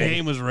my Corey thing.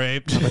 Haim was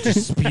raped. How about you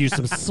spew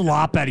some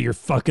slop out of your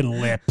fucking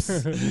lips?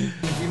 a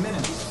few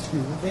minutes.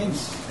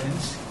 Thanks,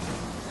 Vince,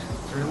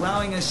 for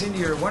allowing us into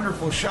your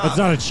wonderful shop. It's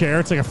not a chair.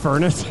 It's like a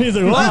furnace. He's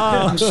like,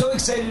 whoa. I'm so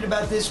excited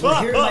about this. We're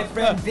here at my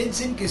friend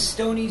Vincent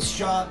Castone's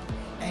shop,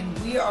 and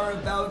we are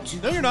about to.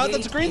 No, you're not.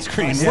 That's a green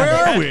screen. create Where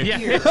are we? Yeah.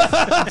 Was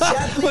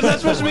that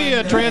supposed to be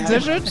a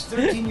transition? He's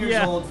 13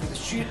 years old for the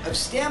shoot of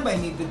Stand By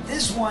Me, but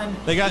this one.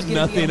 They got is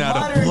gonna be a nothing out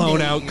of modern blown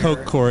day out ear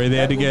Coke, Corey. They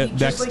had to that will get be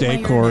just next like my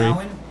day, ear Corey. now,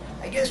 and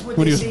I guess what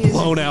When they he say was is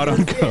blown if out the on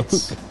ear Coke.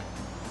 fits,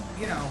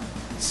 you know,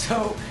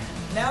 so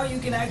now you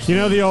can actually. You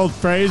know the old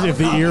phrase, if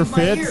the I'll ear leave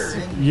my ear, fits,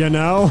 and you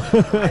know?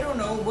 I don't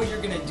know what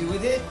you're gonna do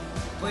with it,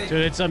 but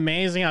Dude, it's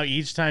amazing how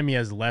each time he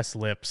has less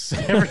lips.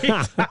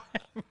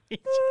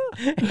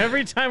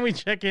 Every time we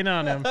check in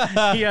on him,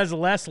 he has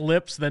less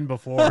lips than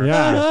before.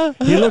 Yeah.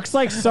 He looks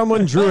like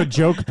someone drew a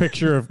joke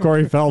picture of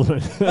Corey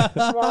Feldman.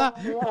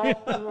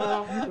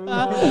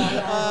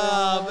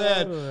 Oh,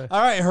 man.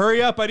 All right,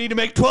 hurry up. I need to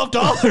make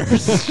 $12.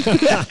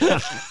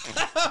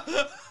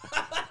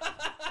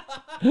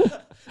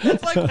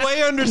 That's like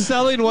way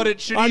underselling what it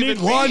should I even need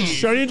be.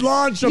 lunch. I need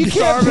lunch. I'm You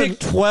can't starving. pick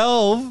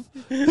 12.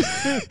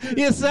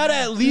 It's that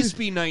at least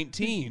be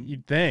 19.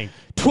 You'd think.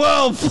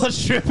 12 plus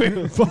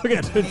shipping. Fuck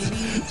it.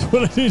 It's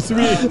what it needs to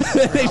be.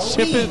 They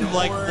ship it in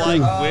like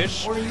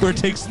Wish, or you where it could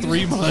takes use 3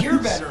 it to months. hear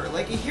better,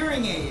 like a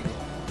hearing aid.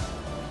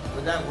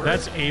 Would that work?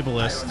 That's I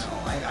ableist. don't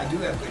know. I do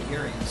have good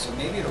hearing, so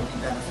maybe it'll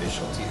be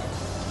beneficial to you.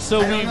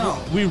 So I don't know.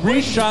 we Or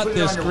you just reshot put it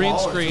this on your green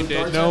wall or screened throw it,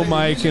 darts no at it,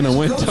 mic use in it a as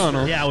wind coaster.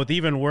 tunnel. Yeah, with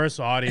even worse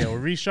audio.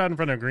 We reshot in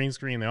front of a green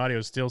screen. The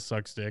audio still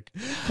sucks dick.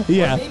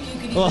 Yeah. Maybe you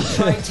could Well, even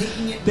try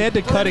taking it, they had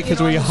to cut it because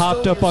burning we on the hopped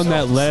stove up on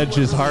that yourself to see ledge. what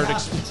His really heart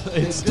happens.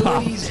 it The stopped.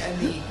 abilities and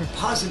the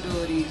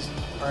possibilities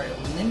are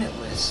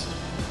limitless.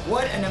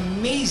 What an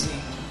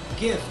amazing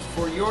gift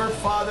for your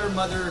father,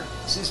 mother,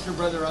 sister,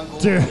 brother, uncle.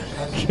 Dude,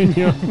 can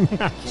you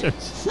imagine?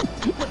 Kids.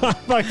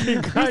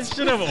 Fucking I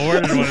should have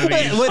ordered one of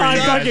these. Wait, on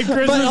no, fucking but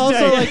Christmas also,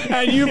 Day, like-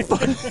 and you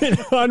fucking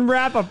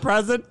unwrap a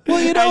present, Well,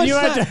 you know, and you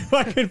it's had not- to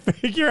fucking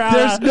figure out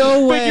There's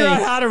no way. figure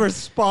out how to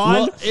respond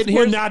Well, and when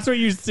here's- that's what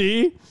you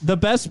see. The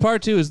best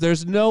part too is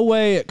there's no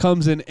way it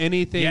comes in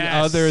anything Yes.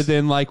 other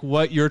than like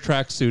what your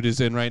tracksuit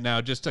is in right now.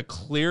 Just a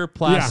clear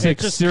plastic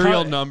It just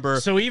serial cut- number.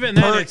 So even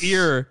then per it's-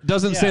 ear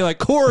doesn't say Yeah. like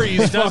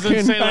Corey's. It doesn't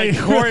fucking, say like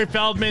Corey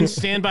Feldman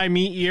Stand By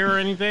Me ear or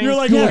anything. You're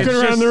like It's looking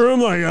around just- the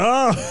room like,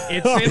 oh.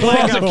 It's in It's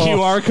like a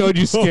QR code.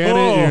 You scan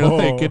it. And you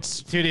think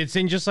it's Dude, it's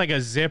in just like a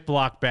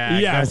Ziploc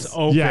bag Yes, that's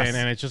open, yes.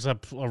 and it's just a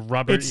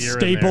rubber It's ear.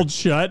 stapled in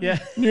shut. Yeah.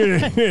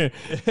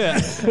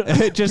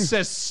 it just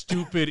says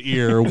stupid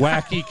ear,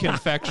 wacky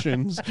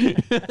confections.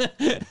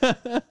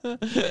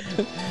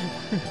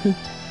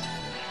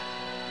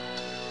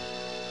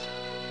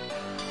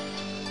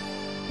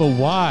 But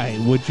why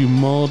would you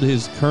mold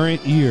his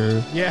current ear?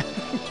 there. Yeah.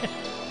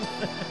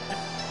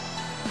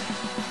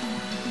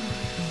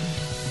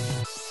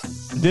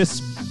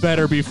 This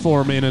better be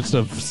 4 minutes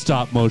of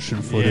stop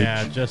motion footage.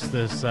 Yeah, just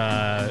this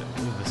the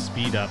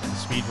speed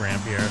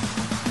ramp here.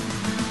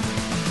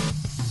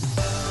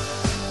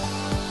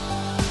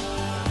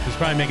 He's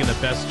probably making the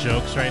best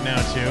jokes right now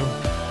too.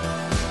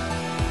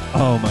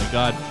 Oh my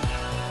god.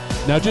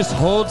 Now just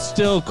hold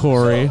still,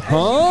 Corey. So, as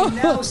Huh? you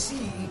can now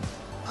see,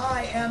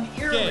 I am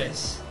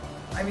earless.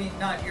 I mean,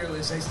 not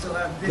earless. I still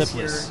have this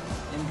Lipless. ear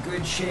in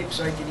good shape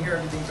so I can hear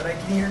everything, but I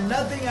can hear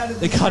nothing out of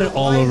They this cut ear. it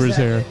all Why over is his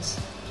that, hair. Vince?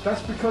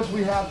 That's because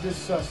we have this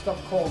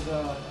stuff called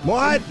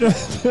What? which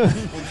is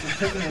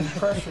taking an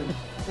impression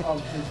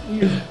of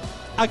his ear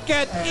I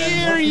can't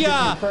hear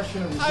ya.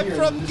 I'm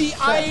from the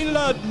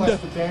island.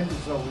 Plastic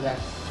bandages over that,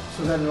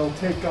 so that it'll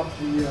take up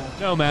the.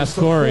 No Mass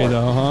the Corey, support,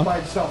 though, huh? which by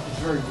itself is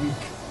very weak.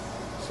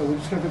 So we're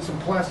just gonna put some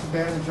plastic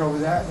bandage over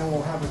that, and then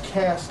we'll have a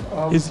cast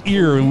of His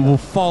ear will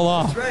fall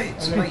off. That's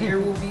right. So my ear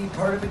will be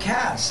part of a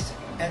cast.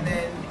 And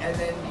then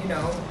you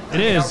know, It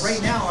is.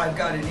 Right now, I've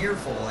got an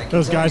earful. I can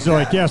Those tell guys you are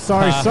like, that. yeah,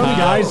 sorry, some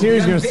guy's here.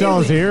 He's going to sell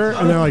his ear.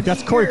 And they're like,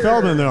 that's Corey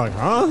Feldman. And they're like,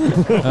 huh?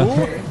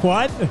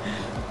 What?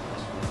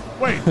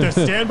 Wait, the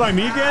Stand By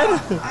Me kid?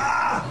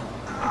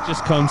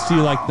 Just comes to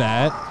you like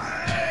that.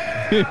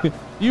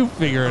 You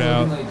figure it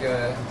out. Like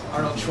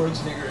Arnold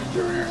Schwarzenegger and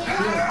Turner.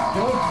 The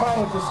only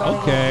problem with this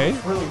Okay.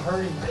 it's really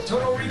hurting.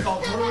 Total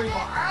Recall.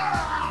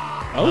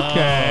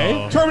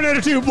 Okay. Terminator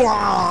 2.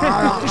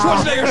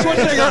 Schwarzenegger.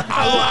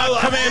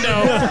 Commando.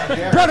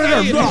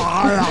 Predator.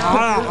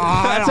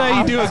 That's how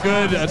you do a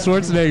good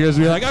Schwarzenegger. Is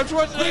be like, I'm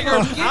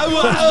Schwarzenegger.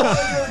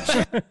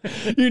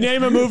 You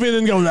name a movie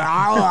and then go.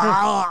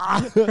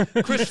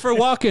 Christopher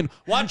Walken.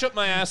 Watch up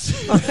my ass.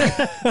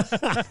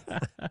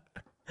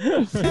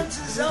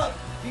 Tenses up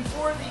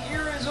before the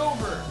ear is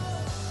over.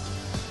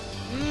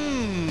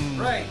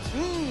 Right.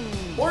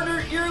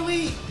 Order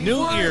early New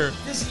before ear.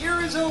 this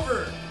ear is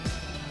over.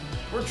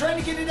 We're trying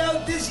to get it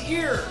out this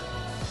ear.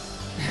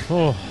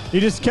 Oh, he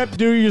just kept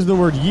using the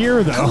word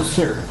year, though.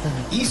 Coaster,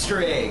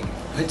 Easter egg,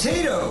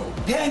 potato,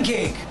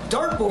 pancake,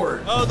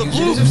 dartboard. Oh, the Use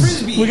it as a bloops.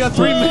 frisbee. We got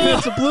 3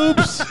 minutes of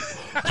bloops.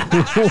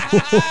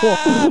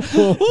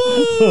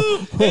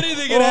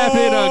 Anything can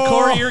happen on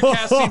Corey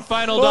Earcasting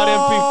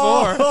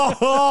Final.mp4.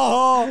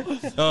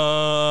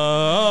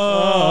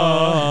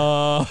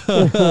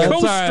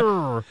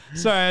 Coaster.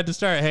 Sorry, I had to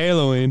start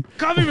Halloween.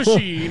 Coffee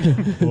machine.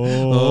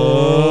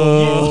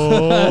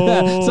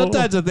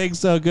 Sometimes I think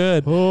so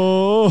good.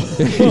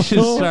 You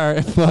should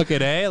start fucking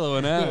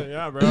Haloing out.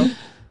 Yeah, bro.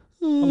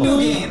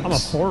 I'm a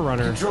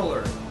forerunner.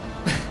 Controller.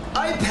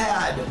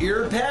 iPad,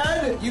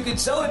 earpad. You could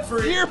sell it for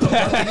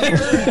Earpad. $1 a year,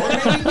 or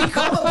maybe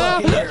become a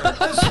Buccaneer.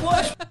 A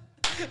slush.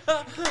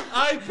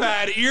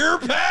 iPad,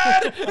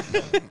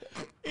 earpad.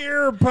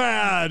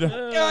 Earpad.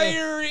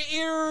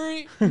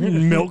 Eerie.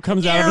 Milk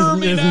comes out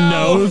of his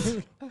nose.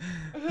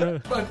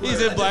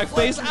 He's in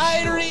blackface.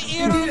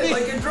 You need it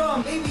like a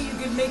drum. Maybe you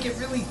could make it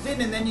really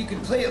thin and then you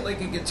could play it like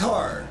a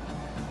guitar.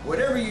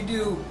 Whatever you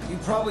do, you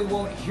probably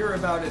won't hear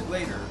about it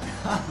later.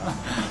 A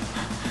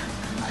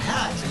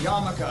hat, a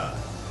yarmulke,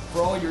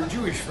 for all your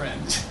Jewish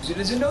friends. Use it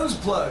as a nose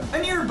plug,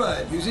 an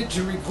earbud. Use it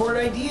to record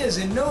ideas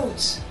and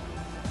notes.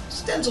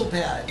 Stencil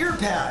pad,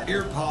 earpad,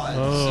 earpods,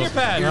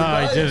 Earpad. earbuds,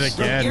 I did it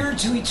again. From ear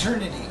to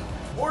eternity.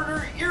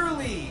 Order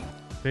early.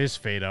 They just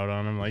fade out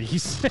on him. Like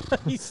he's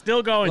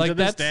still going Like to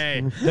this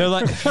that's- day. They're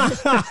like,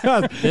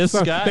 this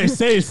guy. They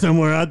say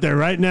somewhere out there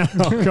right now,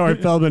 Corey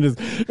Feldman is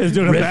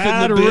doing a Riffing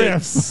bad the riff.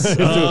 bits.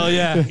 Oh,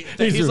 yeah.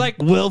 He's like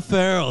Will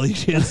Ferrell. He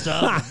can't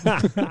stop.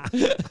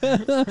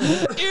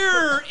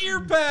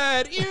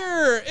 Earpad,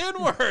 ear,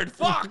 inward.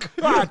 Fuck.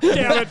 God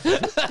damn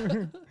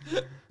it.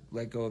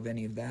 Let go of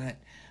any of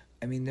that.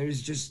 I mean,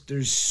 there's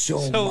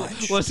so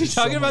much. Was he There's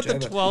so talking about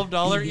much. the I have a $12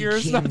 BB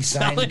ears King not signed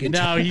selling?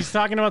 guitar. No, he's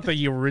talking about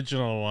the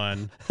original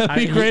one.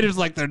 That'd be great. It's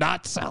like they're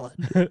not selling.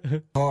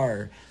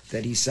 Guitar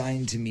that he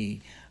signed to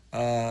me,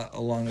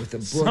 along with a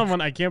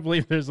book. I can't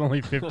believe there's only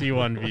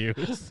 51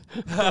 views.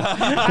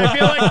 I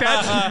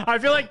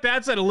feel like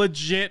that's a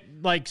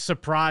legit like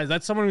surprise.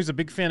 That's someone who's a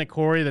big fan of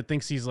Corey that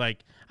thinks he's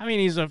like. I mean,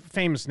 he's a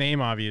famous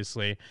name,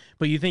 obviously,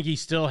 but you think he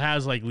still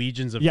has like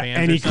legions of fans?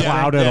 any or something?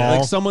 clout at all.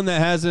 Like someone that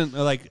hasn't,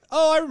 like,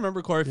 oh, I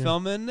remember Corey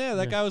Feldman. Yeah,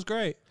 that guy was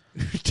great.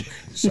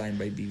 Signed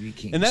by BB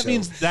King. And that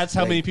means that's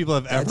how many people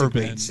have that's ever a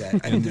great been.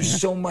 set. I mean, there's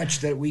so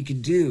much that we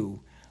could do,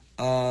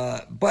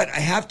 but I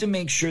have to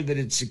make sure that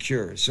it's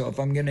secure. So if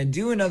I'm going to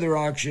do another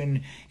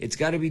auction, it's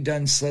got to be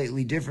done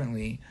slightly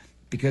differently,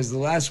 because the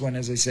last one,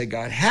 as I said,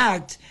 got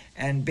hacked.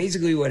 And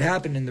basically what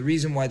happened, and the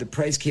reason why the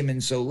price came in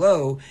so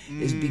low,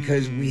 is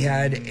because we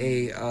had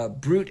a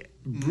brute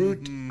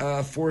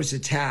force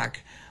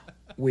attack,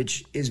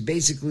 which is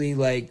basically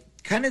like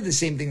kind of the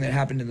same thing that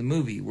happened in the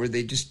movie, where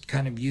they just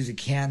kind of use a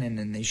cannon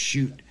and they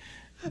shoot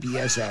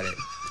BS at it.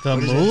 The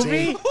What does that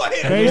movie?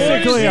 say?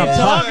 Basically, what are a you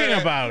pop- talking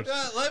about?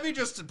 Let me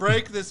just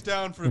break this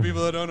down for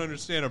people that don't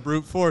understand. A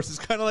brute force is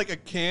kind of like a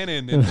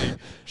cannon, and they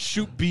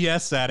shoot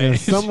BS at it. If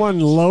someone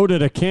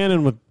loaded a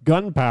cannon with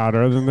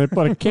gunpowder, then they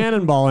put a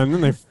cannonball in,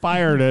 and they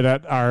fired it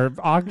at our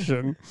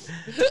auction.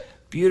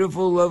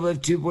 Beautiful Love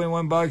Life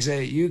 2.1 box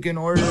set. You can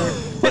order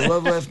a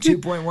Love Life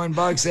 2.1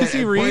 box set Is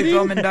he at reading?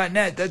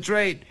 CoreyFeldman.net. That's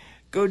right.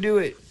 Go do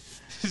it.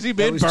 Is he That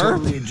made was burp?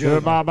 totally a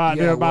joke.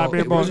 Yeah, well,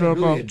 it wasn't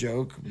really a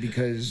joke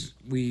because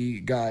we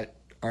got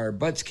our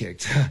butts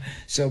kicked.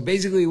 So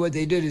basically what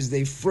they did is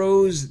they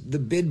froze the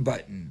bid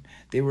button.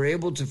 They were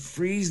able to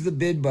freeze the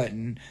bid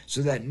button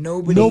so that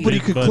nobody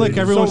could click.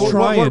 Everyone's So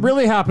trying. what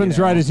really happens,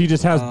 right, is he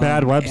just has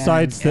bad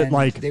websites that and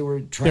like they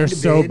were trying they're to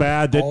so bid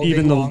bad that all day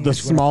even long. the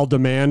This went small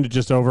demand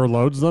just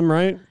overloads them,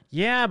 right?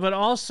 Yeah, but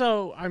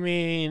also, I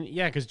mean,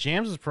 yeah, because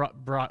Jams was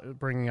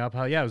bringing up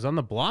how, yeah, it was on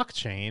the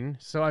blockchain.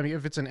 So, I mean,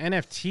 if it's an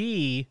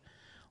NFT,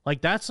 Like,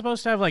 that's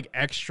supposed to have, like,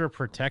 extra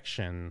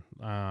protection.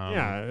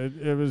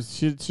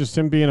 It's just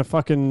him being a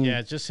fucking... Yeah,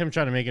 it's just him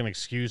trying to make an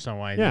excuse on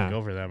why he didn't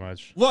go for that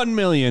much. 1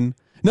 million.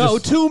 No,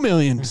 2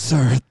 million,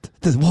 sir.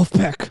 The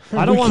Wolfpack.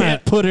 I don't want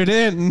to put it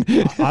in.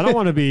 I don't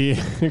want to be...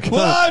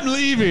 Well, I'm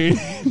leaving.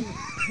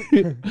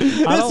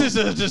 This is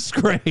a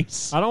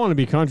disgrace. I don't want to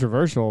be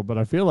controversial, but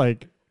I feel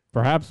like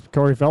perhaps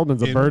Corey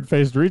Feldman's a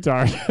bird-faced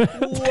retard.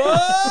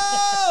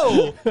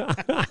 Whoa!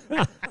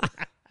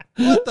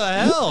 What the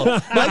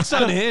hell? Mike's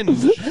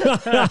unhinged.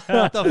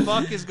 What the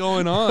fuck is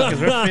going on? Because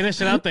we're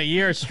finishing out the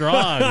year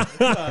strong. What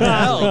the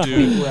hell,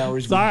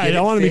 dude? Sorry, I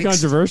don't want to be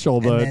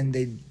controversial, but... And then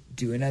they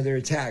do another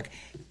attack.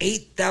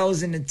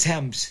 8,000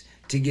 attempts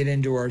to get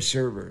into our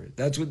server.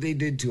 That's what they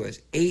did to us.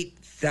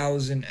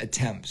 8,000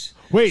 attempts.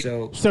 Wait,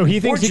 so he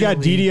thinks he got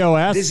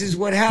DDoS? This is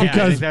what happened.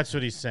 Yeah, I think that's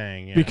what he's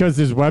saying. Yeah. Because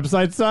his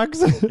website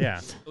sucks?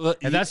 Yeah.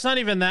 And that's not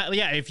even that.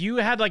 Yeah, if you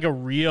had like a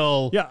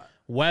real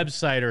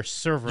website or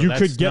server, You that's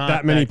could get not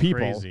that many people.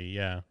 Crazy.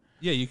 Yeah.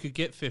 Yeah, you could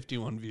get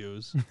 51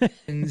 views.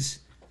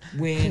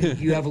 When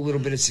you have a little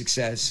bit of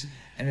success.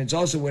 And it's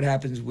also what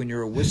happens when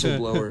you're a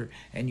whistleblower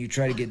and you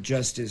try to get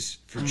justice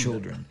for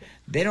children.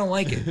 They don't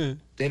like it.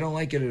 They don't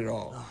like it at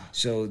all.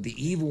 So the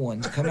evil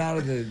ones come out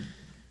of the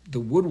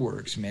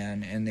woodworks,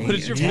 man, and they What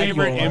is your attack you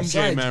favorite on all MJ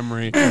sides.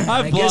 memory? And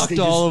I've I guess blocked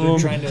all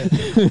of they're them. Trying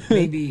to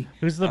maybe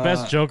Who's the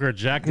best Joker,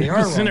 Jack they are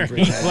Nicholson wrong or for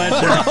Heath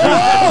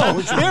that.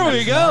 Ledger? There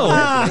we go.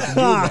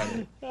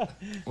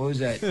 What was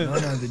that?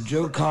 No, the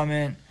joke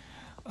comment.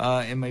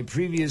 In my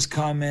previous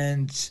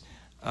comments,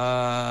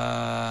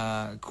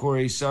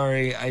 Corey,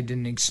 sorry I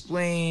didn't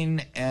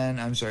explain, and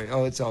I'm sorry.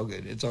 Oh, it's all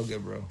good. It's all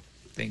good, bro.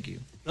 Thank you.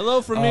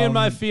 Hello from me and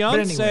my But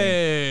fiance.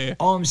 anyway,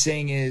 all I'm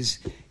saying is,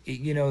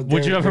 you know,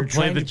 Would you ever they're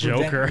play trying the to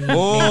prevent Joker? me-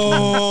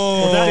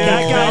 Well,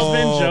 that guy's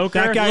been Joker.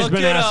 That guy's Look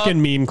been it up.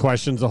 asking meme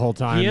questions the whole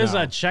time. He is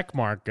now. a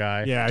checkmark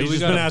guy. Yeah, he's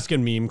just been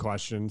asking meme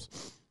questions.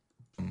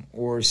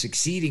 Or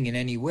succeeding in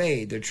any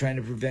way. They're trying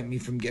to prevent me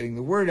from getting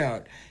the word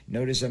out.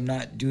 Notice I'm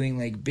not doing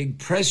like big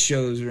press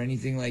shows or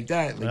anything like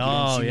that. Like, you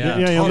don't see me on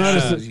you'll talk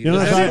notice. shows. You'll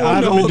notice I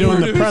haven't been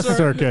doing the press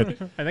circuit.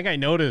 I think I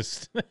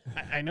noticed.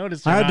 I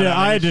noticed. I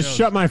had to shows.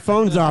 shut my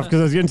phones off because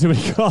I was getting too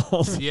many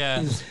calls.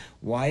 Yeah.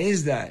 Why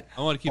is that?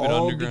 I want to keep it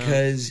All underground.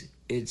 because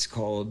it's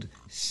called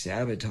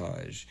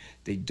sabotage.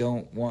 They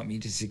don't want me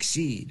to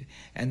succeed.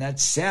 And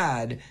that's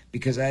sad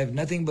because I have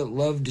nothing but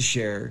love to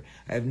share.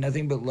 I have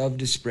nothing but love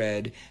to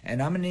spread.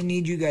 And I'm going to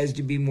need you guys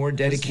to be more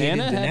dedicated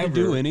Hannah than had to ever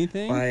do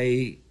anything?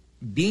 by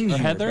being Or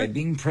here, Heather? by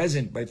being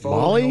present, by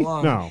following Molly?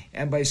 along, No.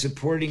 and by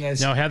supporting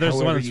us. No, Heather's the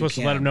one however that's you supposed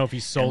to let can. him know if he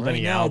sold And right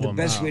any now, album.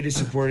 The best way to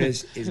support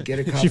us is get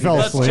a copy. She fell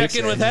of asleep. Let's check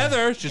in with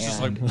Heather. She's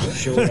just like,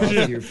 show it off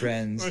to your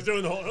friends.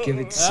 Give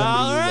it to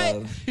somebody you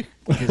love.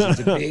 Because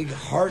it's a big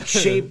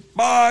heart-shaped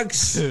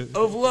box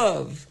of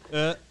love.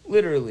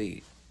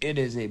 Literally, it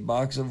is a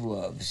box of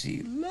love.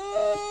 See,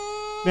 love.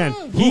 Man,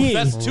 he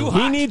that's too he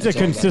hot. needs That's a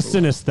all I got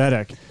consistent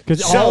aesthetic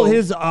because So-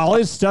 all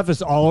his stuff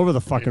is all over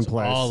the fucking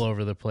place. all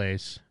over the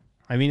place.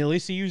 I mean, at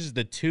least he uses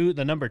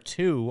the number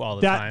 2 all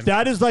the time.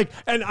 That is like,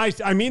 and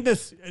I mean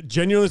this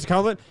genuinely as a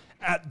compliment.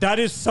 That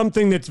is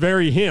something that's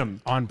very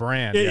him. On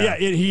brand.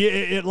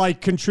 It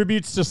like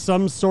contributes to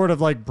some sort of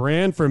like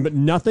brand for him, but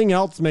nothing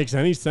else makes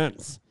any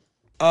sense.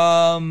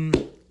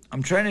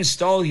 I'm trying to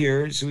stall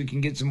here so we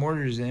can get some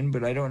orders in,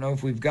 but I don't know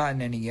if we've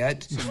gotten any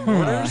yet.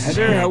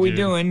 Heather, how we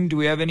doing? Do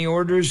we have any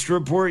orders to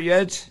report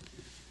yet?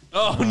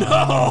 oh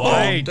no.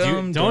 Hey,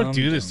 don't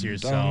do this to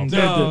yourself.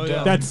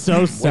 That's so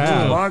What's in the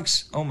sad.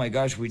 box? Oh my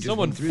gosh, we just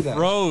Someone went through that.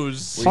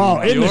 froze. Oh,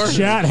 in the Yours.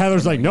 chat,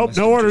 Heather's like, nope,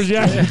 no orders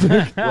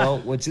yet. Well,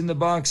 what's in the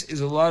box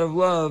is a lot of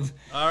love.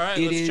 All right,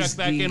 It let's is check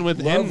back the in with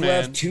Love him,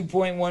 Left man.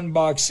 2.1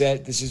 box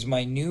set. This is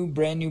my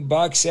brand new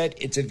box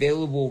set. It's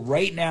available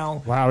right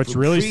now. Wow, it's for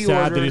really sad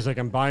pre-order that he's like,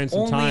 I'm buying some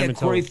only time at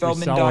until we sell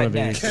one of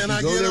CoreyFeldman.net. these. If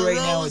you go there right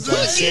now, it's on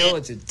sale.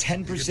 It's a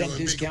 10%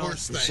 discount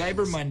for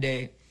Cyber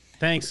Monday.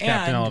 Thanks,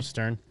 Captain And Olive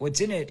Stern.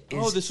 What's in it is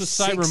Oh, this was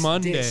 6 Cyber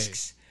Monday.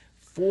 discs,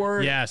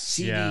 4 Yes,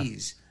 yeah.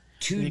 CDs,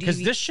 2 Because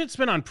DVDs. this shit's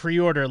been on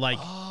pre-order like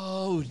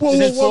Oh, Whoa, is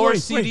whoa, it whoa, 4 wait,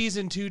 CDs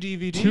and 2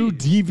 DVDs? 2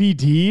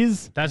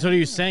 DVDs, that's what he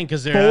was saying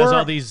because there has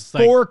all these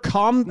like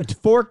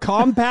four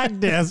compact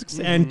discs,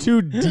 and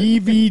 2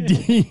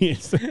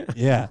 DVDs.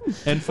 Yeah.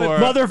 And for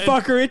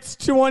Motherfucker, it's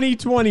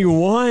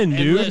 2021, And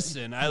dude.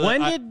 listen,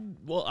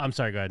 Well, I'm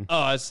sorry, go ahead. Oh,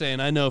 I was saying,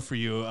 I know for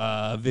you,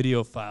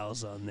 video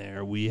files on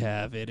there, we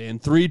have it in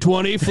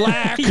 320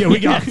 FLAC. Yeah, we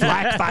got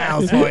FLAC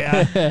files for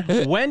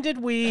you. When did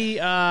we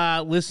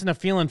listen to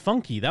Feeling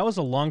Funky? That was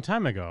a long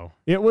time ago.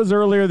 It was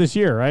earlier this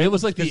year, right? It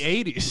was like the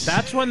 80s.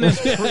 That's when this.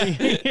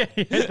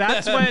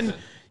 That's when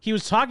he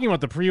was talking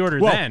about the pre-order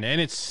Well, then, and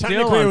it's still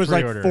Technically, on it was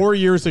pre-order. like 4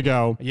 years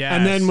ago. Yes,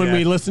 and then when yes.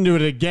 we listened to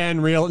it again,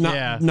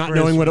 not for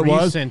knowing his what it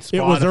was, recent it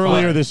was Spotify.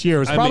 earlier this year. It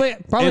was probably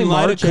in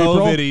light March, of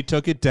COVID, April. he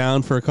took it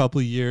down for a couple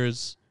of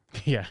years.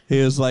 Yeah.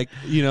 He was like,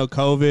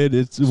 COVID.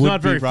 It's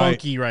not very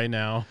funky right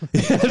now.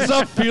 It's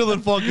not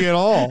feeling funky at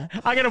all.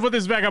 I gotta put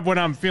this back up when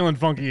I'm feeling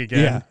funky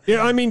again.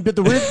 Yeah. I mean, but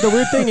the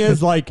weird thing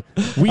is, like,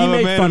 we I'm a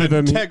make man fun of of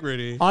him.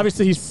 integrity.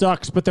 Obviously, he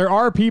sucks, but there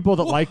are people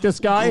that like this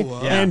guy,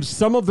 and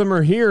some of them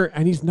are here,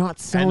 and he's not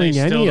selling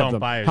still any don't of them.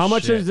 buy his How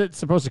much shit. is it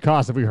supposed to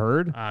cost? Have we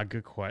heard?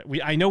 Good question.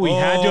 I know we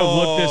had to have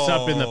looked this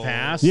up in the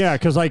past. Yeah,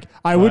 because like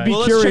I would be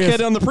curious. Let's check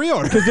it on the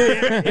pre-order. Because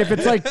if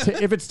it's like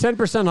if it's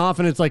 10% off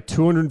and it's like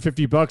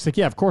 $250, like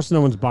of course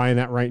no one's buying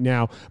that right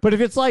now. But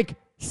if it's like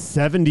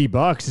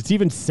 $70, it's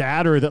even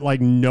sadder that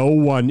like no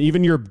one,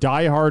 even your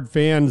diehard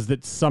fans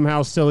that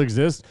somehow still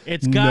exist,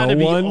 It's got to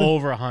be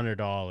over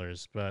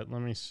 $100, but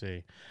let me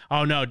see.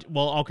 Oh no,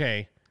 well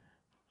okay,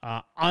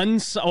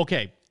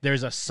 okay.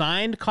 There's a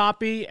signed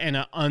copy and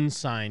an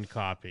unsigned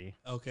copy.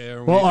 Okay.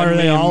 Are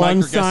they all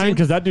unsigned?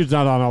 Because that dude's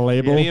not on a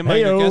label. Me and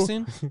Mike are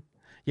guessing.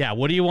 Yeah.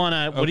 What do you want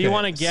to? What do you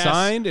want to guess?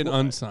 Signed and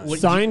unsigned.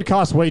 Signed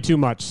costs way too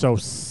much, so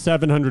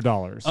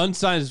 $700.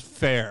 Unsigned is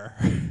fair.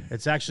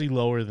 It's actually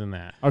lower than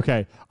that.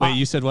 Okay. Wait,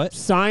 you said what?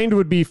 Signed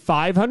would be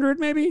 $500,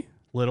 maybe.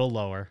 Little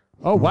lower.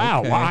 Oh wow!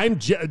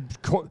 Okay.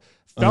 Well,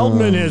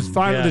 Feldman is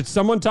fine. yeah. Did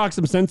someone talk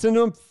some sense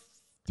into him?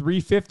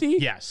 $350?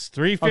 Yes,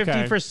 $350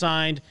 Okay. for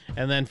signed,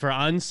 and then for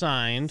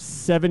unsigned,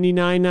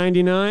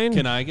 $79.99.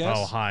 Can I guess?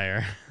 oh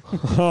higher.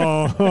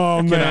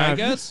 Oh man! Can I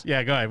guess?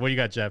 Yeah, go ahead. What do you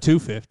got, Jeff?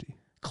 $250.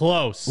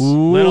 Close.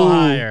 Ooh. Little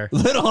higher.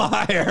 Little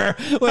higher.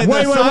 Wait,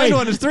 the signed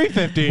one is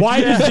 $350.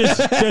 Why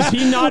does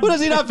he not? What,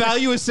 does he not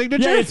value his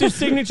signature? Yeah, is his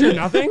signature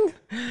nothing?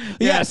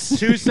 Yes.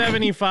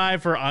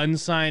 $275 for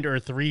unsigned or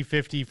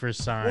 $350 for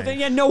signed. Well, then,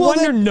 yeah, no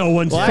wonder no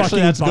one's Well, fucking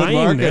actually, that's good buying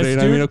marketing. this,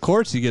 I dude. mean, of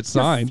course you get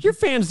signed. Your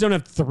fans don't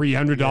have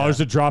 $300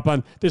 to drop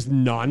on this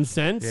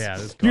nonsense. Yeah,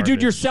 this Dude, you're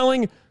garbage.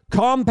 selling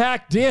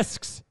compact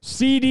discs,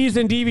 CDs,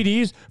 and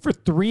DVDs for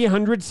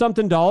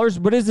 $300-something.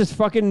 What is this,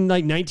 fucking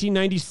like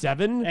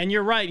 1997? And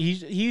you're right.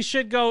 He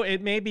should go.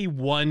 It may be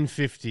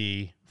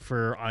 $150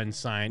 for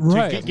unsigned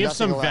Right. to give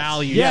some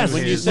value. Yes, to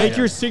when you his- make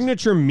your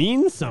signature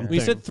mean something.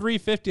 We said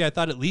 $350. I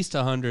thought at least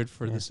 $100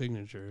 for the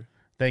signature.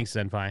 Thanks,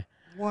 Senpai.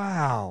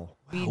 Wow.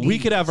 We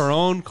could have our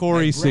own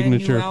Corey My brand new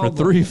signature for album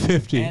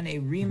 $350. and a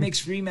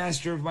remix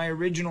remaster of my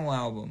original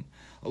album,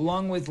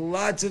 along with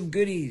lots of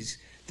goodies.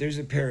 There's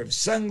a pair of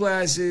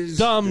sunglasses,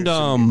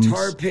 Dum-dums. there's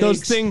some guitar picks,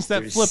 Those things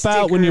that there's flip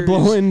out when you stickers,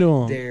 blow into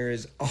 'em.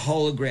 There's a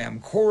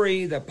hologram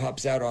Corey that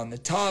pops out on the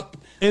top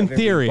In of every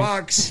theory.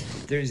 box.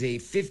 There's a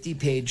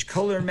 50-page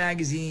color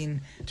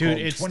magazine. Dude, called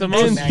it's 20 the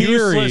most Magazine.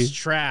 useless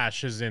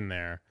trash is in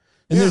there.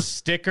 And there's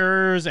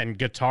stickers and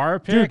guitar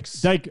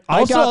picks. Like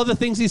Also, all the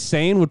things he's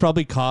saying would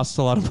probably cost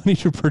a lot of money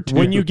to produce.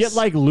 when you get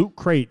like Loot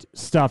Crate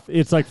stuff,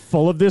 it's like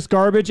full of this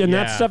garbage, and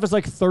that Yeah. stuff is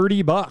like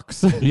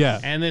 $30. Yeah.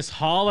 And this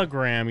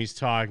hologram he's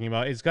talking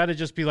about, it's got to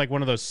just be like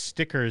one of those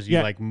stickers you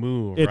Yeah. like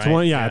move. It's right?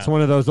 one, it's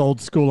one of those old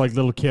school like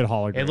little kid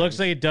holograms. It looks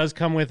like it does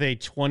come with a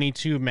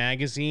 22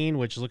 magazine,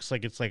 which looks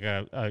like it's like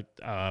a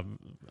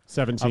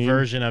 17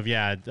 version of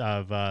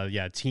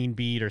Teen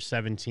Beat or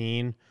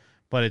 17,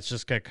 but it's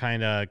just got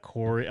kind of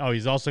Corey. Oh,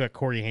 he's also got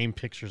Corey Haim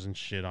pictures and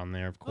shit on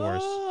there, of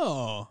course.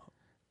 Oh.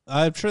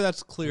 I'm sure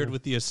that's cleared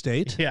with the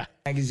estate. Yeah.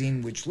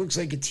 Magazine, which looks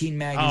like a teen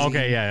magazine. Oh,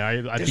 okay, yeah,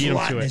 I There's beat a him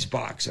lot to in it. this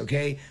box,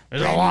 okay?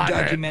 There's a brand lot new in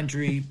it.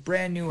 documentary,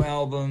 brand new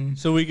album.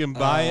 So we can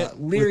buy it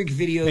lyric with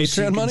videos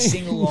so you Patreon can money?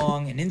 sing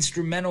along, an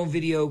instrumental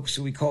video,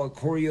 so we call it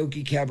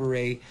Karaoke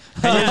Cabaret.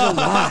 And there's a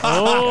lot,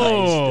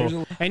 guys. There's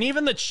Oh, and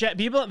even the chat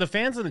people, the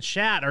fans in the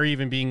chat are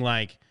even being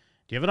like,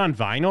 "Do you have it on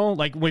vinyl?"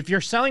 Like if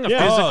you're selling a Yeah.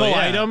 physical Oh,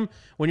 yeah. item,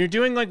 when you're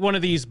doing like one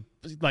of these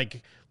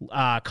like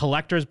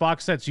collector's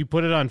box sets, you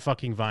put it on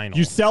fucking vinyl.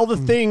 you sell the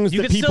things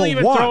You that could still people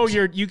even want. throw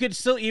your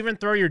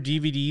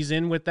DVDs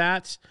in with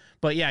that,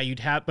 but yeah,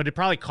 but it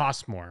probably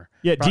costs more.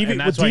 Yeah, and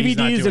that's why he's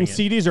not DVDs doing and it.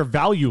 CDs are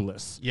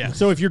valueless. Yeah.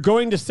 So if you're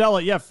going to sell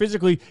it,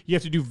 physically, you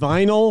have to do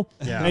vinyl,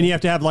 Yeah. and you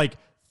have to have like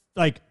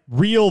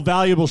real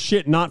valuable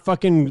shit, not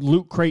fucking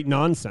Loot Crate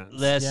nonsense.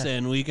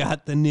 Listen, we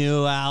got the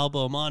new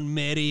album on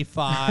MIDI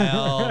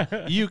file.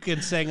 You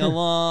can sing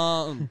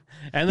along.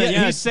 And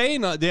then he's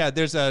saying,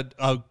 there's a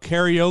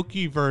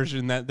karaoke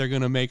version that they're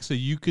going to make so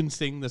you can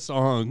sing the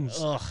songs.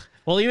 Ugh.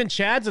 Well, even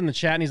Chad's in the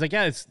chat, and he's like,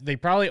 "Yeah, they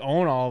probably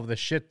own all of the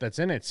shit that's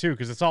in it too,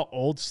 because it's all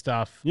old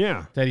stuff.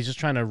 Yeah. that he's just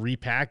trying to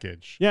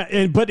repackage.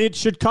 Yeah, but it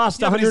should cost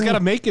Yeah, but he's $100. got to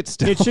make it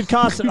still. It should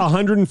cost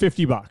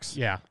 $150.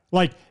 Yeah,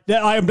 Like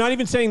that. I'm not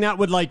even saying that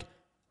would like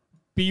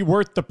be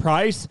worth the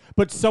price,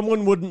 but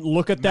someone wouldn't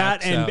look at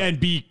that Max out. and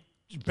be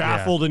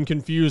baffled and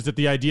confused at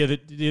the idea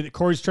that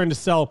Corey's trying to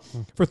sell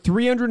for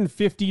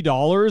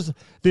 $350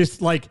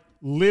 this like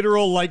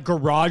literal like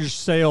garage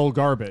sale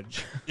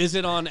garbage. Is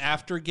it on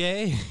After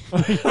Gay?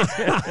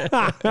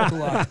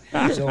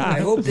 So I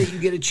hope that you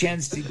get a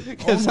chance to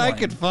Because own I one,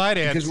 could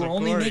finance because we're a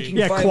only Corey. making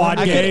Yeah, quad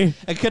 500. gay.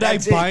 Could I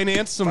That's it.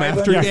 finance some 500.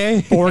 After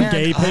Gay? 4 And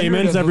gay 100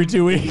 payments of every them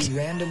 2 will be weeks.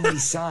 randomly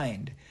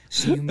signed.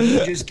 So you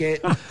may just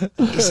get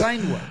a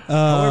signed one.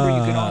 However,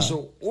 you can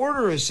also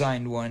order a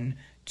signed one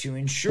to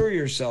ensure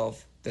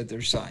yourself that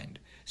they're signed.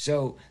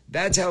 So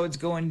that's how it's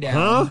going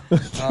down.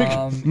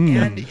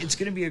 And it's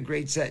going to be a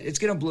great set. It's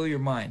going to blow your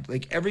mind.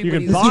 Like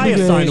everybody, you can buy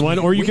a signed one,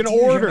 or you can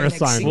order a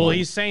signed one. Well,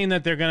 he's saying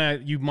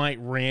that you might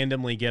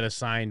randomly get a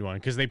signed one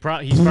because he's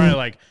probably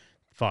like,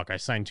 fuck, I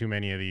signed too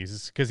many of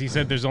these because he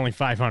said there's only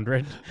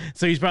 500.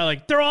 So he's probably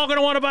like, they're all going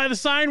to want to buy the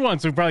signed one.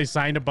 So he probably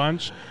signed a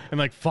bunch and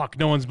like, fuck,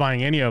 no one's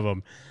buying any of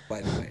them.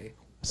 By the way,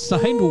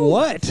 signed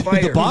what?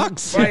 Fire, the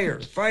box?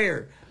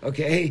 Fire.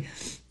 Okay,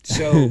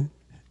 so.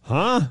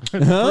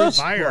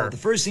 The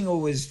first single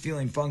was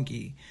Feeling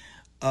Funky,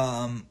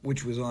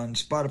 which was on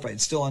Spotify.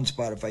 It's still on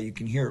Spotify. You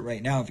can hear it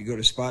right now if you go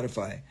to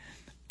Spotify.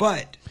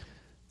 But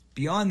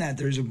beyond that,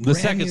 there's a brand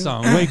second new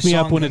song, Wake Me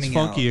Up When It's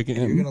Funky out, again.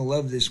 and you're going to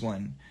love this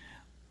one.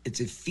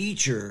 It's a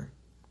feature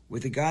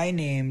with a guy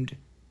named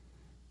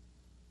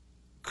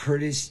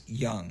Curtis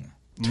Young.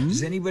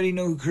 Does anybody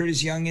know who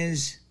Curtis Young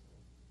is?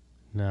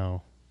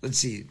 No. Let's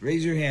see.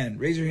 Raise your hand.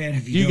 Raise your hand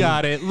if you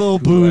got it. Lil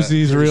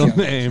Boozy's real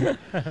name.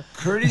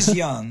 Curtis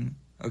Young,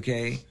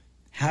 okay,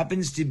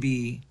 happens to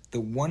be the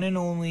one and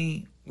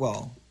only,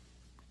 well,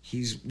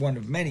 he's one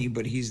of many,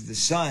 but he's the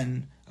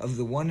son of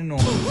the one and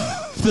only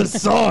the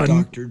son,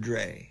 Dr.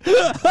 Dre.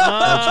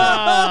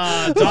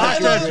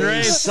 Dr.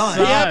 Dre's son.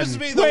 He happens to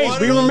be the one.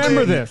 We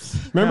remember this.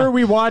 Remember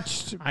we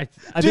watched, I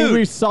think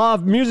we saw a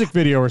music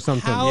video or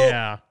something.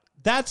 Yeah.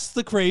 That's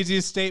the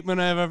craziest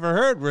statement I've ever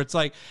heard, where it's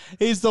like,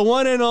 he's the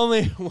one and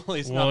only. Well,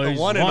 he's not the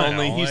one and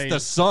only. He's the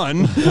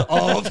son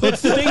of.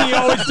 It's the thing he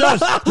always does.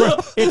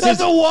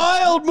 That's a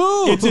wild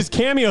move. It's his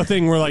cameo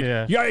thing where, like,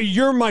 yeah,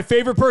 you're my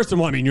favorite person.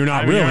 Well, I mean, you're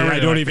not really. I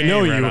don't even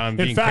know you.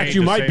 In fact,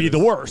 you might be the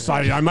worst.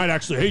 I might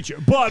actually hate you.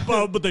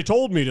 But they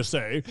told me to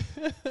say.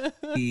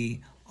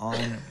 Be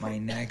on my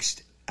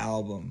next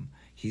album.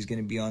 He's going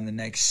to be on the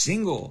next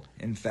single.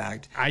 In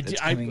fact,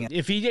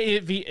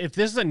 if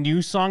this is a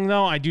new song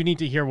though, I do need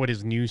to hear what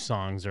his new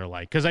songs are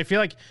like because I feel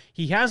like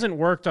he hasn't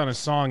worked on a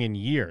song in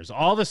years.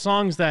 All the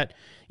songs that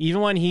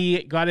even when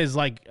he got his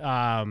like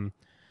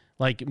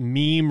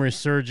meme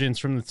resurgence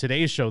from the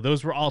Today Show,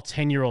 those were all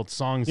 10-year-old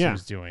songs he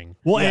was doing.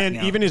 Well, and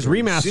even his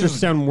remasters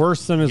sound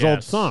worse than his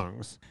old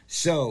songs.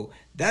 So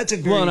that's a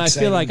very and I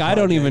feel like I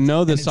don't even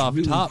know this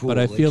off top, but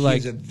I feel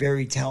like he's a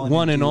very talented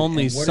one and dude,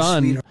 only and what a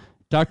son. sweetheart.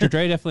 Dr.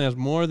 Dre definitely has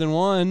more than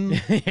one.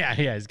 yeah,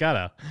 he's got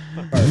a.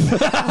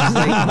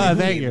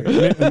 Thank you.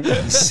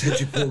 He's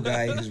such a cool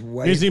guy. His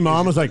wife. Izzy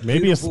mom was like, maybe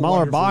a beautiful, smaller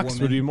wonderful box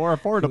woman would be more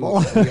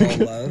affordable. Who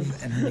we all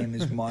love, and her name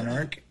is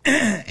Monarch.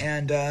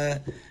 And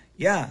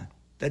yeah,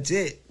 that's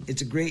it.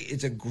 It's a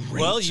great.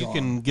 Well, you song.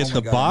 can get Oh my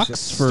the God, box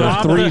so-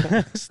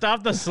 for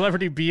Stop the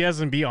celebrity BS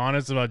and be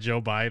honest about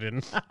Joe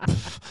Biden.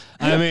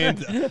 I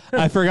mean,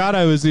 I forgot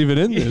I was even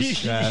in this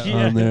chat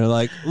on there.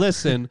 Like,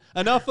 listen,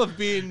 enough of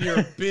being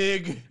your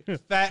big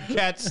fat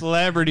cat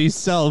celebrity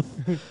self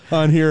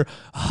on here,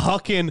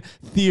 hucking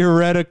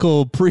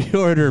theoretical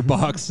pre-order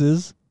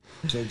boxes.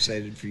 I'm so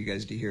excited for you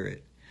guys to hear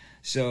it.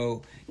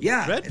 So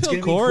yeah, Red it's Pill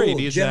gonna Corey, be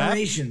cool. does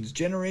that?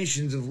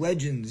 Generations of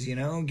legends,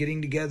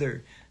 getting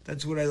together.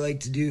 That's what I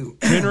like to do.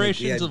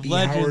 Generations of B.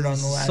 legends, Howard on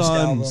the last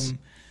sons. album,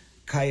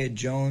 Kaya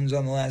Jones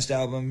on the last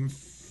album,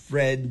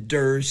 Fred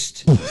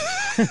Durst,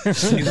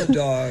 Snoop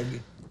Dogg.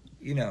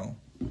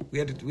 We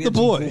had some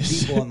cool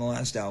people on the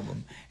last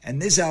album,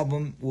 and this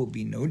album will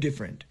be no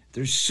different.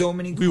 There's so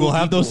many. We will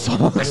have those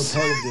songs. That are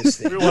part of this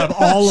thing. We will have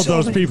all of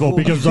those people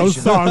because those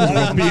songs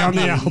will be on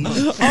the album.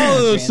 All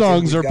of those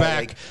songs are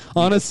back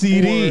on a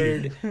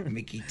CD. Ford,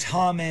 Mickey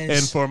Thomas,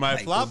 And for my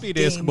Michael floppy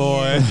disk Damian.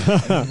 boy.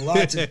 I mean,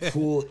 lots of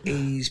cool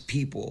 80s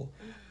people,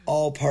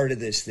 all part of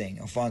this thing.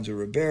 Alfonso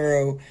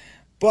Ribeiro,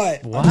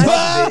 but on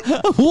top of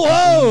it,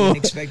 Whoa! you wouldn't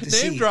expect to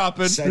Name see,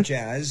 dropping. such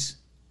as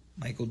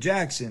Michael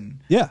Jackson,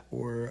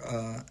 or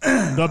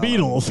the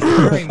Beatles.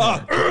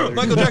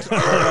 Michael Jackson.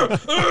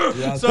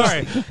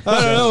 Sorry,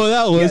 I don't know what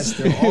that was. Yes,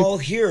 they're all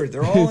here.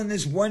 They're all in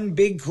this one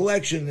big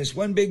collection, this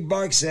one big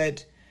box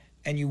set,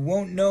 and you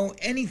won't know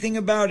anything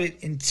about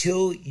it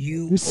until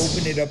you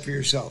open it up for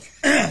yourself.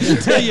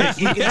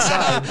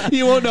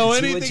 You won't know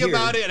anything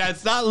about it, and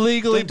it's not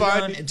legally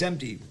part. It's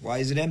empty. Why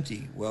is it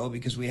empty? Well,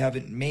 because we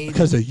haven't made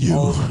Because of you.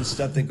 all of the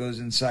stuff that goes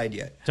inside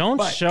yet. Don't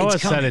But show it's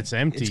us coming. that it's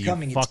empty, It's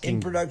coming. you It's fucking in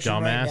production dumbass.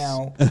 right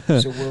now.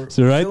 So we're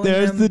So right filling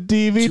there's them the to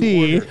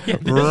DVD.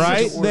 order.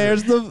 Right To order.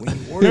 there's the. When you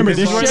order Remember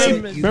this this box shape?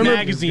 set, you Remember get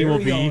magazine your will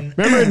very be. own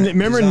Remember in design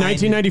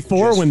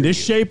 1994 just when for this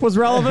you. shape was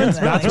relevant?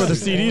 That's where the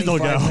There's CDs will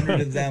only go.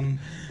 500 of them.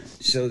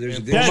 So there's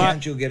a good Yeah.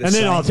 chance you'll get a And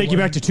then I'll signed take you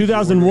one. back to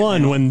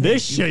 2001 when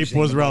this Keep shape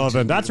saying was about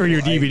relevant. That's where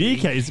your DVD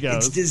It's case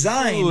goes.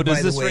 designed. Ooh, does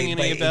by this the way, ring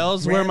any by a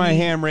bells? Where are my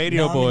ham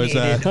radio boys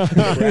at?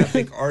 Grammy-nominated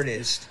graphic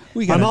artist.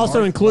 I'm also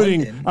Mark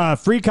including London,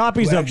 free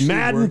copies who of actually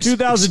Madden works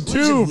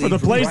 2002 for the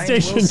exclusively Brian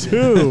PlayStation Wilson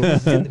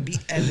 2.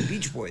 and the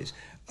Beach Boys.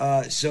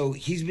 So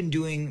he's been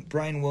doing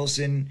Brian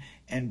Wilson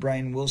and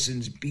Brian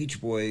Wilson's Beach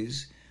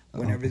Boys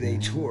whenever they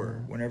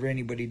tour. Whenever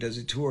anybody does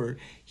a tour,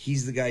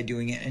 he's the guy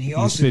doing it. And he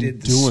also been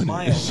did the doing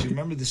Smile. it. Do you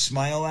remember the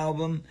Smile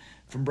album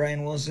from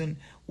Brian Wilson?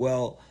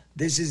 Well,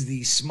 This is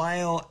the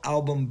Smile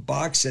album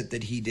box set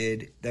that he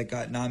did that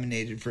got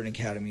nominated for an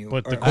Academy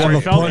Award. But the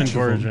Corey Feldman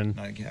version.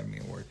 Not Academy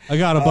Award. I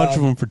got a bunch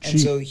of them for And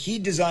cheap. so he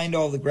designed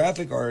all the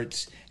graphic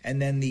arts,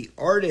 and then the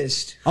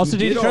artist. Also,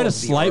 did you try to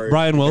slight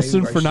Brian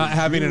Wilson for not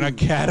having an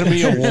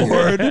Academy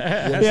Award?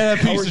 Yeah, that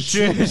piece of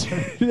shit.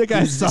 That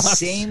guy Who's the sucks.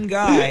 same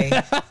guy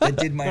that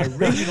did my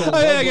original.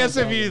 Oh, yeah, I guess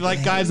if you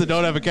like guys that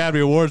don't have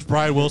Academy Awards,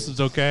 Brian Wilson's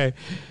okay.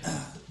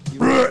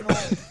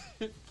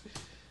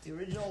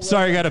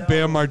 Sorry, I got a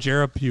Bam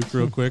Margera puke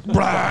real quick.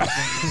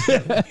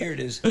 Here it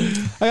is.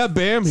 I got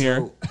Bam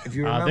here. If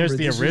you remember, there's the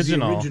this was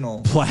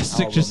original.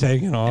 Plastic album, just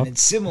hanging off. and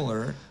it's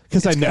similar.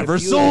 Because I It's got a never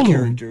few sold other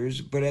them.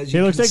 characters, but as you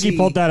He looks can like he see,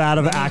 pulled that out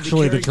of many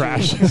actually the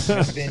trash. characters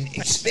have been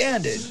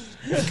expanded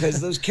because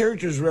those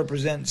characters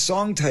represent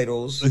song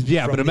titles.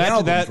 Yeah, from but the imagine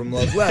album, that- from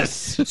Love Left.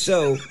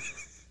 So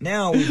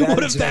now we've added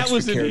What if some that extra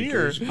was in here?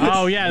 characters.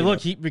 Oh yeah,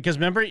 look, because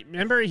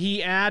remember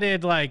he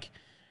added like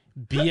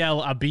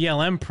a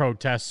BLM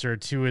protester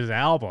to his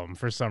album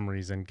for some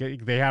reason.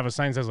 They have a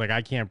sign that says like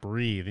 "I can't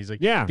breathe." He's like,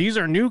 Yeah. these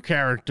are new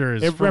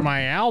characters It for rep-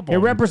 my album. It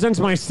represents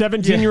my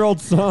 17-year-old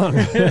son.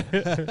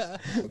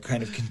 We'll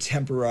kind of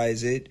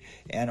contemporize it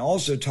and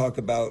also talk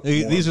about more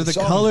These of are the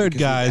songs colored because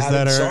guys we've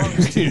that added are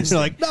songs to you're this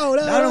like, thing. no.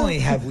 Not only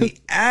have we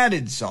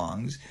added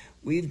songs,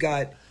 we've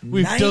got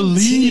We've 19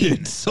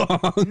 deleted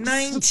songs.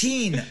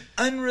 19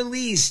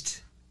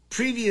 unreleased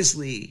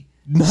previously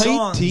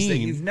songs that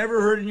 19. you've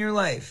never heard in your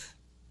life.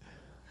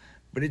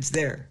 But it's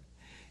there.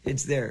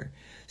 It's there.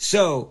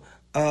 So,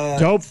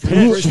 Dope for the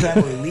pitch. first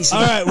time, we're releasing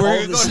All right, all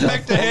we're the going stuff,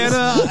 back to all this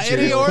Hannah. new Any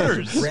material.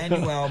 orders? Brand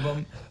new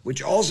album,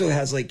 which also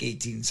has like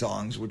 18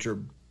 songs, which are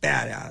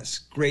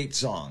badass, great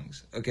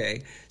songs.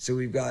 Okay, so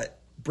we've got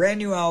brand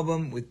new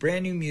album with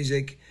brand new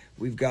music.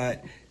 We've got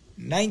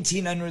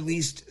 19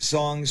 unreleased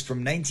songs from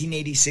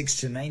 1986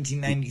 to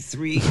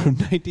 1993. From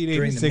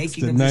during the 1986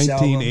 making to of this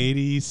album.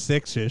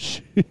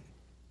 1986-ish.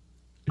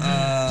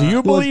 Do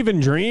you believe in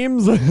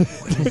dreams?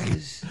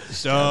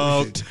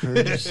 Stoked. and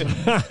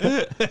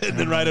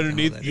then right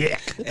underneath,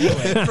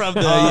 Anyway, from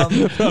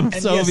the from and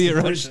Soviet yes, the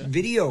Russia. first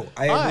video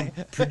I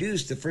ever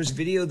produced, the first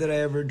video that I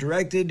ever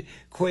directed,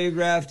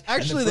 choreographed. and the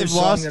Actually, first they've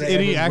song lost that I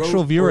any ever actual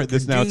wrote viewer or at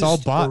this now. It's all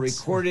produced or bots.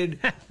 recorded.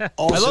 I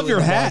Also love your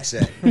in the hat. box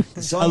set.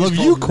 The song I is love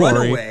you, called Corey.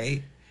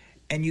 Runaway,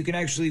 and you can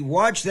actually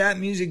watch that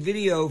music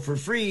video for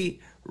free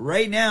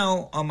right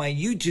now on my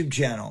YouTube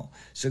channel.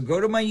 So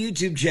go to my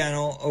YouTube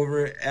channel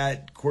over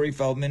at Corey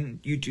Feldman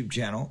YouTube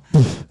channel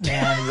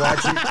and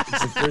watch it.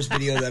 It's the first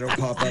video that'll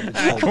pop up. It's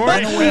called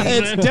Runaway.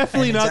 It's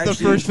definitely And it's not the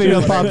actually first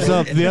video that what I pops wrote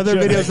up. and The other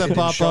videos directed that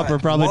pop and up are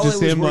probably shot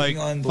just while I was him like working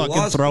on the fucking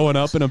law throwing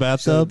school. up in a So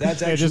bathtub.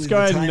 that's Yeah, actually just go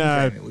the ahead time frame.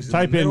 and It was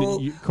type the in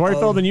middle Corey of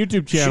Feldman YouTube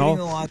shooting the channel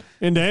law.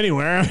 into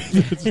anywhere.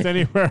 Just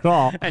anywhere at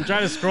all. and try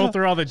to scroll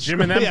through all the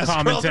Jim and them Yeah,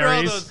 scroll through all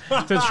commentaries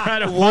those to try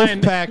to Wolf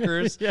find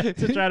Packers.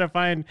 to try to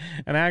find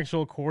an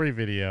actual Corey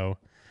video.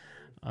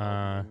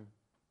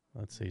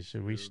 Let's see.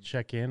 Should we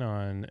check in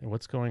on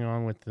what's going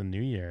on with the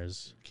New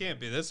Year's? Can't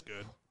be this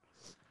good.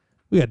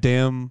 We got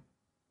damn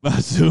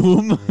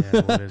Zoom.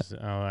 Yeah, what is?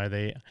 Oh, are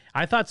they?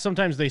 I thought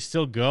sometimes they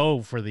still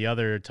go for the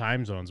other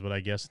time zones, but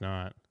I guess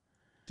not.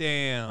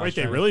 Damn. Wait,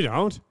 they really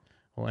don't?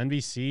 Well,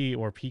 NBC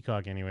or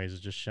Peacock, anyways, is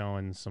just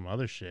showing some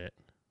other shit.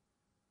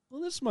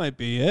 Well, this might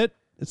be it.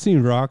 It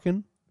seemed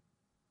rocking.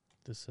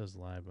 This says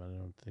live, but I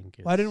don't think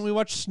it's... Why didn't we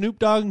watch Snoop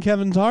Dogg and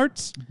Kevin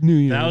Hart's New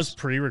Year's? That was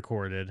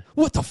pre-recorded.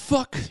 What the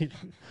fuck?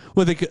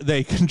 Well,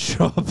 they can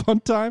show up on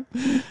time.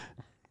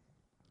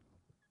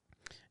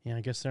 Yeah,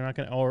 I guess they're not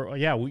gonna. Or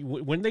yeah,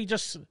 when they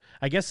just,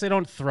 I guess they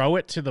don't throw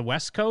it to the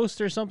West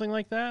Coast or something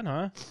like that,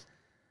 huh?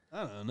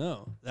 I don't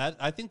know.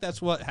 I think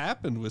that's what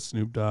happened with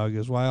Snoop Dogg.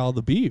 Is why all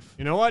the beef.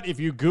 You know what? If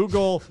you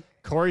Google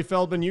Corey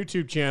Feldman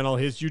YouTube channel,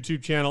 his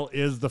YouTube channel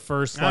is the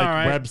first All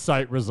right.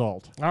 website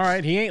result. All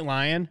right, he ain't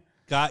lying.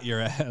 Got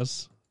your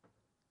ass.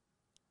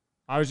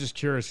 I was just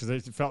curious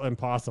because it felt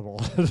impossible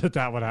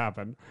that would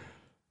happen.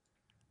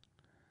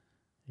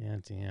 Yeah,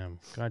 damn.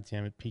 God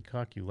damn it,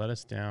 Peacock, you let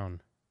us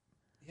down.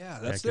 Yeah,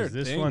 that's their 'cause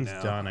this thing one's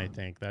now. done, I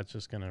think. That's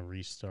just going to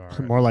restart.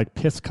 More like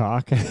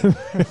Pisscock.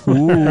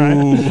 Ooh.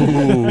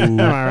 Am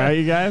I right,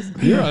 you guys?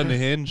 You're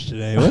unhinged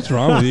today. What's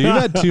wrong with you? You've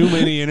had too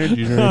many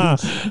energy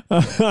drinks.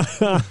 What's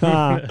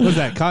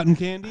that, cotton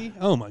candy?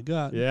 Oh, my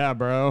God. Yeah,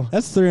 bro.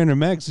 That's 300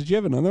 megs. Did you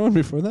have another one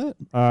before that?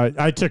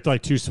 I took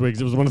like 2 swigs.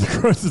 It was one of the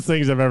grossest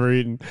things I've ever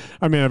eaten.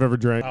 I mean, I've ever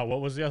drank. Oh,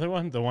 what was the other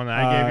one? The one that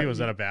I gave you? Was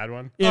that a bad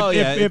one?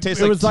 It tastes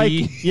it like was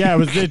tea.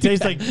 it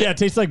tastes like it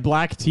tastes like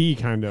black tea,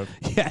 kind of.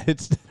 Yeah,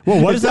 it's.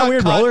 Well, what it's is that not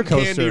weird cotton roller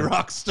coaster? Candy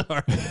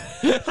Rockstar.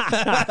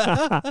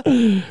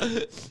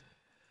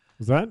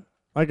 Is that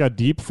like a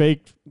deep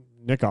fake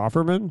Nick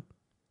Offerman?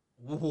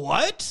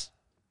 What?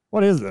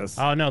 What is this?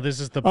 Oh, no, this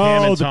is the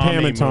Pam and the Tommy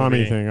Pam and Tommy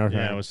movie. thing. Okay.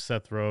 Yeah, it was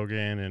Seth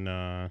Rogen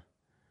and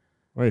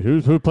Wait,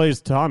 who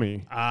plays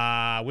Tommy?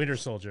 Winter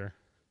Soldier.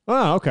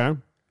 Oh, okay.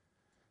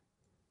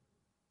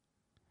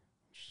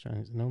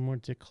 No more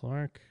Dick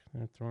Clark.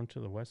 They're thrown to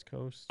the West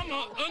Coast.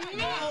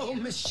 No,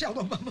 Michelle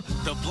Obama.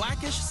 The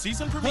Blackish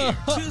season premiere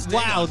Tuesday.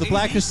 Wow, the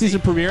Blackish season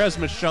premiere has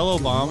Michelle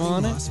Obama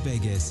on it. Las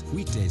Vegas,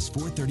 weekdays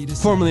 4:30 to 7.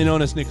 Formerly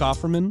known as Nick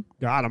Offerman.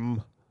 Got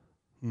him.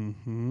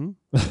 Mm-hmm.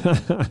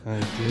 I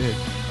did.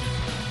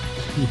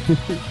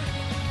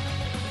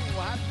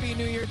 Well, happy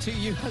New Year to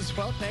you as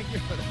well. Thank you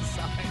for the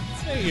signs.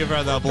 Thank you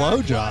for the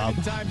blowjob.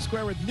 In Times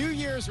Square with New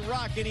Year's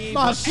Rockin' Eve.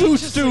 My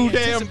suit's too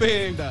damn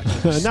big.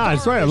 No, I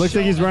swear, it looks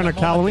like he's wearing a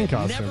Halloween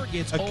costume. A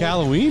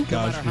Halloween No matter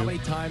how costume. many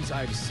times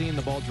I've seen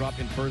the ball drop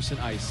in person,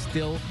 I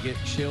still get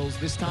chills.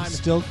 This time,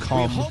 Still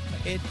calm. we hope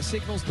it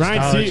signals the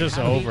Ryan start Se- of just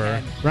happy over.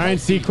 and Ryan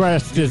healthy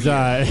Seacrest New is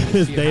Year.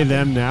 is they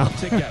them now.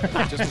 Together.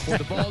 Just before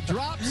the ball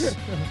drops,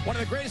 one of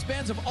the greatest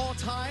bands of all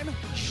time,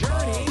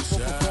 Journey, will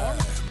perform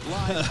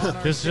live on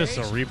our This is just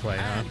a stage. replay,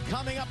 huh? And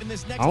coming up in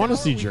this next I wanna hour,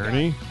 see we've got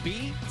Journey.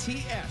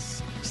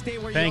 BTS. Stay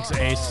where Thanks, you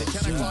are. Ace. The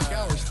 10 o'clock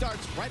hour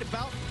starts right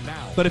about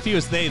now. But if he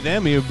was they,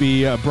 them, he would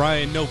be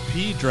Brian No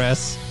P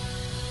dress.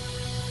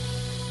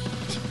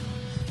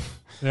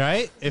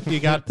 Right? If you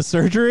got the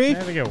surgery. I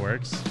think it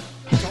works.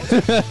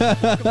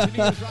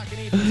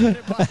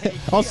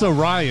 Also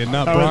Ryan,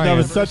 not That Brian.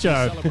 was such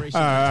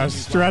a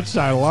stretch.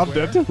 I loved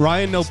it.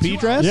 Ryan No P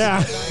dress? Yeah.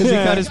 Because he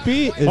got his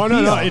P. Oh,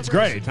 no, it's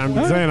great. I'm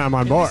saying I'm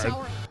on board.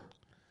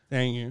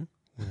 Thank you.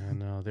 Yeah,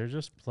 no, they're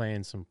just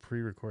playing some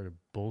pre-recorded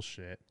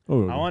bullshit.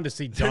 Ooh. I wanted to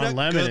see They're Don not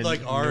Lemon good in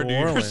like our New New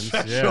Year's Orleans.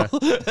 special.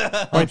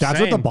 Yeah. Wait, that's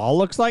what the ball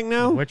looks like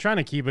now? We're trying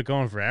to keep it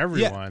going for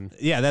everyone.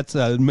 Yeah, that's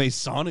a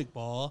Masonic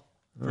ball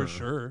for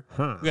sure.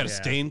 Huh. We got a Yeah.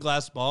 stained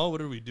glass ball.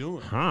 What are we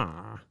doing? Huh.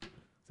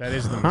 That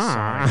is the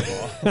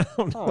Masonic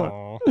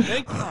ball.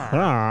 Thank you.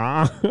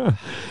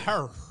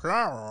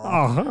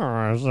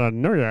 It's a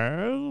New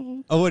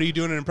Year's. Oh, what are you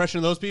doing? An impression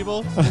of those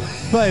people?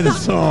 Play the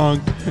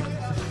song.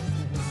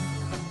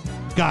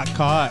 Got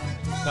caught.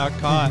 Got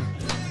caught.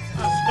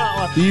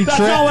 That's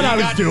not what I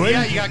was doing.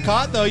 Yeah, you got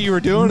caught though. You were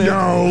doing it.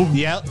 No.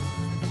 Yep.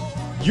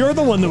 You're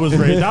the one that was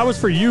raised. That was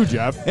for you,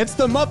 Jeff. It's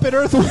the Muppet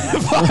Earth, Wind,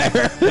 and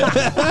Fire.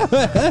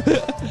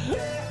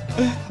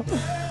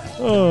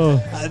 Oh.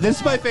 This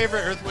is my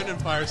favorite Earth, Wind,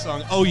 and Fire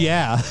song. Oh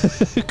yeah.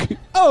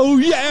 Oh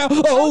yeah.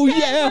 Oh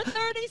yeah. We're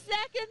 30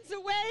 seconds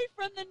away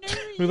from the New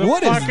Year. Who the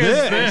What fuck is is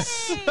this?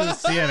 this? This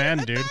is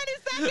CNN, dude.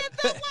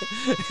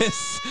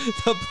 It's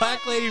the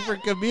black lady for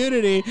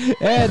Community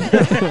and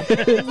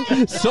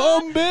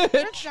some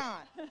bitch.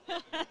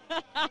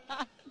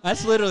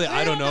 That's literally,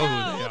 I don't know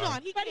who they are.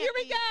 But here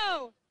we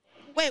go.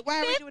 Wait, why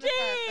are we doing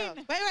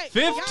this by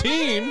ourselves?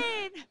 Wait. 15.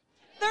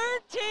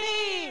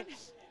 13.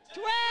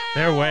 12.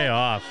 They're way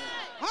off.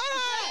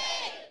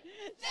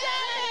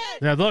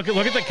 Now look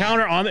at the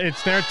counter on it.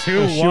 It's there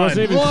 2-1. She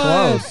wasn't even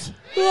close.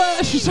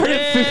 What? She started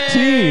at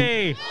 15.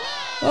 Yay!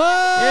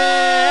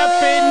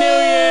 Happy New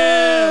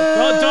Year!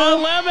 Oh,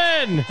 Don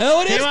Lemon!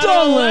 Oh, it is Came out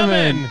Don on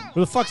Lemon. Who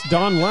the fuck's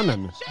Don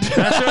Lemon?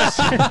 That's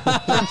what I was,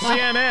 from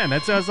CNN.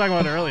 That's what I was talking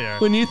about earlier.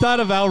 When you thought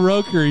of Al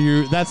Roker,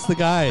 that's the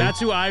guy. That's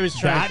who I was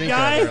trying That to think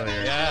guy? of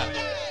earlier. Yeah.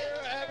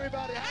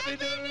 Everybody, happy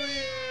New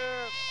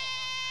Year!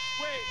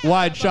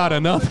 Wide shot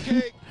of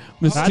nothing.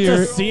 That's a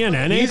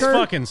CNN He's anchor?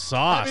 fucking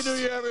sauce. Happy New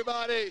Year,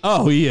 everybody!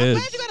 Oh, he is.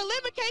 Glad you got a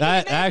lemon cake.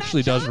 That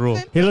actually does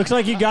rule. He looks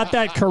like he got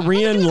that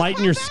Korean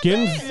lighten your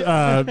skin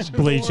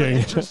bleaching.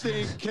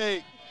 Interesting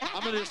cake.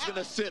 I'm just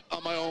gonna sit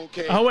on my own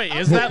cake. Oh wait,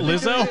 is that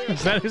Lizzo?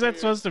 Is that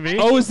supposed to be?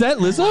 Oh, is that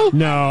Lizzo?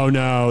 No,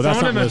 that's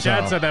Someone in not the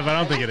chat Lizzo. said that, but I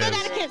don't think it is.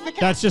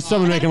 That's just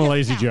someone making a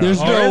lazy joke. There's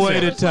no is way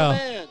it? to tell.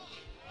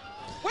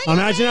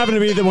 Imagine having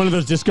to be one of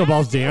those disco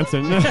balls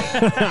dancing.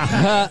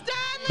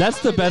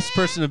 That's the best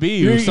person to be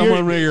you.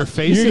 Someone where your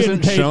face you're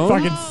isn't getting paid shown.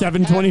 fucking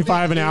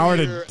 $7.25 an hour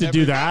to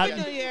do that.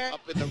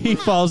 He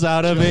falls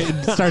out of it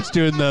and starts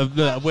doing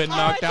the wind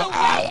knocked out.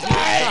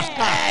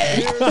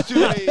 Here's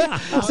to a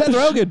Seth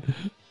Rogen.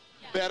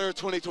 better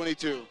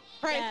 2022.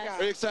 Praise God.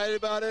 Are you excited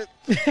about it?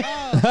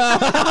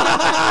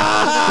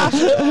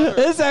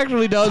 This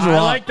actually does I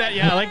rock. like that.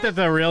 Yeah, I like that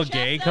the real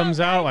gay comes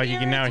out. Like you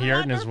can now hear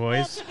it in his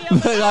voice.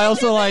 But I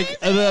also like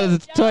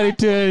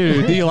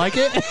 22. Do you like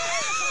it?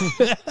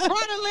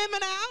 Brought a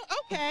lemon out.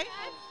 Okay.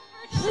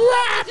 She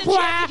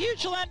has a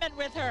huge lemon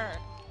with her.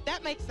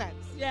 That makes sense.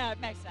 Yeah, it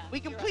makes sense. We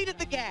completed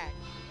the gag.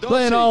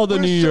 Playing all the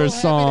We're New Year's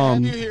so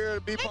happy to songs. have you here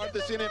to be part of the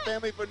CNN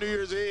family for New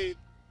Year's Eve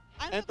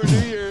and for New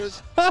Year's.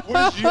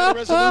 What is your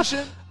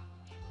resolution?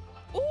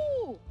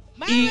 Ooh.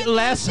 my Eat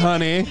less,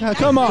 honey.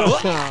 Come on.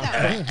 What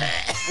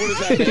does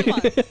that mean?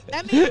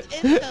 That means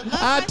it's the love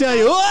I tell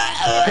you what.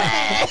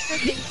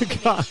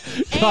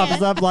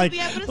 Pops up like be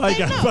able to a say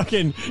no.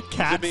 fucking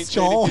cat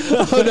skull.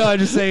 Oh no! I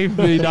just say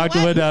he knocked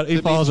him out.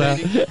 He falls out.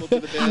 Anyways,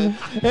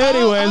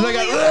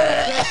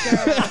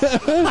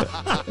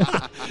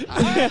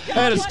 I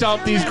had to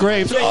stomp these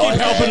grapes. They keep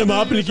helping him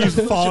up and he keeps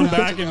falling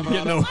back and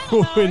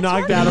getting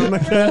knocked out of him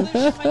again.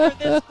 This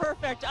is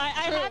perfect. I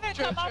haven't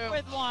come up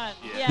with one.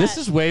 Yet. This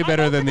is way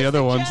better than the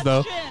other ones,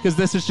 though, because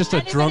this is just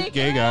a drunk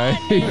gay guy.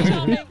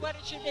 Tell me what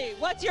it should be.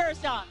 What's your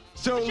song?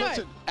 So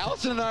listen,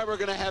 Allison and I were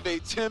going to have a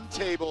Tim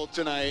table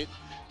tonight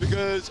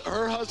because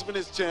her husband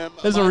is Tim.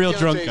 This is a my real fiancé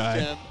drunk is guy.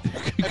 Tim,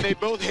 and they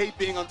both hate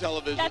being on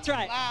television. That's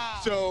right.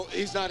 So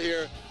he's not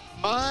here.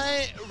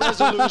 My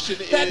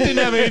resolution is... That didn't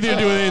have anything to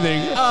do with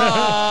anything.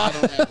 I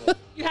don't have one.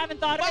 You haven't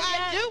thought of it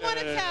yet? I do want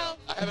to tell.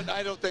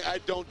 I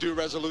don't do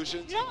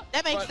resolutions.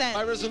 That makes sense.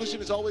 My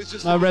resolution is always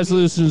just... My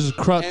resolution is to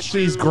crunch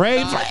and these to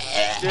grapes. not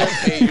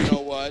hey, you know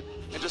what?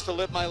 And just to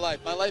live my life.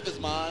 My life is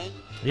mine.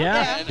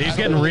 Yeah, And he's I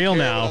getting don't real care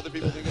what now. other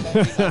people think about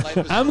me. My life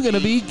is I'm going to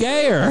be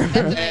gayer.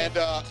 And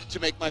to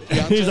make my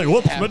fiance He's like,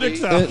 whoops, my happy.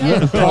 dick's out.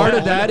 Part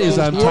of that is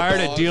I'm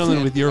tired of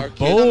dealing with your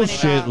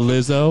bullshit,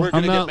 Lizzo.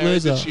 I'm not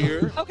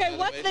Lizzo. Okay,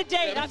 what's the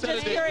date? I'm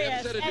just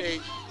curious.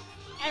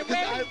 And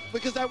where?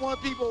 Because I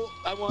want people.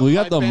 We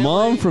got the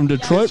mom from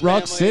Detroit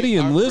Rock City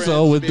and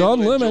Lizzo with Don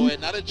Lemon.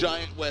 Not a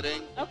giant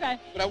wedding. Okay.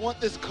 But I want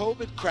this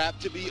COVID crap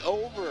to be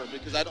over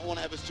because I don't want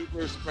to have a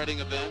super spreading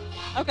event.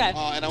 Okay.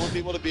 And I want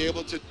people to be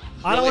able to.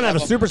 I don't want really to have a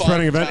super fun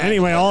spreading event. time.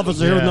 Anyway, all of us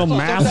are here with no So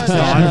masks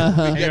sometimes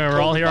on. we get Yeah, we're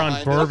all COVID here on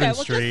behind Bourbon us.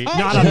 Street.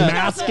 Not a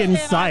mask in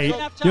sight.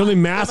 The only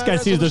mask I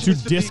see is the two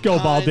disco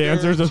ball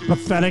dancers, those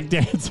pathetic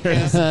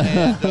dancers.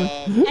 And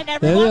They're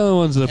the only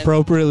ones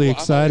appropriately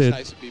excited.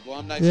 nice to people.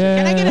 I'm nice Yeah.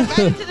 to Can I get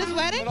invited to this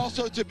wedding? But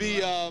also to be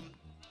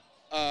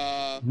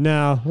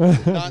No.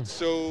 not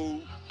so.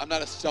 I'm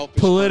not a selfish.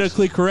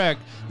 Politically correct.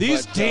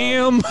 These But,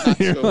 damn. not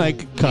You're so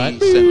like, cut.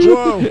 me-centric.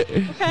 Whoa.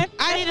 Okay.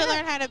 I need to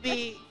learn how to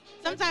be.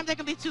 Sometimes I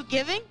can be too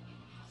giving.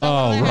 So Oh,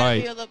 I learn how to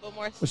right. be a little bit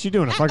more. What's she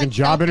doing? A not, fucking like,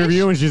 job selfish,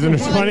 interview when she's in her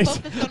more, like, 20s?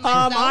 focused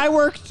on myself. I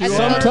work too. And then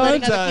Sometimes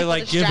letting other I people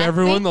like give distract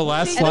everyone me. the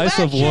last See, slice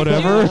the of back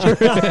whatever.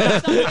 Yeah,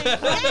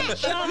 but I want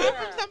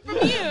some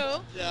from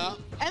you. Yeah.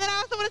 And then I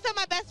also want to tell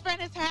my best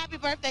friend it's her happy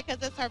birthday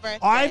because it's her birthday.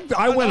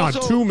 I went on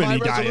Also, too many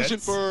my resolution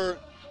diets. for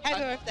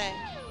Happy birthday.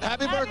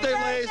 happy birthday,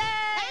 Lace.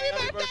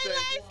 Happy birthday,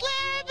 Lace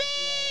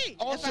Labby.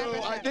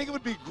 Also, I think it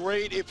would be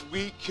great if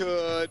we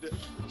could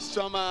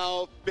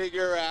somehow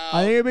figure out.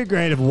 I think it'd be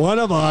great if one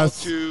of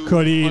us to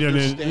could eat and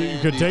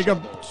understand could take each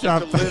a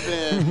other, to live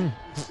in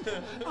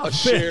a fish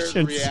shared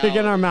and stick it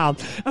in our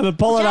mouth and then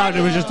pull it out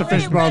and it was just a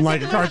fishbone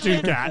like a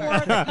cartoon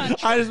cat.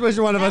 I just wish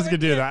one of us could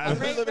do that.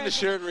 We live in a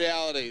shared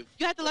reality.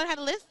 You have to learn how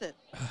to listen.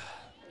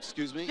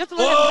 Excuse me? You have to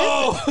learn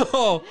how to listen.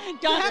 Whoa!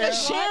 Don't have a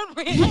shared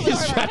You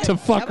just tried to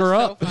fuck her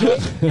up. No,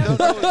 it's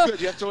good.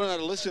 You have to learn how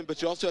to listen,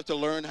 but you also have to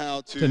learn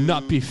how To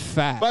not be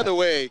fat. By the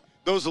way,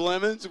 those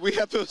lemons, we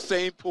have those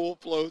same pool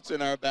floats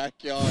in our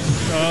backyard. It's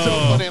so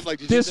funny. I'm like,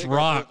 did you This take our pool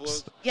rocks.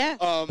 floats?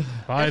 Yeah.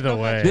 By the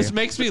way, This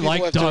makes me People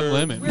like have Don to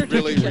Lemon.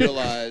 Really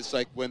realize,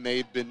 like, when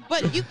they've been.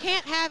 But you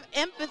can't have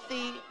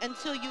empathy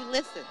until you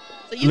listen.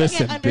 So you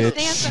Listen, can't understand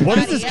bitch. somebody What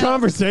is this else.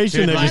 conversation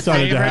Dude, they my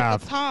decided to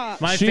favorite-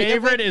 have? my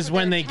favorite is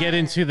when they get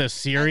into the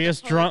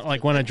serious drunk,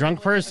 like when a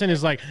drunk person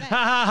is like, ha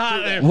ha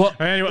ha. What?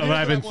 Anyway, what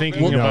I've been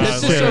thinking Well, about.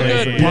 this is so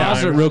good.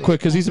 Pause it real quick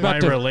because he's My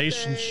about to.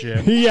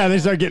 relationship. Yeah, they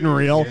start getting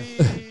real.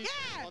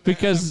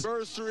 Because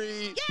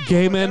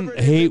gay men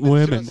hate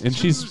women, and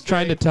she's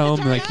trying to tell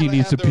him like he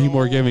needs to be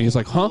more giving. He's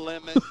like, huh?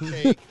 Lemon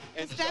cake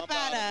and jump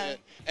out of it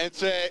and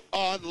say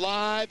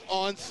live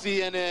on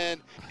CNN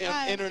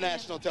and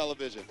international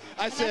television.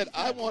 I said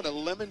I want a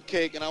lemon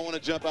cake and I want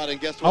to jump out and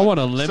guess what? I want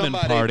a lemon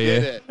Somebody party.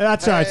 did it.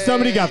 That's right.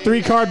 Somebody got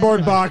 3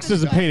 cardboard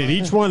boxes and painted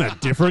each one a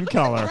different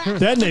color.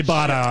 Then they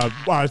bought a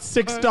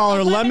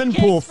 $6 lemon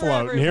pool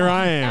float, and here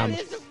I am. That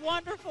is a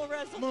wonderful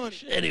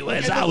resolution.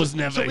 Anyways, I was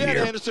never So we had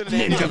here. Anderson and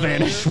Ninja Anderson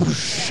vanish.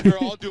 here. They're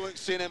all doing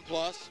CNN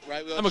Plus,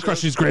 right? I'm gonna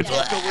crush these grapes.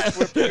 So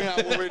we're figuring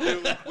out what we're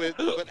doing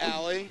with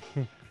Allie.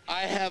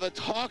 I have a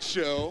talk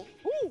show.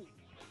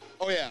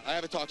 Oh yeah, I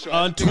have a talk show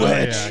On I think Twitch.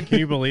 I'm Yeah, doing. can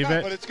you believe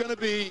it? But it's going to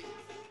be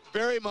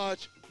very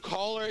much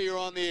caller, you're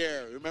on the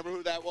air. Remember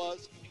who that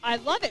was? I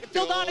love it.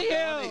 Phil Donahue.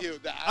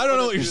 I don't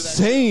know what you're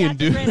saying,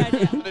 dude. I'm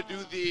going to do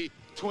the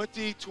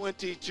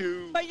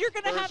 2022 But you're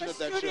going to have version a of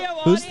that studio show.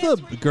 Who's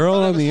the girl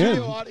on the end?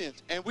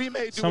 Audience, and we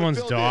may do Someone's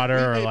what Phil did. daughter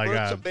We or may like birth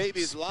a some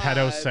babies live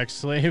pedo sex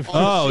slave.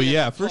 Oh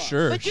yeah, for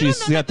sure. But you don't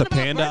She's know got the nothing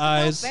about panda birthing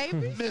eyes. no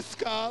babies? Miss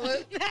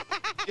Scarlett. Yes,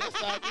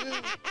 I do. I don't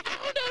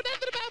know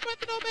nothing about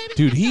birthing no babies.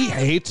 Dude, he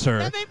hates her.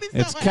 That made me so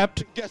It's happy.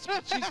 kept. Guess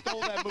what? She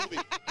stole that movie.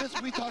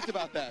 We talked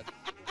about that.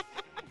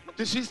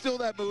 Did she steal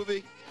that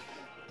movie?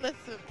 Listen.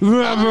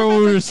 Remember when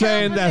we were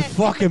saying that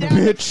fucking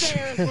bitch?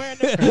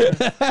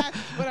 That's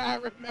what I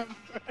remember.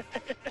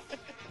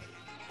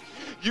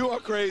 You are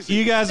crazy.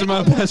 You guys are my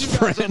I want best you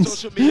guys on friends.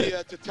 social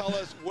media to tell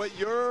us what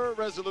your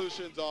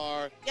resolutions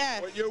are,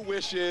 Yes. what your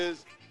wish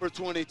is for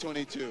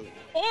 2022.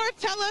 Or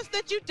tell us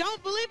that you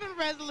don't believe in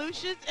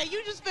resolutions and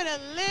you just finna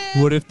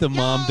live. What if the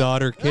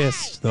mom-daughter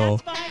kissed though?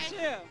 Fine too.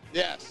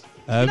 Yes.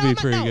 That'd be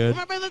pretty good.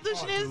 My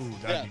resolution is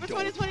that'd for be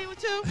dope.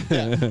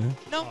 2022.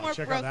 No more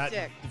Check broke out that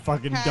dick.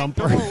 fucking Okay.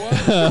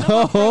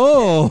 dumper.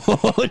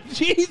 Oh,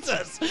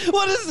 Jesus!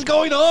 What is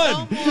going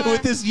on No more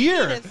with this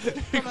year? penis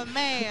from a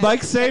man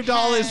Mike saved that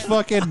all his has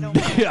fucking no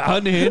more.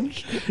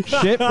 unhinged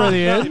shit for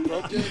the end.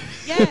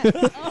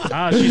 Yes.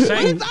 Ah, she's But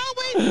saying. it's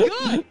always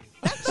good.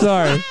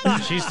 Sorry.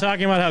 She's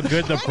talking about how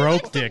good the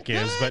broke dick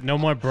is, but no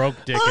more broke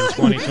dick in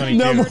 2022.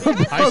 No more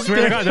I broke swear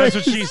to dick. God, that's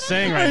what she's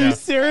saying right Are now. you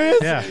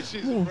serious? Yeah.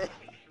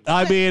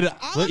 I mean,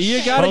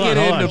 you gotta Hold on, get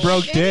hold into on.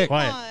 broke Shh. dick.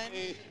 Quiet.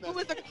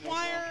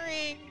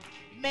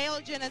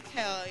 gonna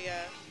tell you.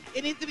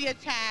 It needs to be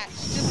attached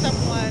to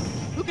someone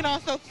who can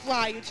also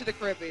fly you to the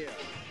Caribbean.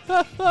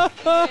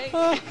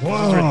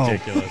 Whoa.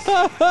 Ridiculous.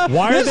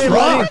 Why are they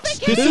running?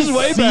 This is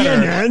way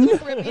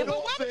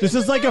CNN? This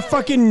is like a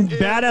fucking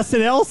bad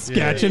SNL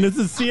sketch, and this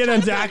is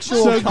CNN's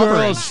actual Some girl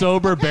coverage.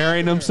 sober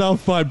burying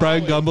himself by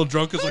Brian Gumbel.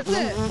 Drunk is like,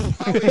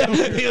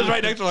 he was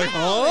right next to her like,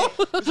 huh?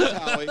 This is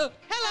Howie.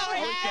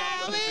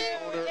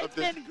 It's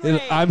been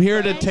great. I'm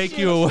here to take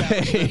you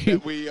away.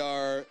 that we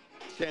are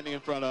standing in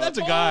front of. That's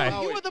a guy.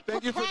 Howie,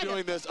 thank you for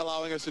doing this,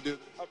 allowing us to do this.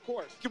 Of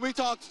course. Can we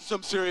talk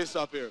some serious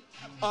stuff here?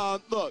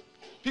 Look,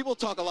 people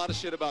talk a lot of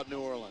shit about New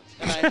Orleans,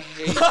 and I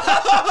hate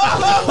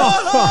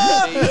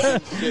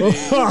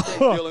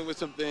dealing with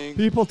some things.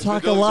 People It's been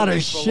talk a dealing with lot some of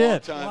things for a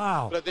shit. long time,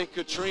 Wow. But I think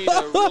Katrina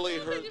really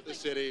hurt the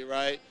city,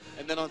 right?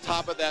 And then on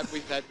top of that,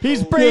 we've had.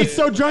 He's COVID.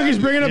 so drunk he's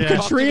bringing up Talk to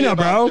me Katrina,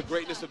 about bro. The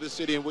greatness of the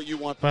city and what you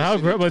want. But how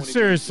great? But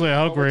seriously,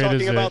 how We're great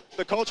talking is about it?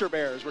 the culture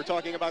bearers. We're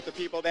talking about the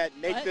people that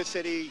make the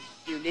city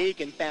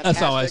unique and fantastic. That's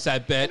how I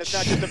said, bitch. And it's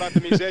not just about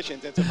the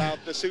musicians. It's about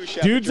the sous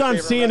chef. Dude's on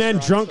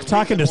CNN drunk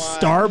talking to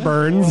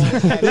Starburns.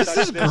 This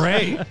is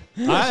great.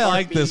 I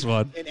like this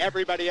one. And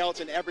everybody else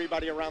and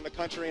everybody around the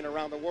country and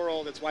around the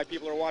world. It's why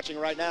people are watching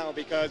right now,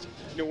 because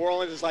New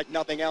Orleans is like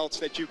nothing else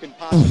that you can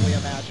possibly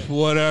imagine.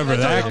 Whatever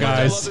that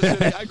guy I love the city.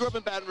 said. I grew up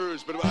in Baton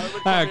Rouge, but I would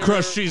Ah, come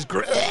Crush, here she's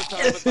great. all the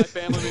time with my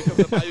family. We come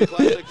to Bayou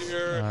Classic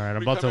here. All right, I'm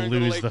We about to come here and go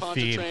lose Lake the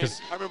Pontchartrain. feed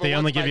because I remember they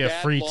only once give my you a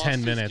dad free lost 10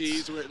 his minutes.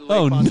 keys. We were at Lake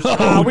Oh, no.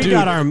 Pontchartrain. we dude.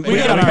 got our We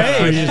got our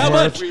freeze pay. How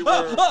worth.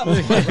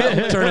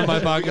 much? Turning my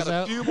pockets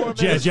out.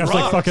 Yeah, Jeff's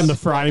like fucking the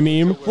fry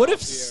meme. What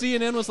if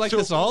CNN was like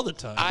this all the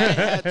time? I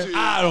had to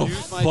I don't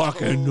use my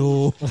fucking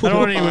know. I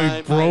don't even find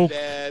my broke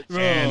dad's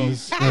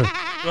hands.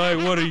 Like,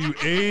 what are you,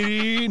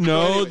 80?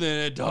 No,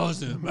 then it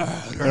doesn't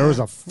matter. There was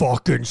a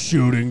fucking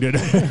shooting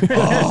today.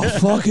 Oh,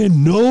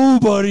 fucking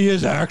nobody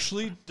has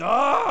actually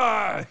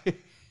died.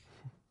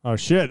 Oh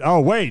shit. Oh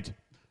wait.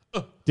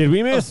 Did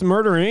we miss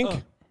Murder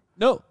Inc?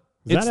 No.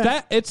 Is It's that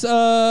that. It's,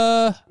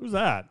 Who's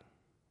that?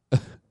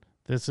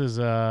 This is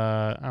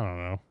I don't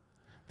know.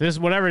 This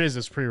whatever it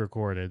is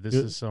pre-recorded. This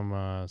is some.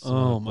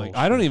 oh my,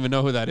 I don't even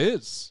know who that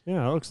is.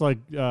 Yeah, it looks like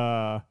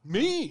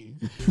Me.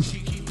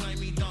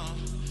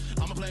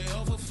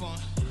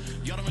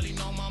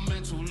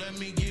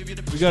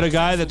 We got a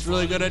guy that's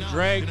really good at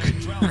Drake.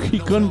 He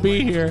couldn't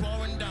be here.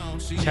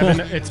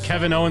 It's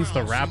Kevin Owens,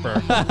 the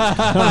rapper.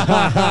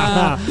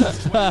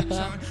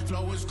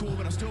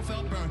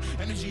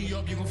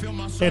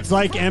 it's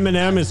like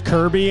Eminem is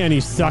Kirby and he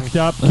sucked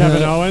up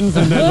Kevin Owens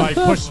and then like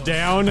pushed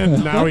down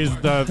and now he's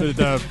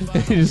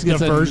the He just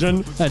gets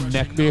version. a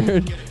neck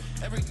beard.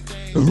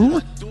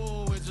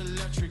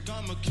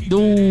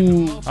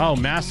 Oh,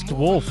 Masked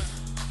Wolf.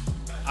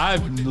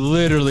 I've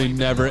literally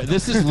never.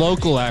 This is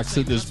local acts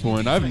at this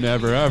point. I've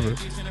never ever.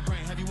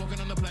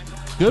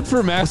 Good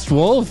for Masked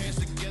Wolf.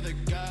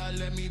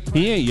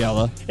 He ain't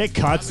yellow. It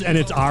cuts and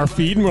it's our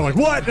feed and we're like,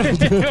 what?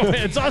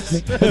 It's us.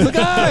 It's the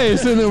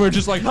guys, and then we're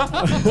just like,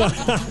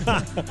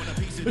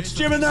 It's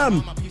Jim and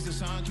them.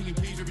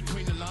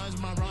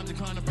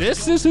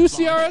 this is who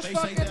CRS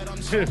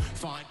fucking.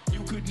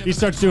 He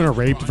starts doing a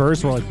raped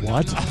verse. We're like,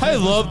 what? I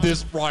love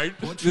this right.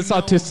 This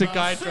autistic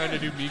guy trying to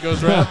do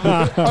Migos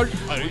rap.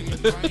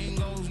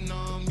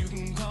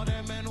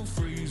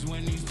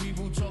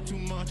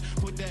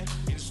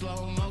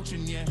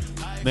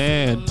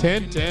 Man,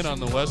 10-10 on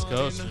the West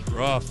Coast is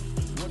rough.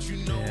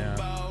 Yeah.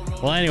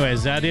 Well,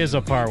 anyways, that is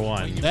a part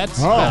one. That's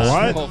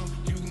what?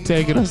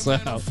 Taking us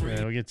out.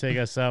 Yeah, we can take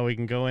us out. We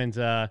can go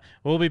into.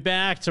 We'll be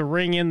back to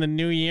ring in the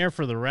new year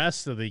for the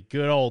rest of the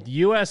good old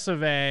US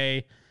of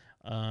A.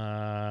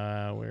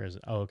 Where is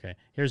it? Oh, okay.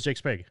 Here's Jake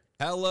Sprague.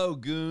 Hello,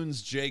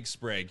 goons. Jake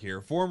Sprague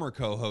here, former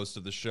co-host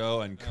of the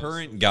show and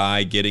current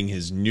guy getting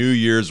his New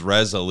Year's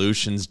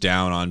resolutions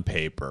down on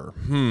paper.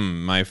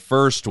 My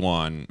first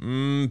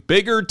one.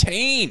 Bigger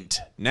taint.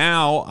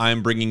 Now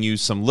I'm bringing you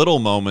some little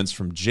moments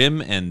from Jim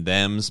and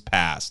Them's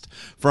past.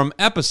 From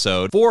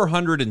episode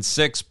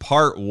 406,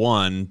 part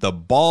 1, the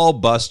Ball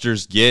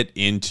Busters get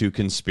into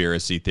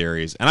conspiracy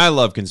theories. And I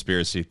love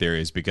conspiracy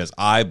theories because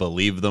I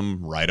believe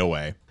them right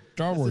away.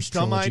 Star Wars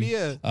dumb trilogy,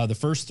 idea. The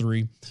first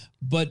three,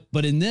 but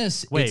in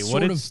this, Wait, it's what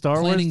sort did of Star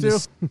Wars planning do?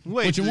 this-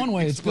 Wait, which in one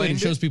way it's good. It explained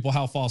shows it? people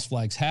how false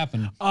flags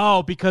happen.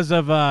 Oh, because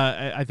of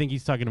I think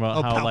he's talking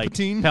about how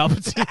Palpatine? like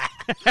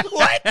Palpatine.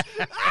 What?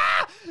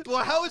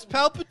 Well, how is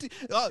Palpatine?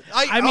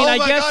 I mean, oh I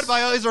my guess- God,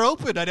 my eyes are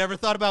open. I never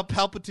thought about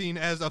Palpatine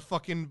as a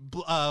fucking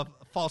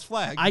false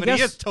flag. I but guess-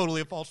 he is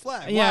totally a false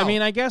flag. Yeah, Wow. I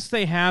mean, I guess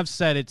they have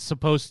said it's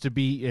supposed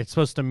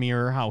to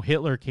mirror how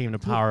Hitler came to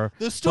power.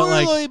 The but,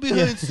 like, storyline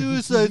behind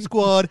Suicide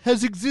Squad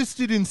has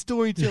existed in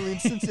storytelling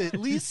since at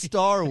least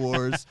Star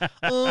Wars,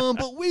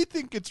 but we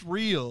think it's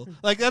real.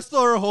 Like, that's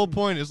their whole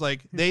point, is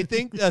like they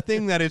think a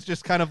thing that is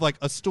just kind of like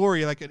a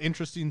story, like an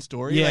interesting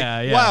story. Yeah,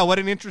 like, yeah. Wow, what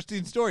an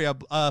interesting story.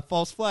 A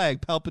false flag.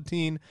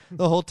 Palpatine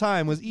the whole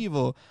time was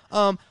evil.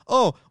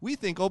 Oh, we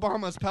think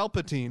Obama's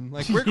Palpatine.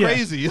 Like, we're Yeah.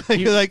 crazy. Like,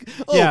 You- like,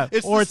 oh, yeah.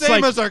 It's Or the it's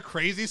same like- as our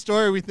crazy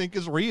story we think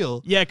is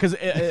real. Yeah, because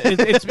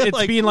it's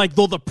Like- being like,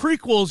 though the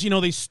prequels,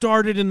 they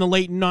started in the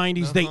late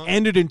 90s, they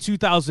ended in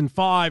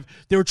 2005.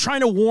 They were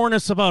trying to warn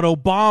us about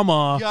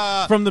Obama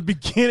Yeah. from the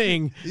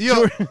beginning.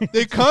 Yo,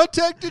 they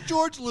contacted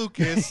George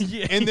Lucas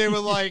and they were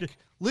like,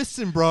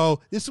 listen, bro,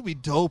 this would be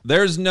dope.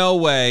 There's no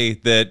way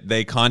that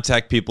they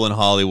contact people in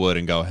Hollywood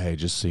and go, hey,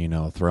 just so you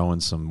know, throw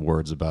in some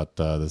words about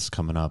this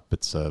coming up.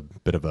 It's a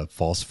bit of a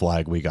false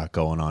flag we got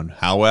going on.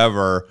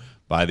 However,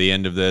 by the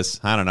end of this,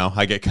 I don't know,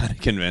 I get kind of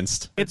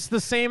convinced. It's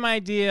the same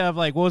idea of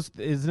like,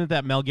 isn't it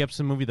that Mel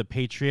Gibson movie, The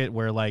Patriot,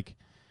 where like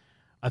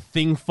a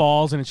thing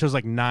falls and it shows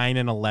like 9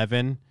 and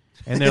 11,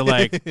 and they're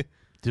like,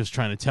 just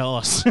trying to tell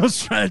us.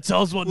 Just trying to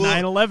tell us about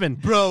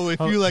 9/11. Bro, if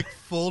you like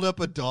fold up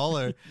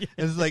 $1,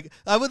 it's like,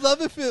 I would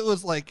love if it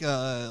was like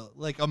a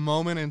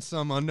moment in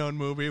some unknown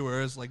movie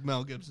where it's like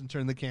Mel Gibson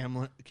turned the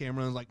camera and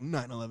was like,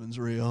 9/11's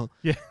real.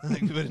 Yeah.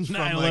 Like, but it's from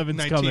 9/11's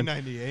like coming.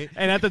 1998.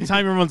 And at the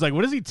time, everyone's like,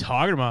 what is he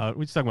talking about?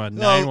 We're just talking about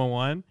No.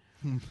 911.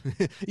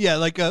 Yeah,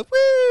 like a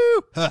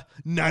woo,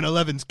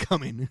 9/11's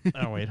coming.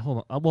 Oh, wait,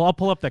 hold on. Well, I'll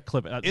pull up that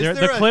clip. Is The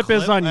there a clip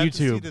is clip? on I have to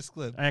see YouTube. this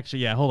clip. Actually,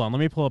 yeah, hold on. Let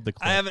me pull up the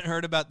clip. I haven't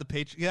heard about the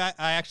Patriot. Yeah,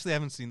 I actually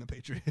haven't seen the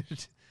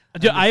Patriot.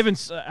 Dude, I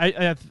haven't.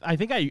 I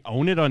think I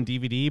own it on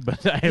DVD,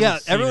 but I haven't. Yeah,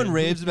 seen everyone it.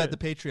 raves about the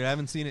Patriot. I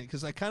haven't seen it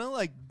because I kind of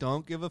like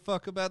don't give a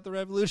fuck about the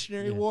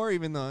Revolutionary War,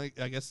 even though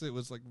I guess it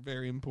was like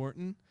very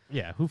important.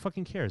 Yeah, who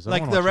fucking cares? I don't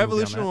Like wanna the watch a movie on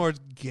Revolutionary that. War is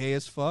gay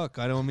as fuck.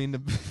 I don't mean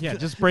to. Yeah,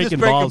 just breaking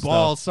balls.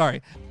 though.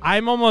 Sorry.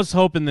 I'm almost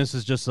hoping this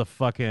is just a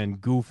fucking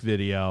goof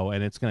video,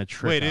 and it's gonna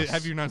trick Wait, us.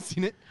 have you not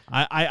seen it?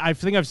 I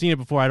think I've seen it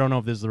before. I don't know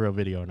if this is the real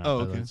video or not. Oh,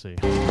 but okay. Let's see.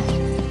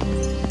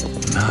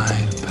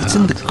 It's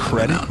in the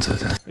credit.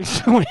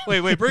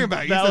 Wait, bring it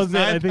back. He That says was it.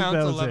 I 9 think pounds,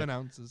 that was 11 it.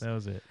 ounces. That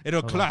was it.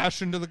 It'll Hold on.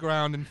 clash into the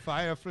ground and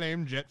fire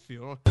flame jet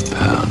fuel.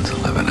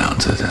 11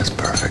 ounces, that's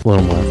perfect. A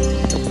little more.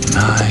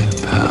 9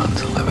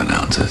 pounds, 11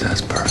 ounces,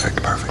 that's perfect.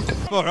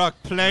 For a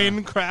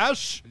plane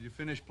crash. Did you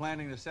finish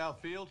planting the south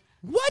field?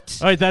 What?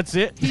 All right, that's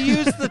it. He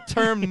used the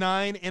term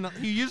 9 and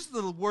he used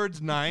the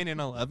words 9 and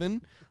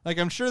 11. Like,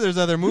 I'm sure there's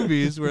other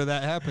movies where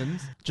that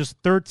happens. Just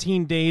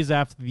 13 days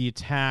after the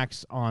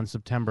attacks on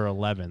September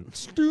 11th.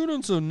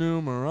 Students of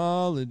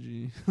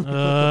numerology.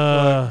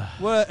 Ugh.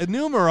 What?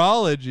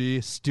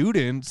 Numerology?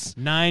 Students?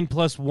 9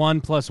 +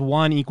 1 +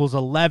 1 =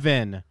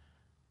 11.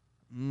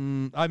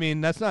 I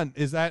mean, that's not.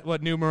 Is that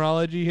what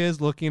numerology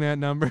is? Looking at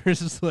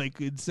numbers, like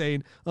it's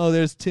saying, "Oh,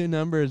 there's 2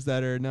 numbers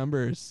that are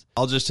numbers."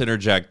 I'll just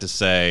interject to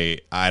say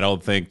I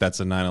don't think that's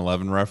a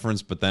 9/11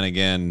 reference, but then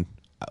again,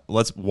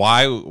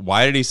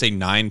 why did he say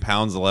 9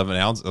 pounds 11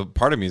 ounces?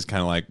 Part of me is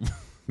kind of like,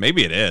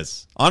 maybe it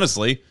is.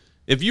 Honestly,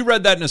 if you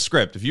read that in a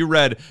script, if you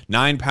read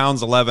 9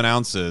 pounds 11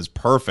 ounces,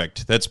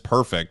 perfect, that's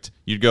perfect,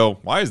 you'd go,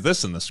 why is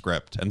this in the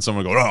script? And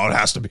someone would go, oh, it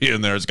has to be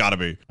in there. It's got to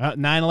be.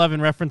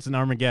 9/11 reference in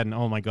Armageddon.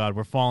 Oh my God,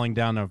 we're falling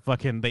down the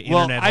fucking the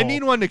internet. I hole.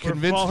 need one to We're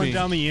convince falling me.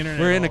 down the internet.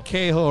 We're in a hole.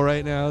 K-hole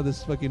right now.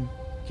 This fucking.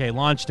 Okay,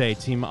 launch day,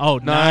 team. Oh,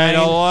 9,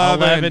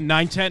 11,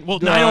 9/10. Well,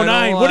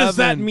 9:09. What does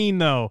that 9/11. mean,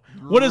 though?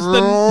 What is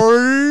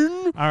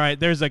the? All right,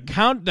 there's a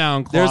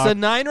countdown clock. There's a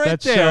 9 right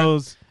that there.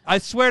 Shows. I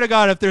swear to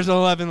God, if there's an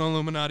 11, the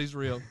Illuminati's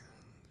real.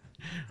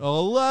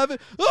 11.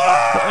 But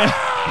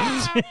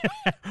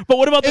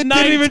what about the It 9?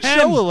 didn't even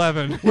show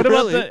 11. What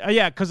Really? about the?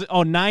 Yeah, because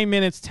 9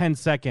 minutes 10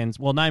 seconds.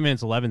 Well, 9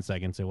 minutes 11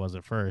 seconds. It was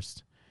at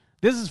first.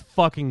 This is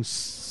fucking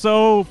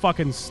so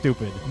fucking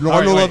stupid.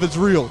 9/11's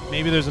real.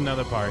 Maybe there's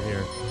another part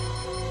here.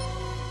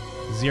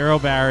 0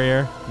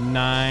 barrier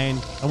 9.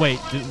 Oh wait.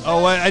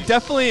 I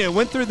definitely it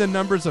went through the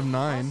numbers of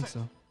 9.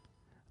 So.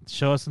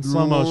 Show us in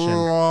slow motion.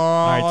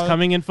 All right, it's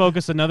coming in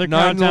focus. Another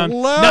countdown.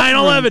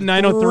 9/11,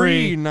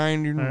 9/03.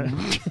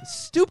 9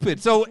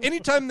 Stupid. So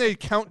anytime they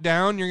count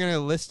down, you're going to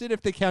list it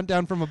if they count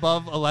down from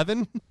above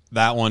 11?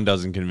 That one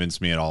doesn't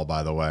convince me at all,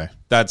 by the way.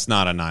 That's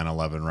not a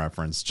 9/11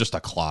 reference, just a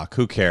clock.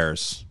 Who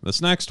cares?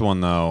 This next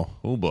one, though,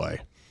 oh boy.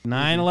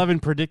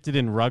 9/11 predicted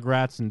in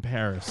Rugrats in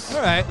Paris.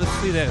 All right, let's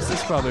see this. This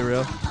is probably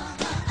real.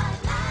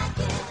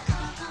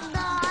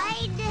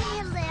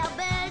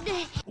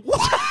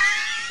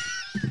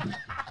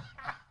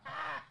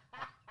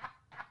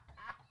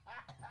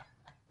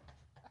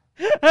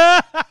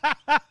 Of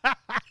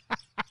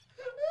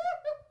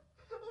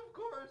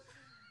course.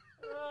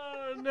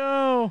 Oh,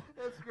 no.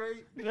 That's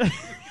great.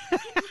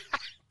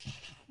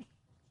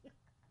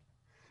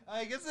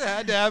 I guess it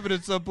had to happen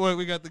at some point.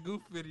 We got the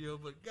goof video,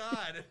 but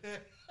God.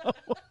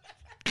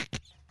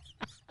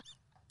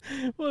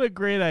 What a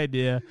great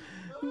idea.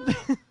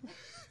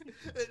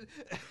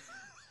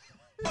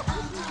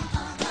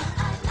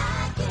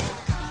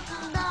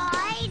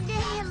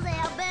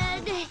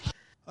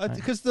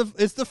 Because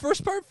is the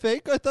first part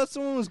fake? I thought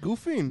someone was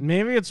goofing.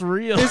 Maybe it's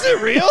real. Is it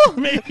real?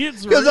 Maybe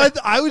it's real. Because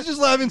I was just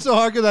laughing so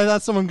hard because I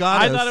thought someone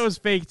got I us. thought it was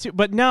fake too,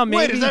 but no, maybe.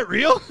 Wait, is that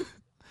real?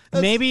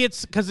 Maybe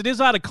it's because it is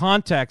out of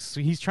context.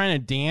 So he's trying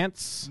to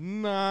dance.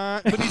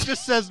 Nah, but he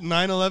just says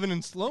 9/11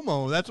 in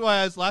slow-mo. That's why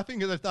I was laughing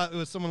because I thought it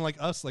was someone like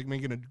us, like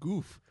making a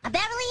goof. A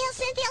Beverly Hills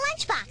Cynthia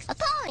lunchbox, a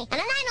phone, and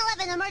a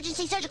 9/11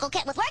 emergency surgical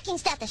kit with working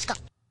stethoscope.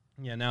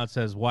 Yeah, now it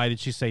says, why did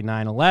she say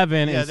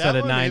 9/11 Yeah, instead that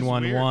of one is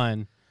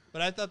 911?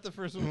 But I thought the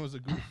first one was a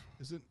goof.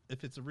 Isn't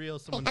if it's real,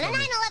 someone And a tell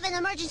me. 9/11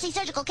 emergency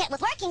surgical kit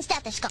with working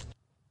stethoscope.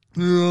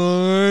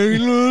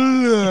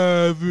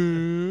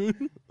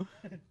 9/11.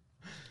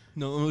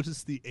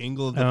 Notice the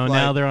angle of the Oh,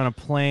 flight. now they're on a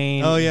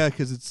plane. Oh yeah,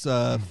 because it's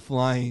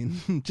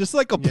flying, just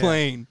like a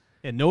plane.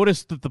 Yeah,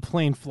 notice that the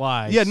plane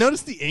flies. Yeah,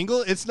 notice the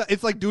angle. It's not.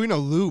 It's like doing a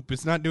loop.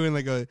 It's not doing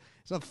like a.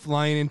 It's not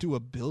flying into a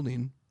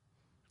building.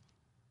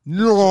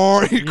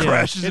 No, he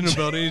crashes in a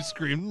building. He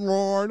screams.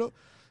 No.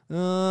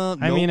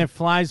 I mean, it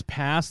flies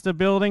past the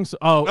building. So,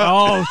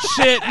 oh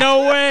shit!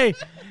 No way!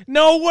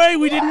 No way!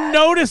 We didn't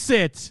notice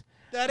it.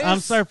 I'm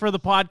sorry for the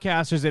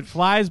podcasters. It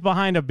flies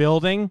behind a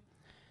building,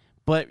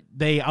 but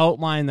they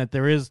outline that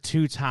there is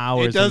two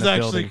towers. It does in the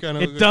actually building. kind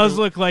of. It does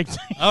look like.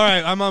 All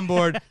right, I'm on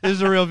board. This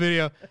is a real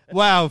video.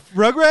 Wow,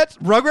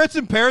 Rugrats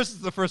in Paris is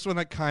the first one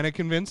that kind of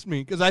convinced me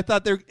because I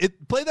thought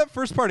play that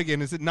first part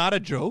again. Is it not a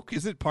joke?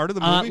 Is it part of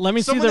the movie? Let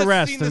me Someone see the that's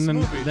rest, seen this and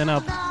movie. then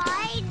I'll.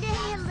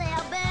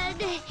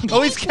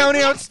 Oh, he's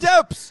counting out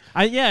steps.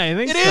 Yeah, I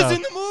think It so. is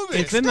in the movie.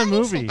 It's in the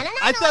movie.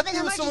 I thought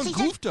there was someone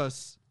goofed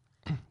us.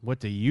 What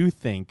do you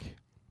think?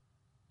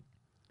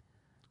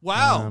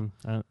 Wow.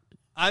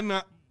 I'm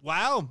not.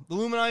 Wow, the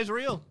Illuminati's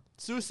real.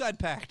 Suicide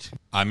Pact.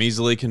 I'm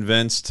easily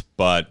convinced,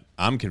 but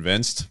I'm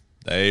convinced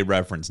they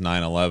reference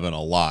 9/11 a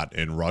lot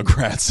in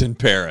Rugrats in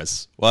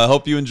Paris. Well, I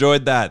hope you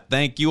enjoyed that.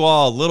 Thank you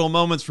all. Little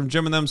Moments from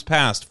Jim and Them's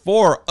Past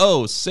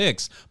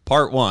 406,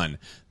 Part 1.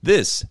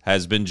 This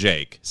has been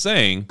Jake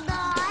saying...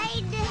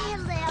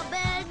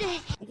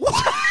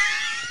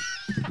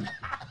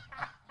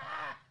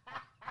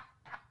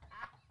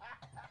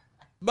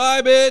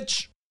 Bye,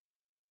 bitch!